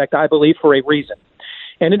circumspect, I believe, for a reason.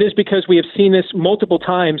 And it is because we have seen this multiple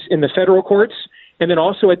times in the federal courts and then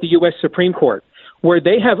also at the U.S. Supreme Court, where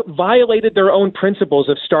they have violated their own principles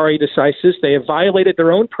of stare decisis. They have violated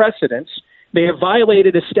their own precedents. They have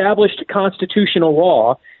violated established constitutional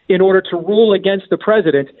law in order to rule against the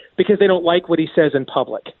president because they don't like what he says in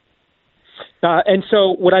public. And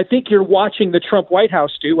so what I think you're watching the Trump White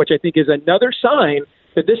House do, which I think is another sign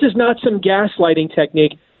that this is not some gaslighting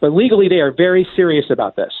technique, but legally they are very serious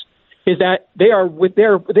about this, is that they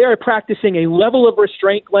are practicing a level of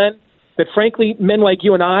restraint, Glenn, that frankly men like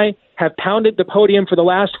you and I have pounded the podium for the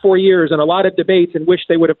last 4 years in a lot of debates and wish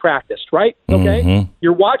they would have practiced, right? Okay? Mm-hmm.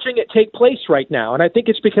 You're watching it take place right now, and I think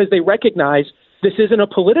it's because they recognize this isn't a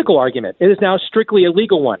political argument. It is now strictly a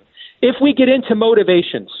legal one. If we get into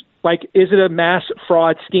motivations, like is it a mass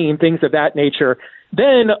fraud scheme, things of that nature,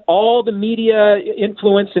 then all the media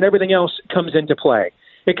influence and everything else comes into play.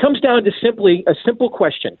 It comes down to simply a simple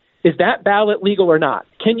question. Is that ballot legal or not?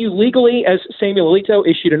 Can you legally, as Samuel Alito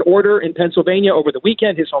issued an order in Pennsylvania over the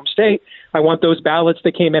weekend, his home state, I want those ballots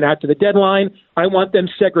that came in after the deadline, I want them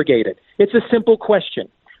segregated. It's a simple question.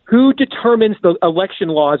 Who determines the election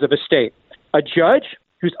laws of a state? A judge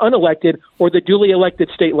who's unelected or the duly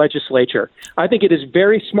elected state legislature? I think it is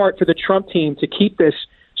very smart for the Trump team to keep this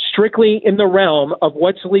strictly in the realm of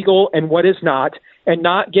what's legal and what is not, and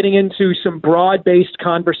not getting into some broad-based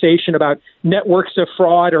conversation about networks of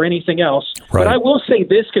fraud or anything else. Right. But I will say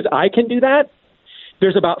this, because I can do that.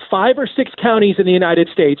 There's about 5 or 6 counties in the United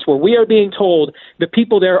States where we are being told the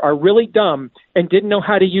people there are really dumb and didn't know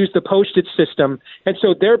how to use the postage system, and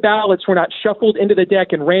so their ballots were not shuffled into the deck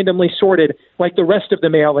and randomly sorted like the rest of the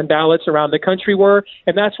mail-in ballots around the country were,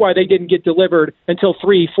 and that's why they didn't get delivered until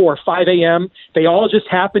 3, 4, 5 a.m. They all just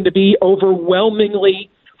happened to be overwhelmingly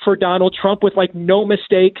for Donald Trump with like no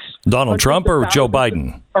mistakes. Donald Trump or Joe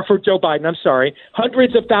Biden? Or for Joe Biden, I'm sorry.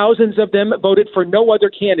 Hundreds of thousands of them voted for no other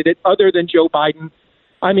candidate other than Joe Biden.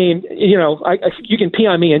 I mean, you know, you can pee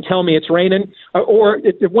on me and tell me it's raining, or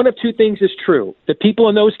one of two things is true. The people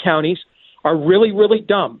in those counties are really, really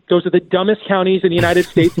dumb. Those are the dumbest counties in the United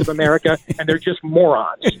States of America, and they're just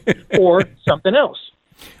morons, or something else.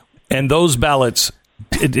 And those ballots,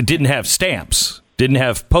 it didn't have stamps, didn't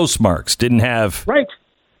have postmarks, didn't have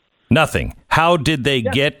nothing. How did they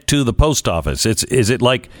get to the post office? Is it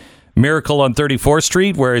like Miracle on 34th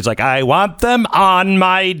Street, where he's like, I want them on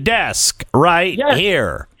my desk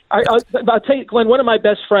here. I'll tell you, Glenn, one of my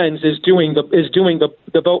best friends is doing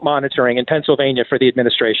the vote monitoring in Pennsylvania for the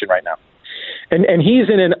administration right now. And he's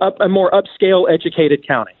in a more upscale educated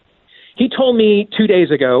county. He told me 2 days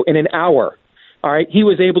ago in an hour, all right, he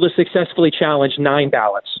was able to successfully challenge 9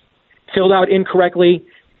 ballots, filled out incorrectly,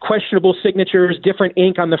 questionable signatures, different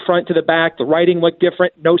ink on the front to the back, the writing looked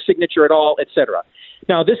different, no signature at all, etc.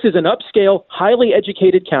 Now, this is an upscale, highly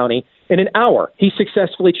educated county. In an hour, he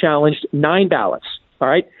successfully challenged 9 ballots. All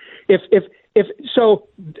right. If so,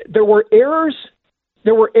 there were errors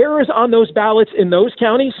on those ballots in those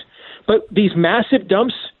counties, but these massive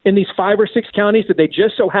dumps in these 5 or 6 counties that they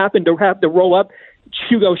just so happened to have to roll up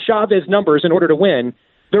Hugo Chavez numbers in order to win,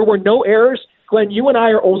 there were no errors. Glenn, you and I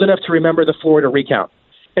are old enough to remember the Florida recount,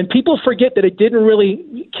 and people forget that it didn't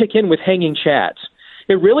really kick in with hanging chads.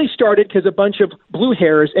 It really started because a bunch of blue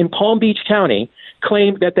hairs in Palm Beach County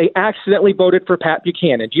claimed that they accidentally voted for Pat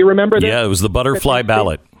Buchanan. Do you remember that? Yeah, it was the butterfly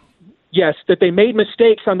ballot. Yes, that they made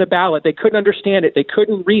mistakes on the ballot. They couldn't understand it. They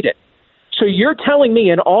couldn't read it. So you're telling me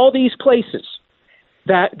in all these places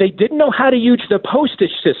that they didn't know how to use the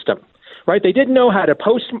postage system, right? They didn't know how to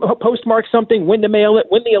postmark something, when to mail it,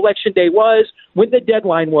 when the election day was, when the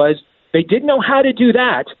deadline was. They didn't know how to do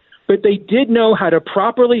that, but they did know how to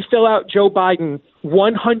properly fill out Joe Biden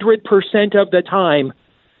 100% of the time.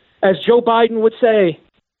 As Joe Biden would say,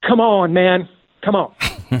 come on, man, come on.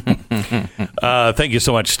 Thank you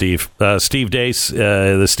so much, Steve. Steve Deace,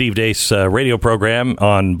 the Steve Deace radio program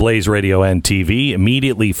on Blaze Radio and TV,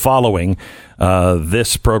 immediately following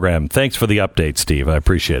this program. Thanks for the update, Steve. I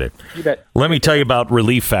appreciate it. You bet. Let me tell you about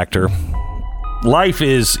Relief Factor. life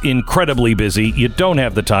is incredibly busy. You don't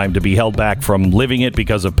have the time to be held back from living it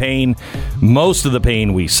because of pain. Most of the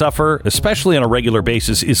pain we suffer, especially on a regular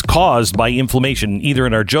basis, is caused by inflammation, either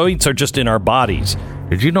in our joints or just in our bodies.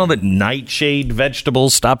 Did you know that nightshade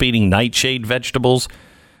vegetables, stop eating nightshade vegetables,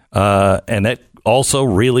 and that also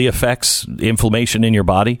really affects inflammation in your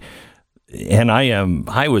body? And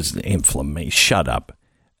I was inflammation. Shut up.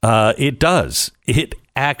 It does. It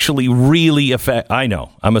actually really affect. I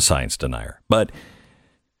know I'm a science denier, but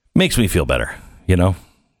makes me feel better.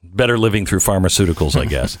 Better living through pharmaceuticals, I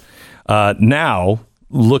guess. Now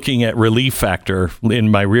looking at Relief Factor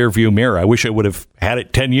in my rear view mirror, I wish I would have had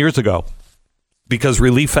it 10 years ago, because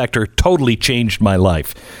Relief Factor totally changed my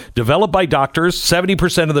life. Developed by doctors,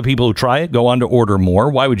 70% of the people who try it go on to order more.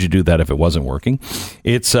 Why would you do that if it wasn't working?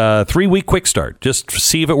 It's a 3-week quick start. Just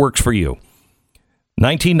see if it works for you.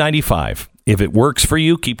 $19.95. If it works for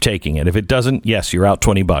you, keep taking it. If it doesn't, yes, you're out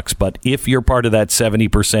 $20. But if you're part of that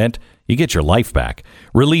 70%, you get your life back.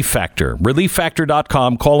 Relief Factor.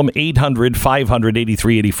 ReliefFactor.com. Call them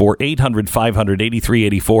 800-500-8384,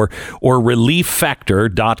 800-500-8384, or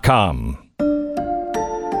ReliefFactor.com.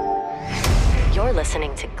 You're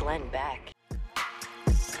listening to Glenn Beck.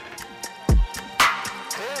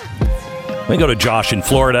 Let me go to Josh in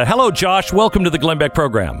Florida. Hello, Josh. Welcome to the Glenn Beck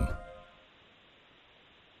program.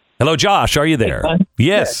 Hello, Josh. Are you there? Hey,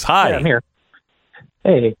 yes. Hi. Yeah, I'm here.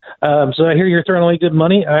 Hey, so I hear you're throwing away good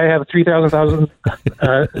money. I have $3,000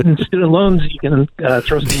 in student loans. You can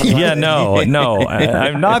throw some money. Yeah, no.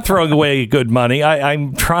 I'm not throwing away good money.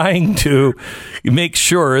 I'm trying to make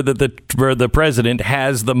sure that the president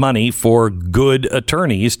has the money for good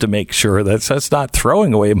attorneys to make sure that's not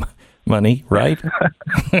throwing away money, right?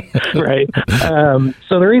 Right.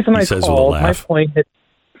 So the reason I called, my point is,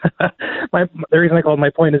 the reason I called my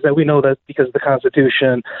point is that we know that because of the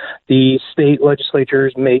Constitution, the state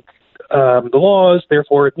legislatures make the laws,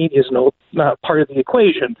 therefore media is not part of the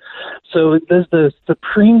equation. So does the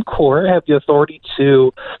Supreme Court have the authority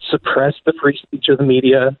to suppress the free speech of the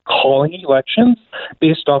media calling elections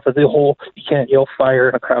based off of the whole you can't yell fire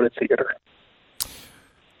in a crowded theater?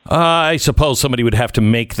 I suppose somebody would have to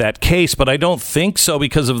make that case, but I don't think so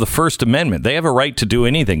because of the First Amendment. They have a right to do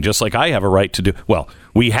anything, just like I have a right to do. Well,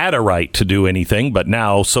 we had a right to do anything, but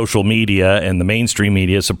now social media and the mainstream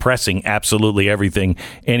media is suppressing absolutely everything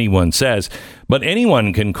anyone says. But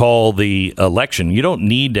anyone can call the election. You don't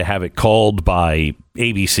need to have it called by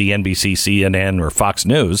ABC, NBC, CNN, or Fox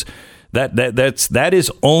News. That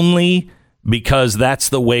is only because that's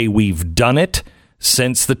the way we've done it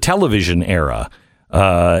since the television era.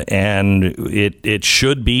 And it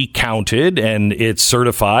should be counted, and it's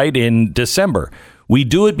certified in December. We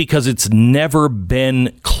do it because it's never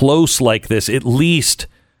been close like this, at least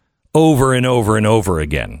over and over and over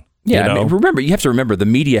again. Yeah, I mean, you have to remember, the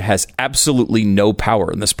media has absolutely no power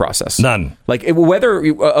in this process. None. Like, whether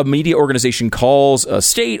a media organization calls a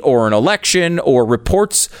state or an election or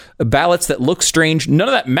reports ballots that look strange, none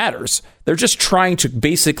of that matters. They're just trying to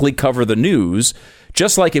basically cover the news.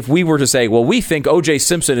 Just like if we were to say, well, we think O.J.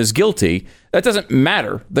 Simpson is guilty, that doesn't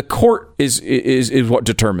matter. The court is what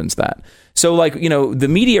determines that. So, the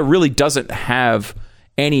media really doesn't have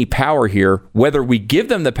any power here. Whether we give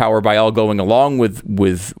them the power by all going along with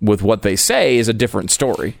what they say is a different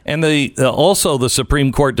story. And also the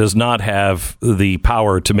Supreme Court does not have the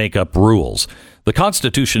power to make up rules. The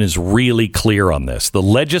Constitution is really clear on this. The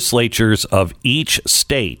legislatures of each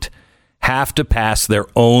state have to pass their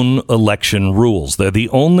own election rules. They're the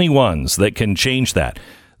only ones that can change that.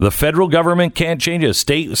 The federal government can't change it. A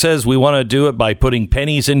state says we want to do it by putting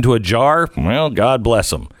pennies into a jar. Well, God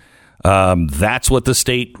bless them. That's what the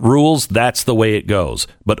state rules. That's the way it goes.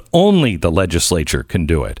 But only the legislature can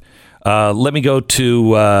do it. Let me go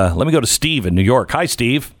to Steve in New York. Hi,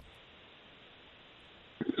 Steve.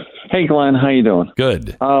 Hey, Glenn. How you doing?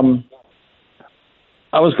 Good. I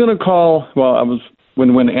was going to call. Well,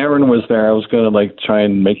 when Aaron was there, I was going to try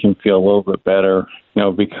and make him feel a little bit better,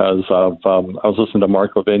 because of I was listening to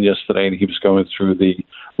Mark Levin yesterday, and he was going through the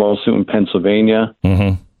lawsuit in Pennsylvania,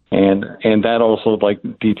 and that also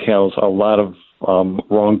details a lot of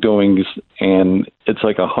wrongdoings, and it's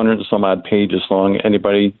 100 and some odd pages long.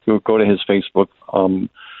 Anybody who go to his Facebook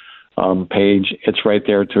page, it's right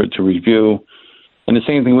there to review, and the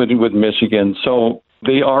same thing with Michigan. So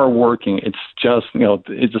they are working. It's just,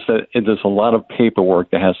 there's a lot of paperwork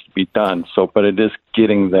that has to be done. But it is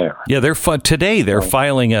getting there. Yeah, today they're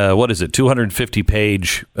filing a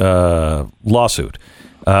 250-page lawsuit,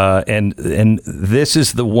 and this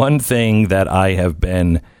is the one thing that I have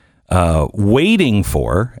been waiting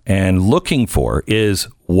for and looking for is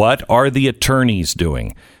what are the attorneys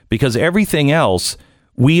doing? Because everything else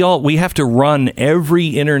We have to run every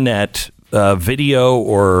internet video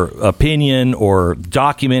or opinion or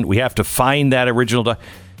document. We have to find that original.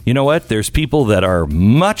 You know what? There's people that are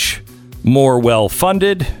much more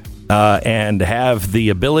well-funded and have the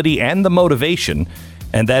ability and the motivation,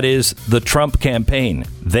 and that is the Trump campaign.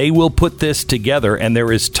 They will put this together, and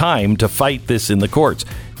there is time to fight this in the courts.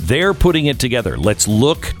 They're putting it together. Let's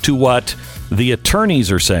look to what the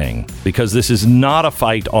attorneys are saying, because this is not a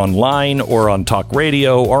fight online or on talk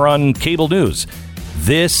radio or on cable news.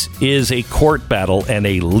 This is a court battle and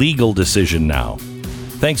a legal decision now.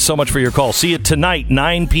 Thanks so much for your call. See you tonight,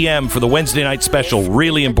 9 p.m. for the Wednesday night special.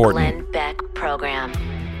 Really important. Glenn Beck Program.